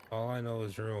 All I know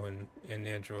is ruin and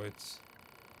androids.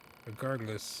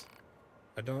 Regardless,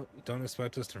 don't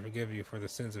expect us to forgive you for the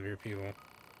sins of your people.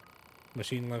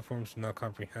 Machine life forms do not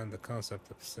comprehend the concept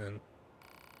of sin.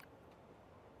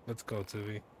 Let's go,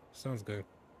 Tubi. Sounds good.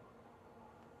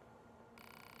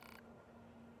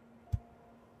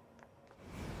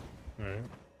 Alright.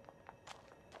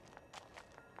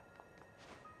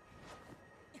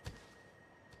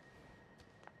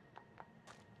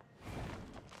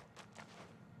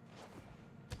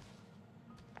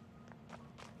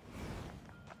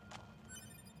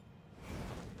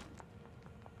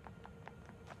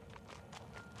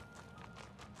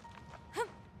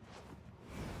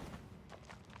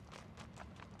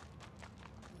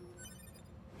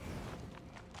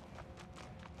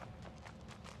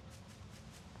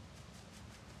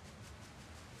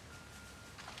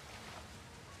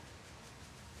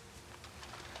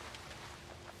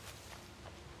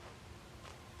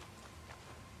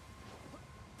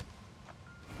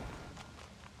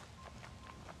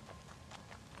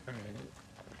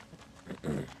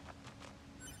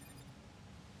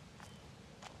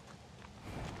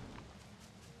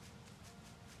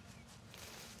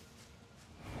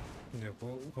 Yeah,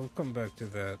 we'll come back to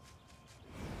that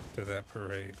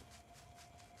parade.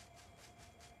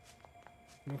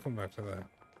 We'll come back to that.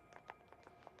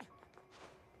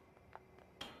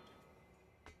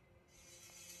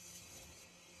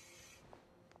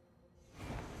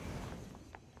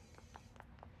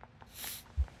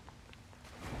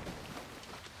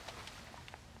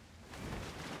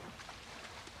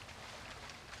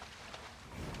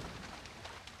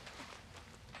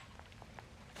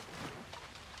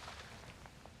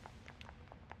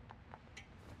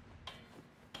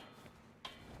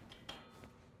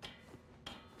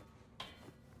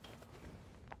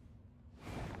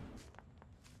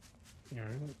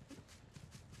 Alright.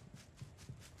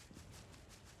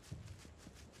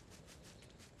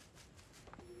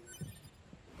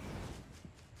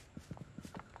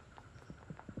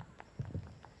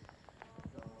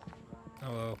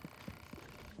 Hello.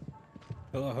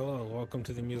 Hello, hello. Welcome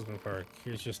to the amusement park.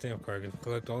 Here's your stamp card. If you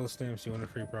collect all the stamps, you win a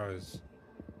free prize.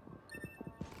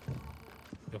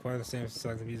 You'll find the stamps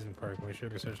inside the amusement park. Make sure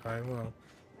to search high and low.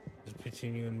 Just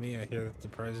between you and me, I hear that the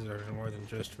prizes are more than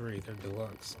just free. They're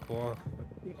deluxe. Go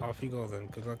off you go then.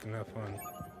 Good luck and have fun.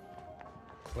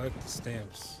 Collect the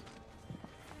stamps.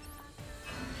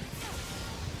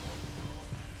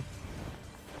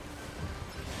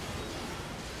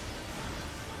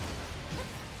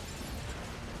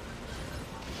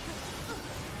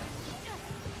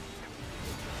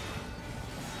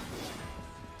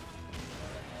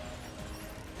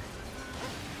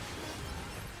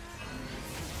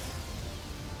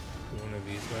 One of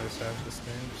these guys have the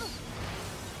stamps.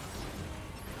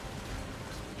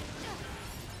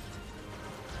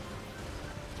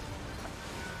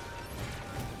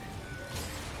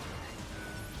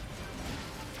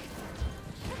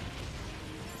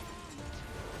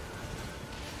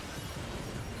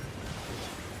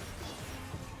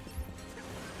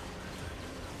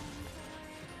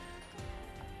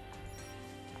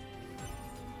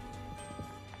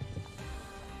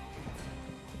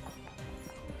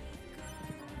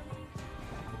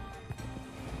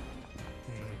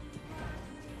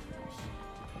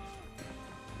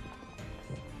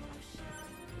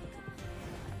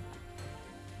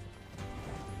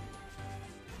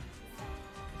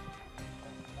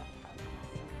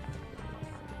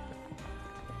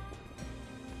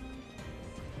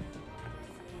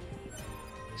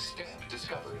 Stamp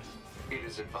discovered. It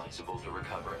is advisable to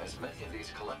recover as many of these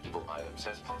collectible items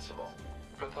as possible.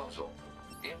 Proposal.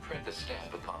 Imprint the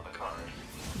stamp upon the card.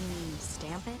 You mean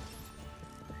stamp it?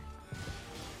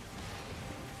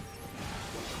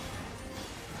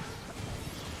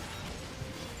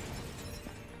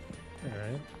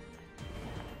 Alright.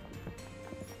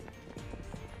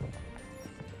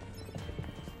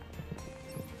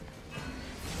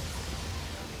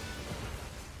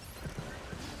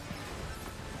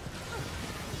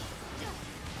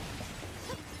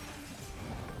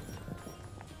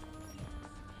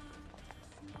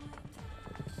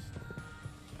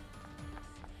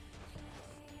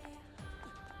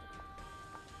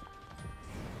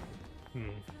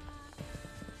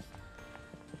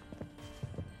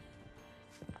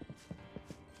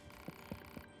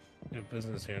 Good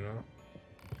business here, no?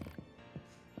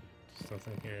 Just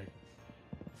nothing here.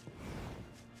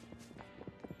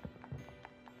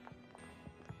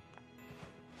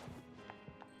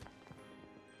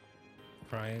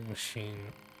 Crying machine.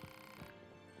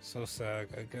 So sad.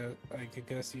 I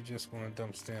guess you just want to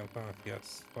dump stamp, huh?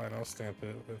 Yes. Fine, I'll stamp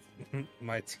it with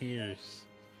my tears.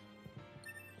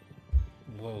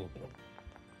 Whoa.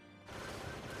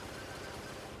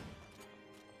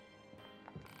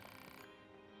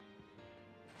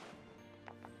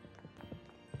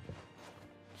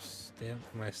 Stamp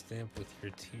my stamp with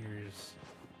your tears.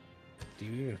 Do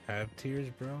you even have tears,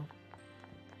 bro?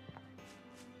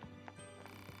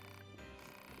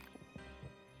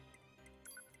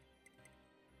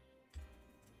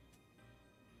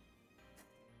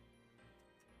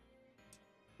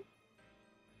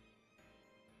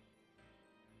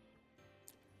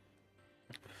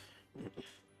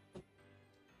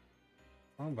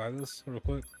 I'll buy this real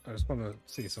quick. I just want to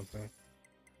see something.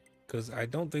 Because I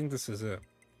don't think this is it.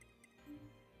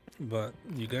 But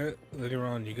you get, later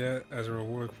on, you get as a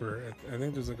reward for, I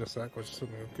think there's like a sack or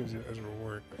something that gives you as a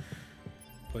reward.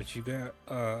 But you get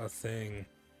a thing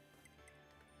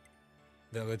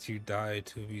that lets you dye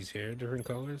Tubi's hair different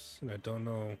colors. And I don't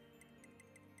know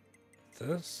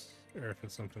this or if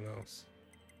it's something else.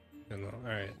 I don't know.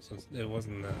 Alright, so it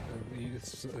wasn't that.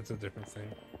 It's a different thing.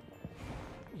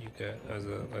 You get as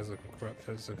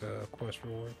like a quest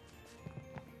reward.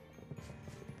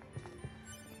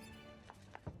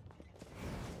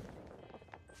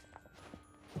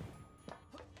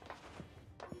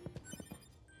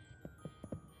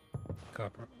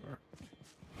 Copper.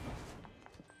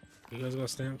 You guys got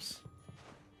stamps?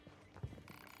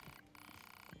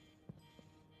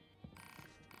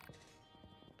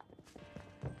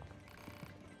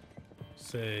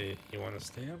 Say, you want a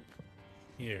stamp?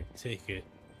 Here, take it.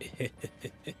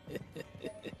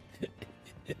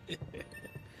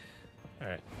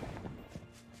 Alright.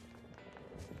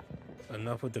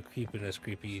 Enough with the creepiness,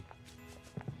 creepy,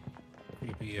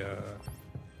 was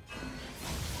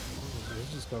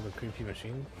it just called a creepy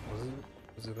machine?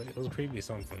 It was creepy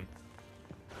something.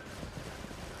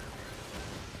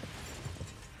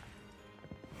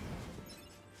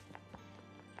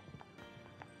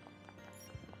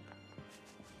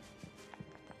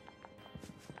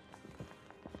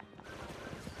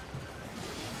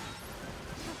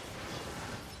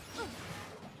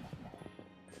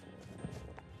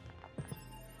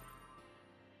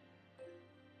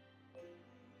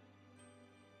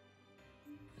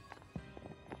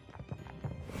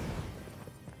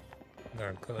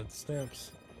 Gotta collect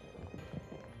stamps.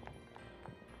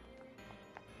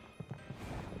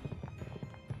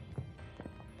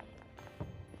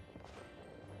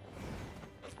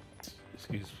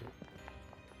 Excuse me.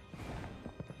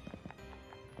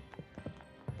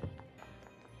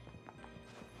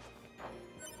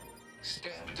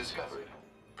 Stamp discovered.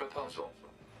 Proposal.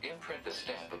 Imprint the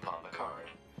stamp upon the card.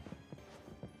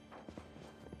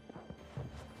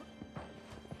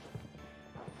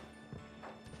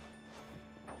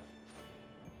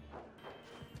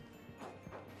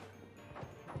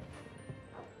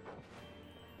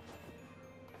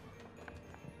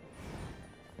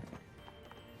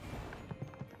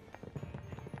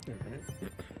 Alright.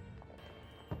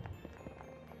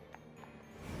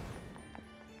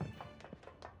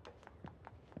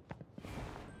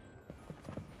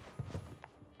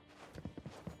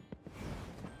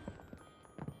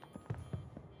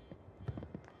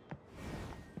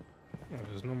 Oh,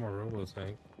 there's no more robo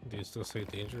tank. Do you still say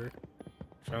danger?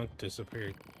 Trunk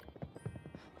disappeared.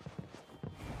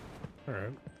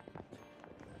 Alright.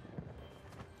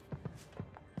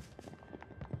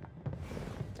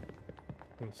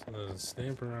 There's a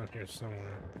stamp around here somewhere.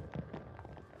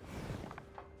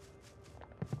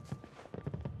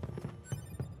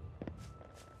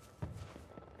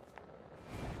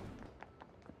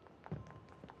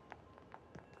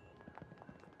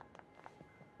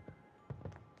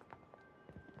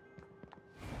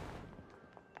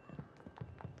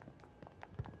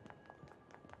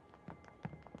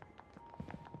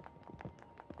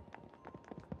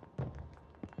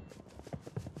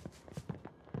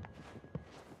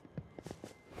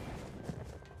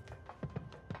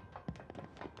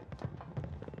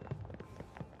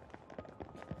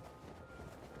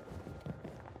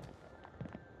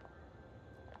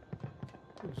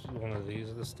 Is one of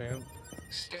these the stamp?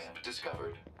 Stamp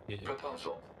discovered. Yeah.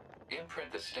 Proposal.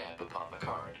 Imprint the stamp upon the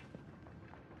card.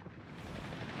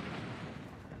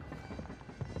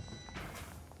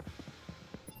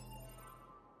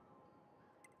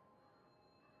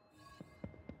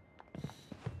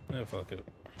 Yeah, fuck it.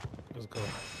 Let's go.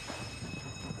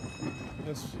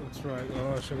 That's right.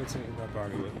 Oh, I should have taken that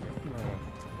body with me. No.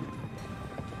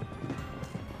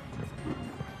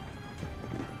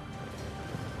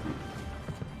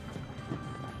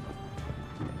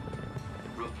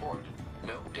 Report.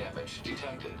 No damage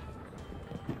detected.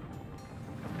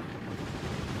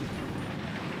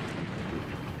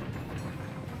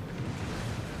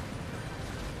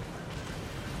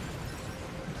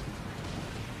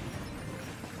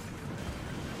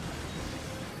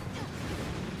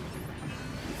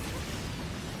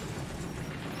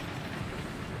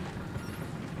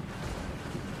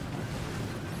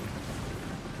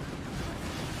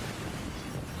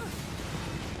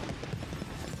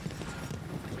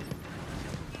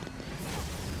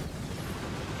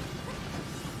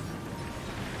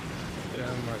 Yeah,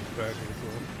 I'm like back and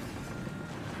forth.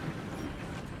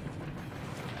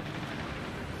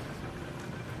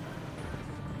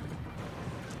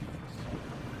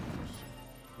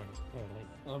 Alright,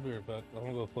 I'll be right back. I'm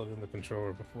gonna go plug in the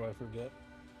controller before I forget.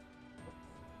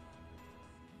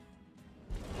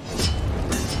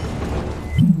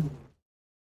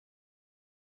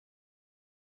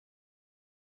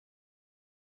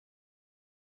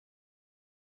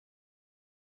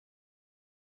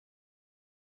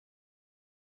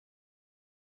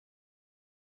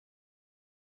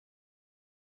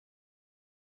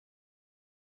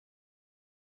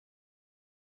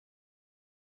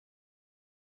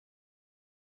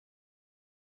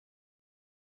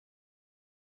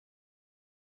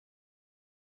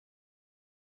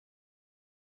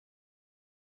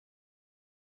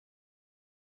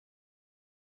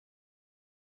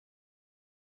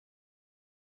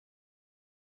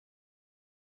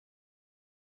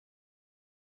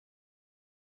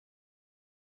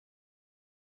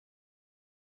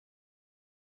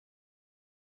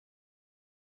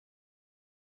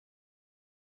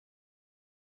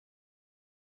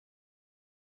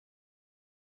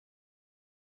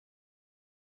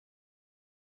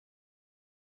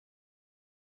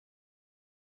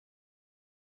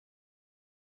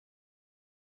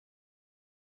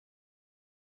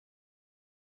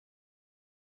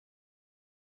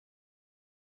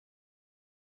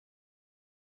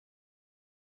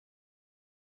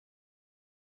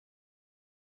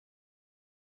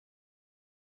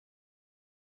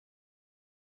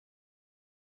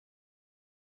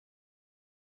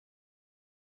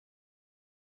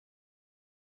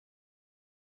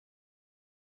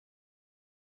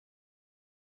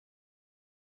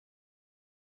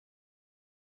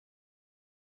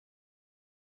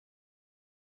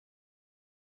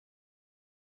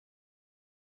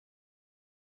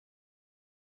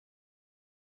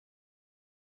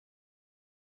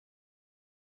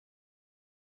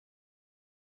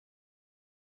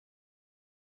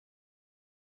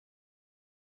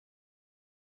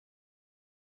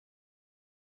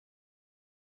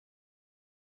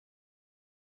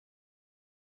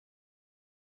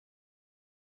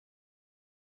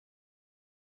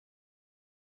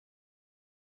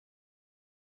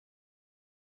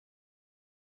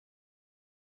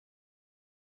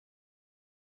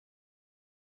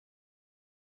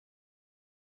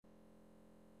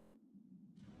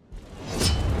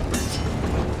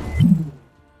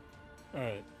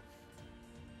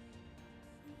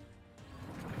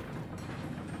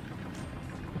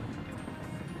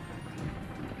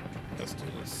 Let's do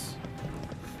this.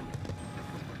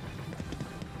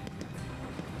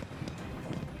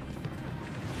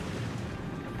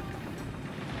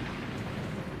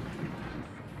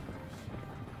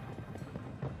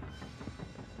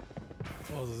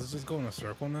 Oh, does this just go in a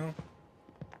circle now?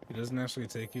 It doesn't actually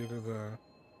take you to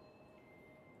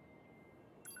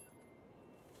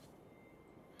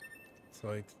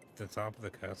like the top of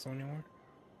the castle anymore?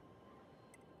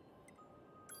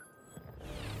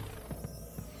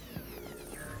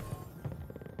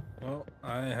 Well,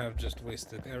 I have just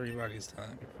wasted everybody's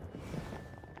time.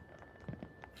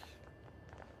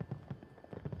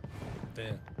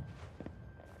 Damn.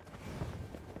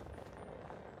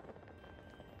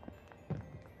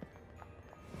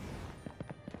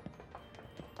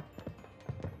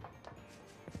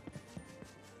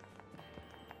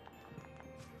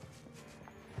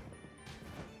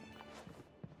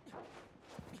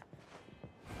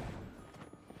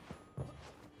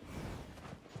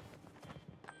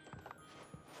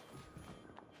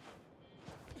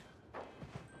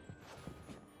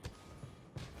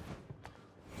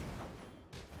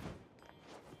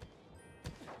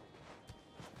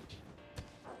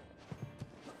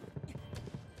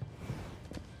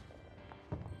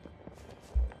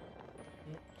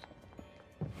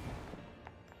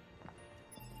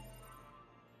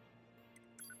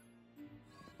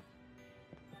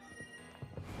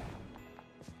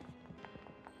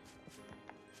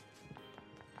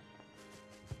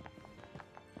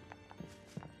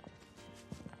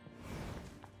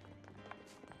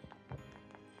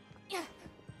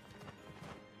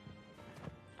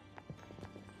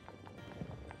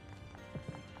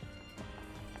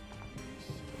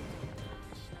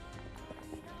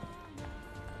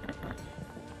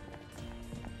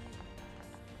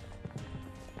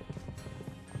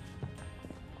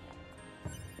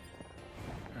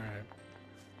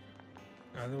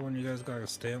 Either one you guys got a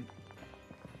stamp.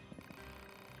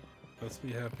 Let's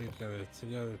be happy together,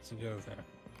 together.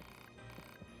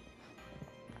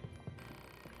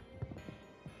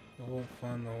 The whole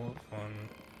fun,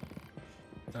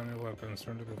 Down your weapons,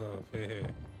 turn to the glove. Hey.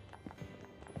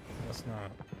 Let's not.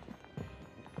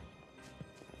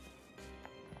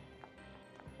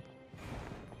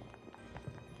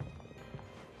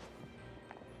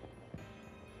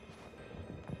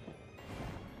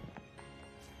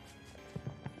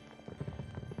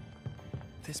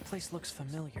 This place looks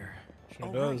familiar.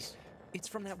 Sure does. Right. It's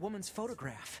from that woman's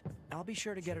photograph. I'll be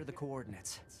sure to get her the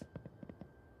coordinates.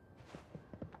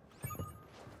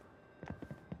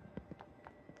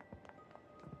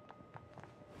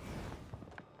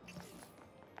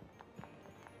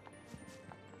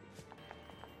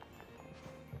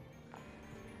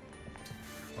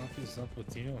 What is up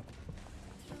with you?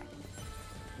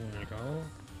 There we go.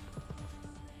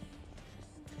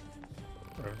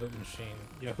 Revved up machine.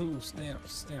 Yahoo!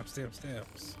 Stamps.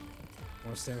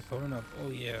 More stamps coming up. Oh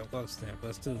yeah, love stamp.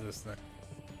 Let's do this thing.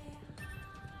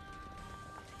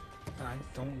 I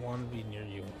don't want to be near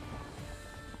you.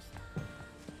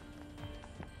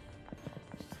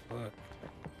 Fuck.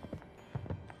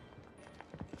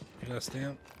 You got a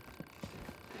stamp?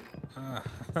 Ah,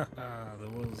 the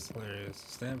world is hilarious.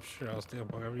 Stamp? Sure, I'll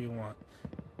stamp whatever you want.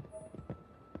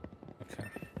 Okay.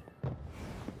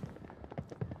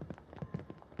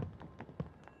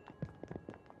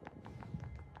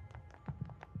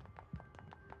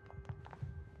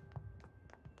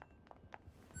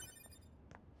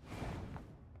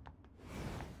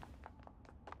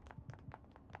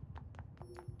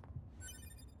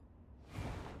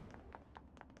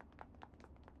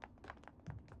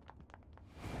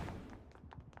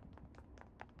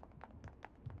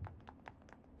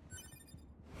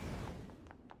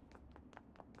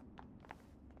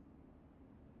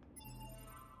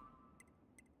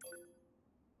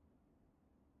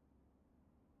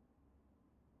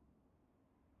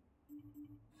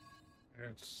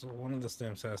 Alright, so one of the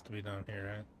stamps has to be down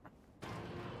here, right?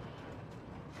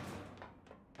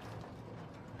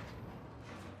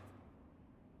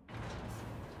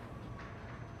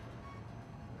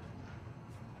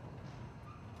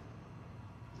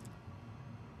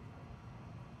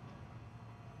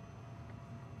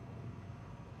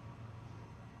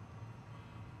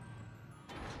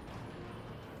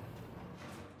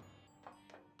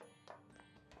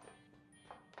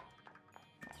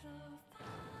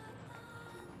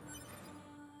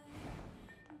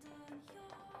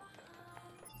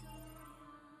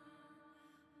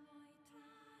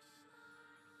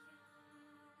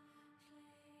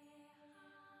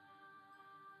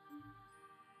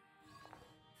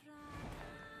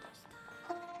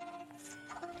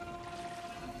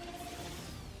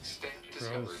 Stamp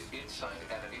discovered inside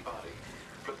enemy body.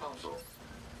 Proposal.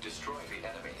 Destroy the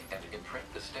enemy and imprint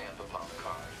the stamp upon the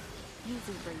card.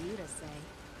 Easy for you to say.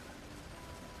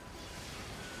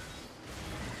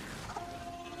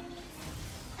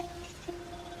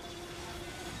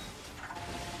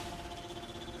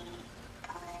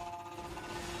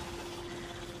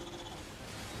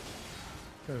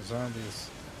 There's zombies.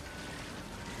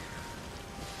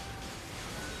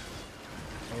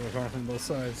 Oh, they're coming from both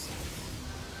sides.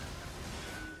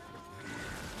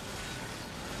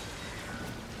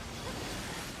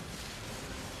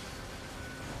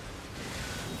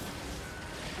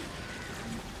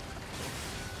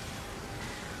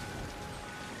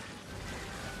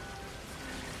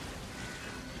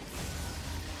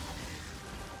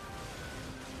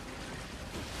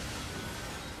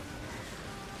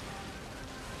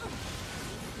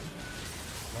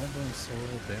 I'm doing so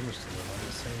little damage to them. I'm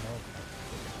just saying, oh.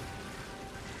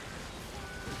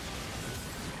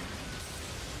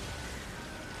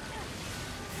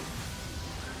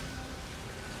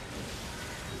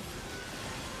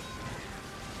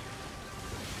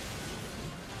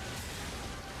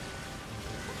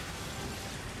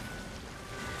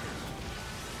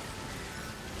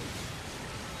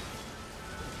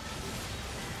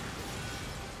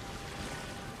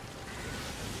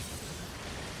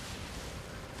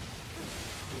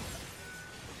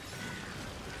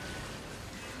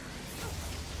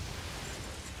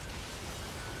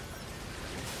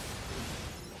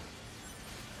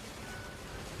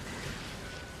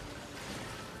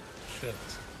 Shit.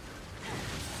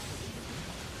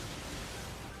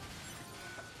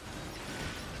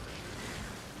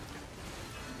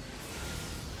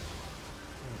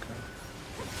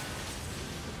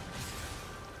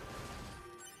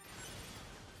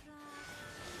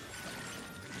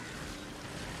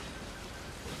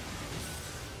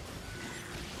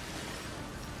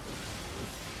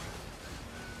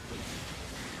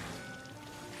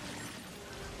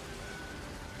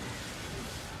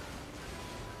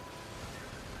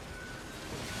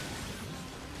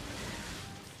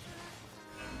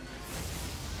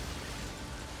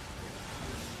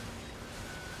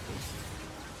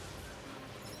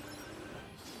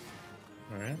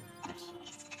 Alright.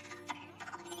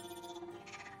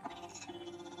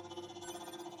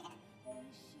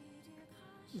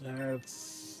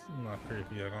 That's not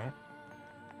creepy at all.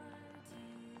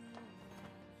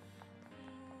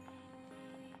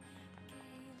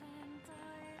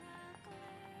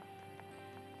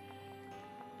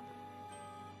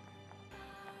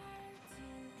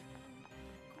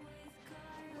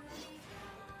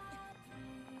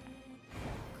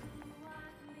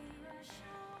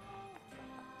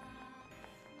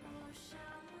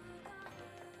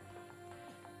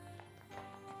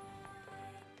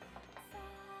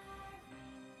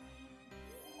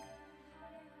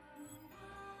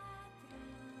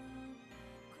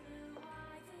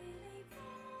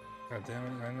 God damn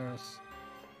it, I know.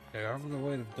 Get out of the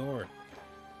way, the door.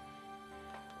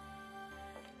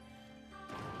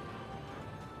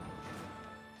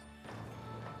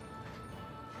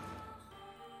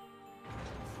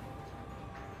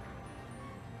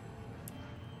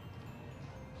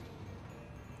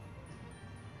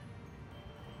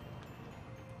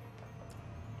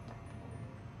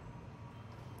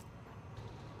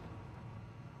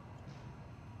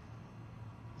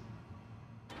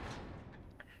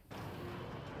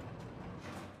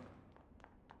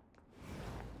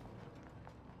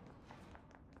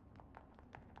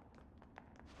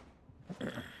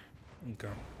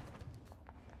 Okay.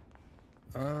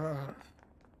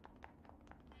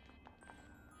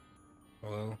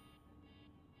 Hello?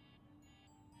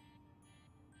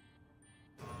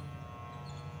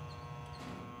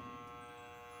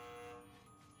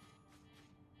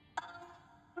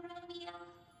 Romeo,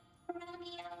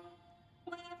 Romeo,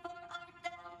 wherefore art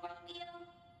thou, Romeo?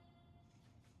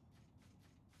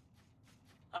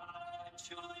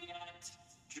 Juliet,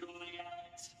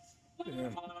 Juliet.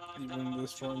 Yeah, even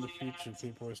this far in the future,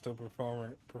 people are still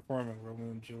performing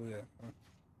Romeo and Juliet. Huh?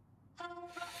 Oh,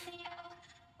 Romeo,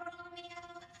 Romeo,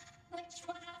 which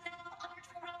one of thou art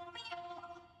Romeo?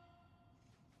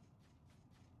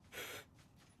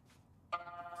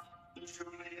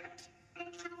 Juliet,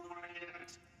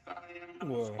 Juliet, I am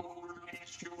Well,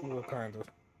 sure. what kind of?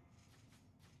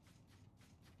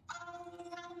 Oh,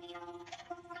 Romeo,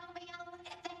 Romeo,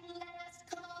 then let us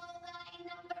call thy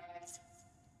numbers.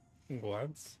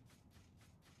 What?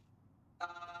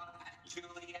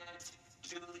 Juliet,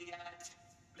 Juliet,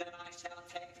 then I shall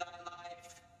take thy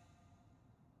life.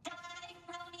 Die,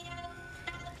 Romeo,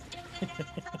 thou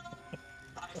stupid asshole.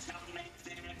 I shall make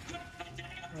thee regret the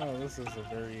day of Oh, this is a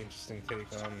very interesting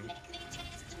take on make thee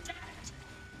taste the dirt.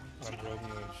 Romeo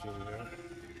and Juliet.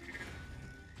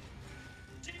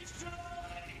 Destroy!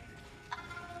 I'll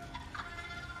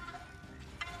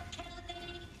kill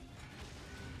thee!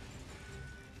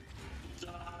 Die,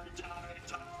 die,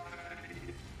 die!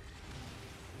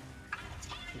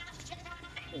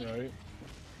 Alright.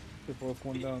 They're both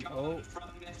one down. Oh!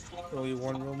 Only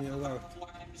one Romeo left.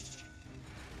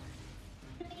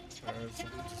 Alright, so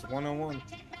just one on one.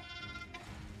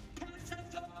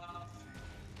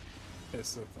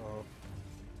 Piss it off.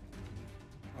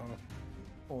 Oh.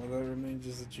 All that remains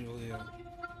is a Juliet.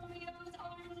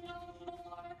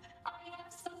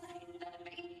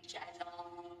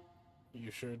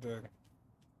 You sure did.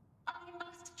 I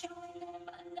must join them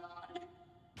anon.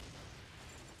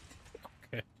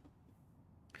 Okay.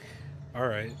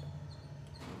 Alright.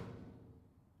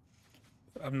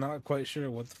 I'm not quite sure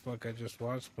what the fuck I just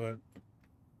watched, but...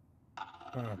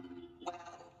 Huh.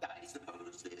 Well, I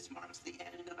suppose this marks the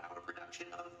end of our production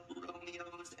of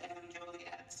Romeos and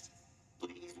Juliets.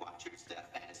 Please watch your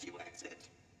step as you exit.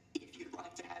 If you'd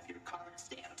like to have your card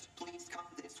stamped, please come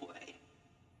this way.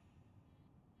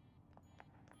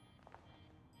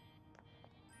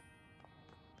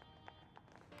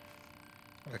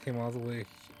 I came all the way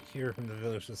here from the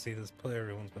village to see this play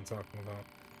everyone's been talking about.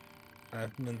 I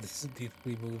haven't been this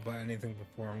deeply moved by anything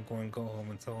before. I'm going to go home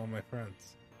and tell all my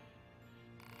friends.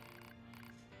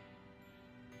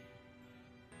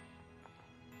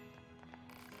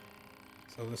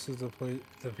 So this is this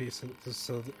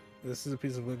is a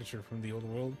piece of literature from the old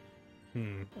world.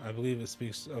 I believe it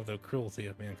speaks of the cruelty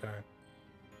of mankind.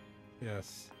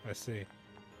 Yes, I see.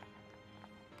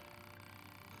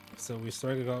 So we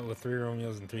started out with 3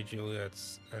 Romeos and 3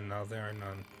 Juliets, and now there are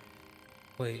none.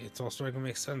 Wait, it's all starting to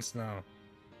make sense now.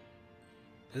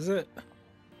 Is it?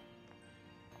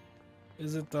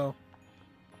 Is it though?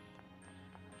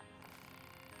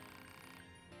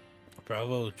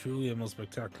 Bravo, truly a most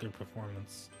spectacular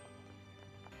performance.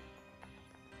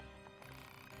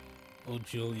 Oh,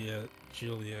 Juliet,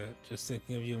 Juliet, just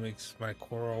thinking of you makes my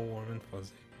core all warm and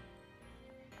fuzzy.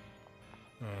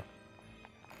 Huh.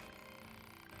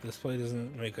 This play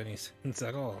doesn't make any sense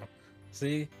at all.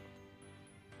 See?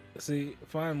 See,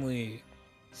 finally,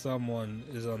 someone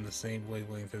is on the same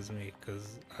wavelength as me,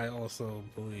 because I also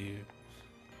believe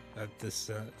that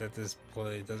this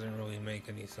play doesn't really make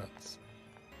any sense.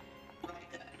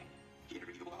 Right then, here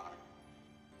you are.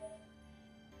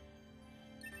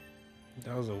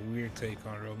 That was a weird take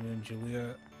on Romeo and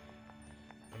Juliet.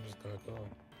 I'm just gonna go.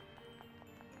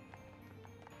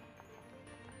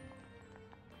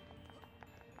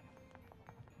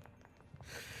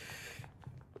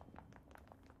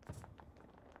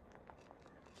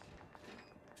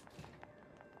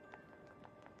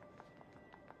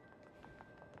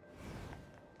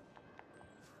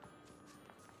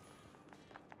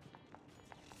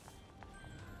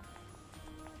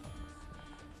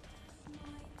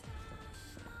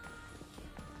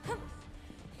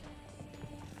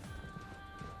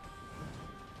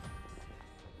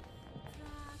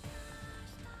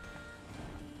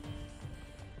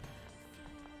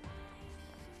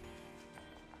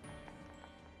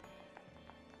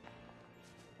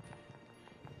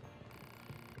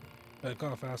 Back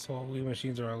off, asshole. We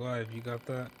machines are alive. You got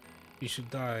that? You should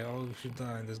die. All of you should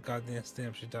die. And this goddamn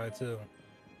stamp should die too.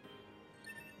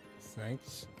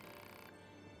 Thanks.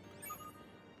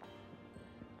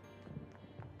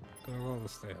 Got all the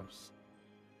stamps.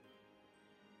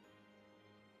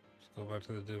 Just go back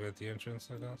to the dude at the entrance,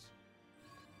 I guess.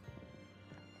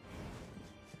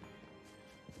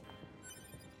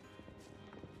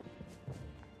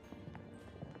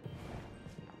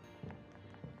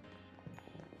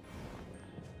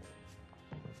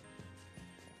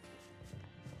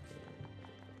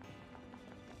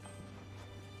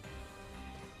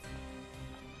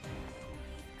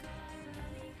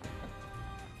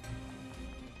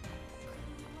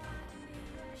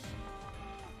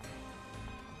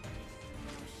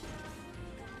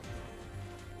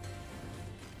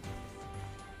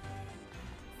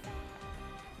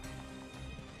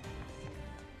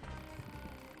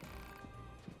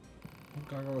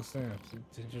 Got all the stamps.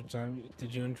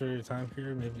 Did you enjoy your time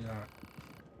here? Maybe not.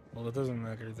 Well, it doesn't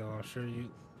matter though. I'm sure you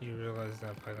realize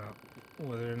that by now.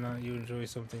 Whether or not you enjoy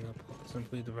something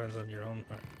simply depends on your own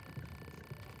part.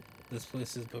 This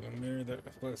place is but a mirror that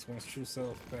reflects one's true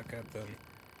self back at them.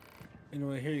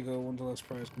 Anyway, here you go. One deluxe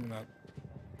prize coming up.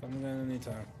 Come again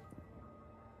anytime.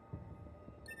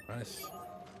 Nice.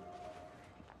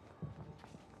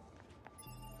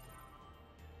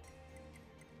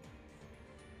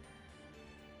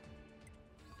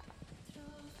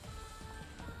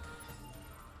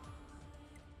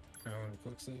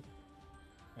 Quick save.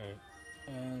 Alright.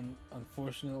 And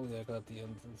Unfortunately, I got the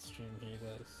end of the stream here,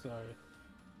 guys. Sorry.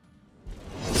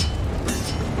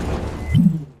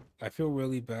 I feel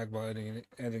really bad about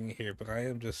ending it here, but I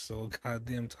am just so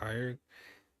goddamn tired,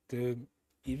 dude.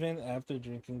 Even after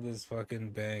drinking this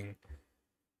fucking bang,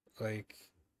 like,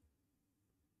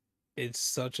 it's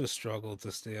such a struggle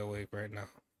to stay awake right now.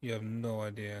 You have no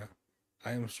idea.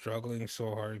 I am struggling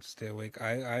so hard to stay awake.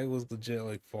 I was legit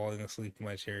like falling asleep in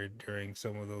my chair during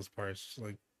some of those parts,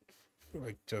 like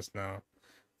just now.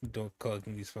 Don't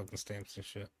collecting these fucking stamps and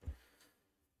shit.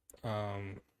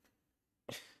 Um.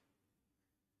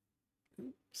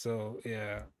 So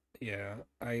yeah, yeah.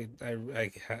 I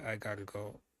gotta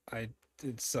go. I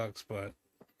It sucks, but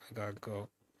I gotta go.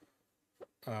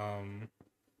 Um.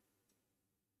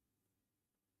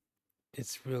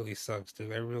 It's really sucks,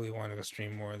 dude. I really wanted to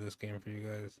stream more of this game for you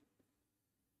guys,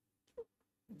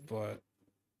 but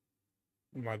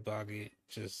my body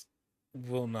just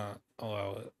will not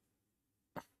allow it.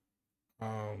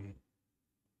 Um.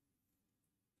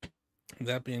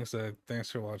 That being said, thanks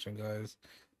for watching, guys.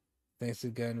 Thanks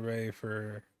again, Ray,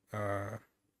 for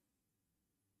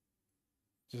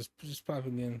just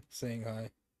popping in, saying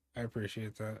hi. I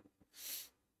appreciate that.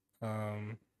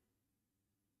 Um,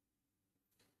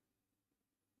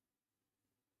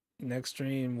 Next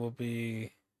stream will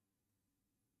be,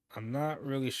 I'm not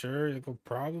really sure. It'll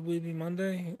probably be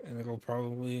Monday, and it'll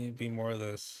probably be more of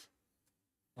this.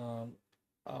 I'm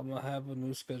gonna have a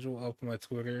new schedule up on my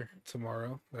Twitter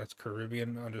tomorrow. That's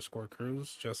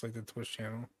Caribbean_cruise, just like the Twitch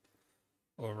channel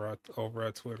over at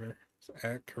Twitter. It's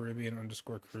at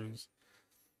Caribbean_cruise.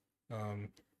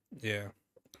 Yeah,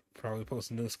 probably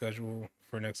post a new schedule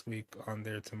for next week on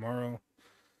there tomorrow.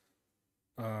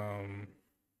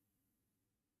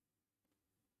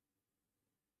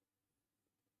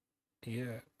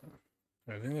 Yeah,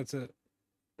 I think that's it.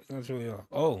 That's really all.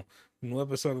 Oh, new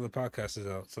episode of the podcast is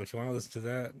out. So if you want to listen to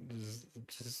that,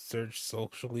 just search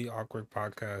Socially Awkward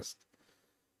Podcast.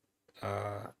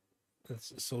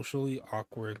 It's Socially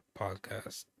Awkward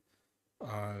Podcast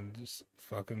on just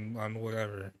fucking on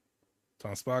whatever. It's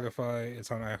on Spotify. It's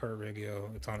on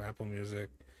iHeartRadio. It's on Apple Music.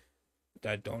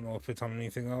 I don't know if it's on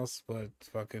anything else, but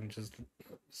fucking just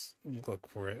look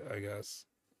for it, I guess.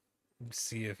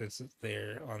 See if it's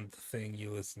there on the thing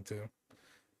you listen to.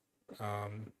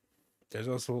 There's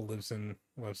also a Libsyn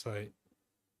website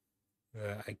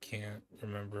that I can't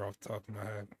remember off the top of my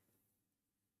head.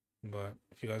 But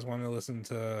if you guys want to listen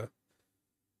to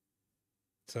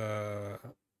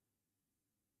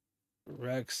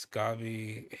Rex,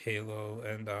 Gavi, Halo,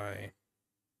 and I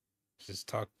just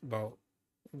talk about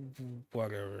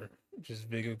whatever, just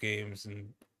video games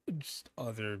and just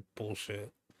other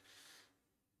bullshit,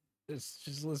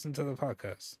 just listen to the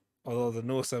podcast. Although the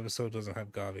newest episode doesn't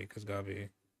have Gavi because Gavi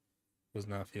was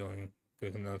not feeling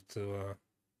good enough to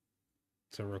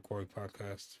record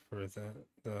podcast for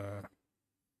the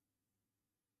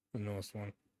newest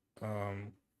one.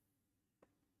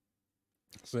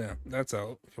 So yeah, that's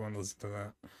out if you want to listen to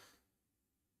that.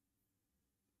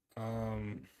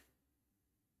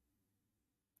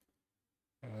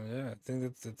 Yeah, I think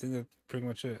that's pretty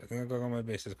much it. I think I got all my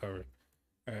bases covered.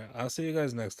 All right, I'll see you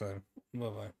guys next time. Bye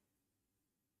bye.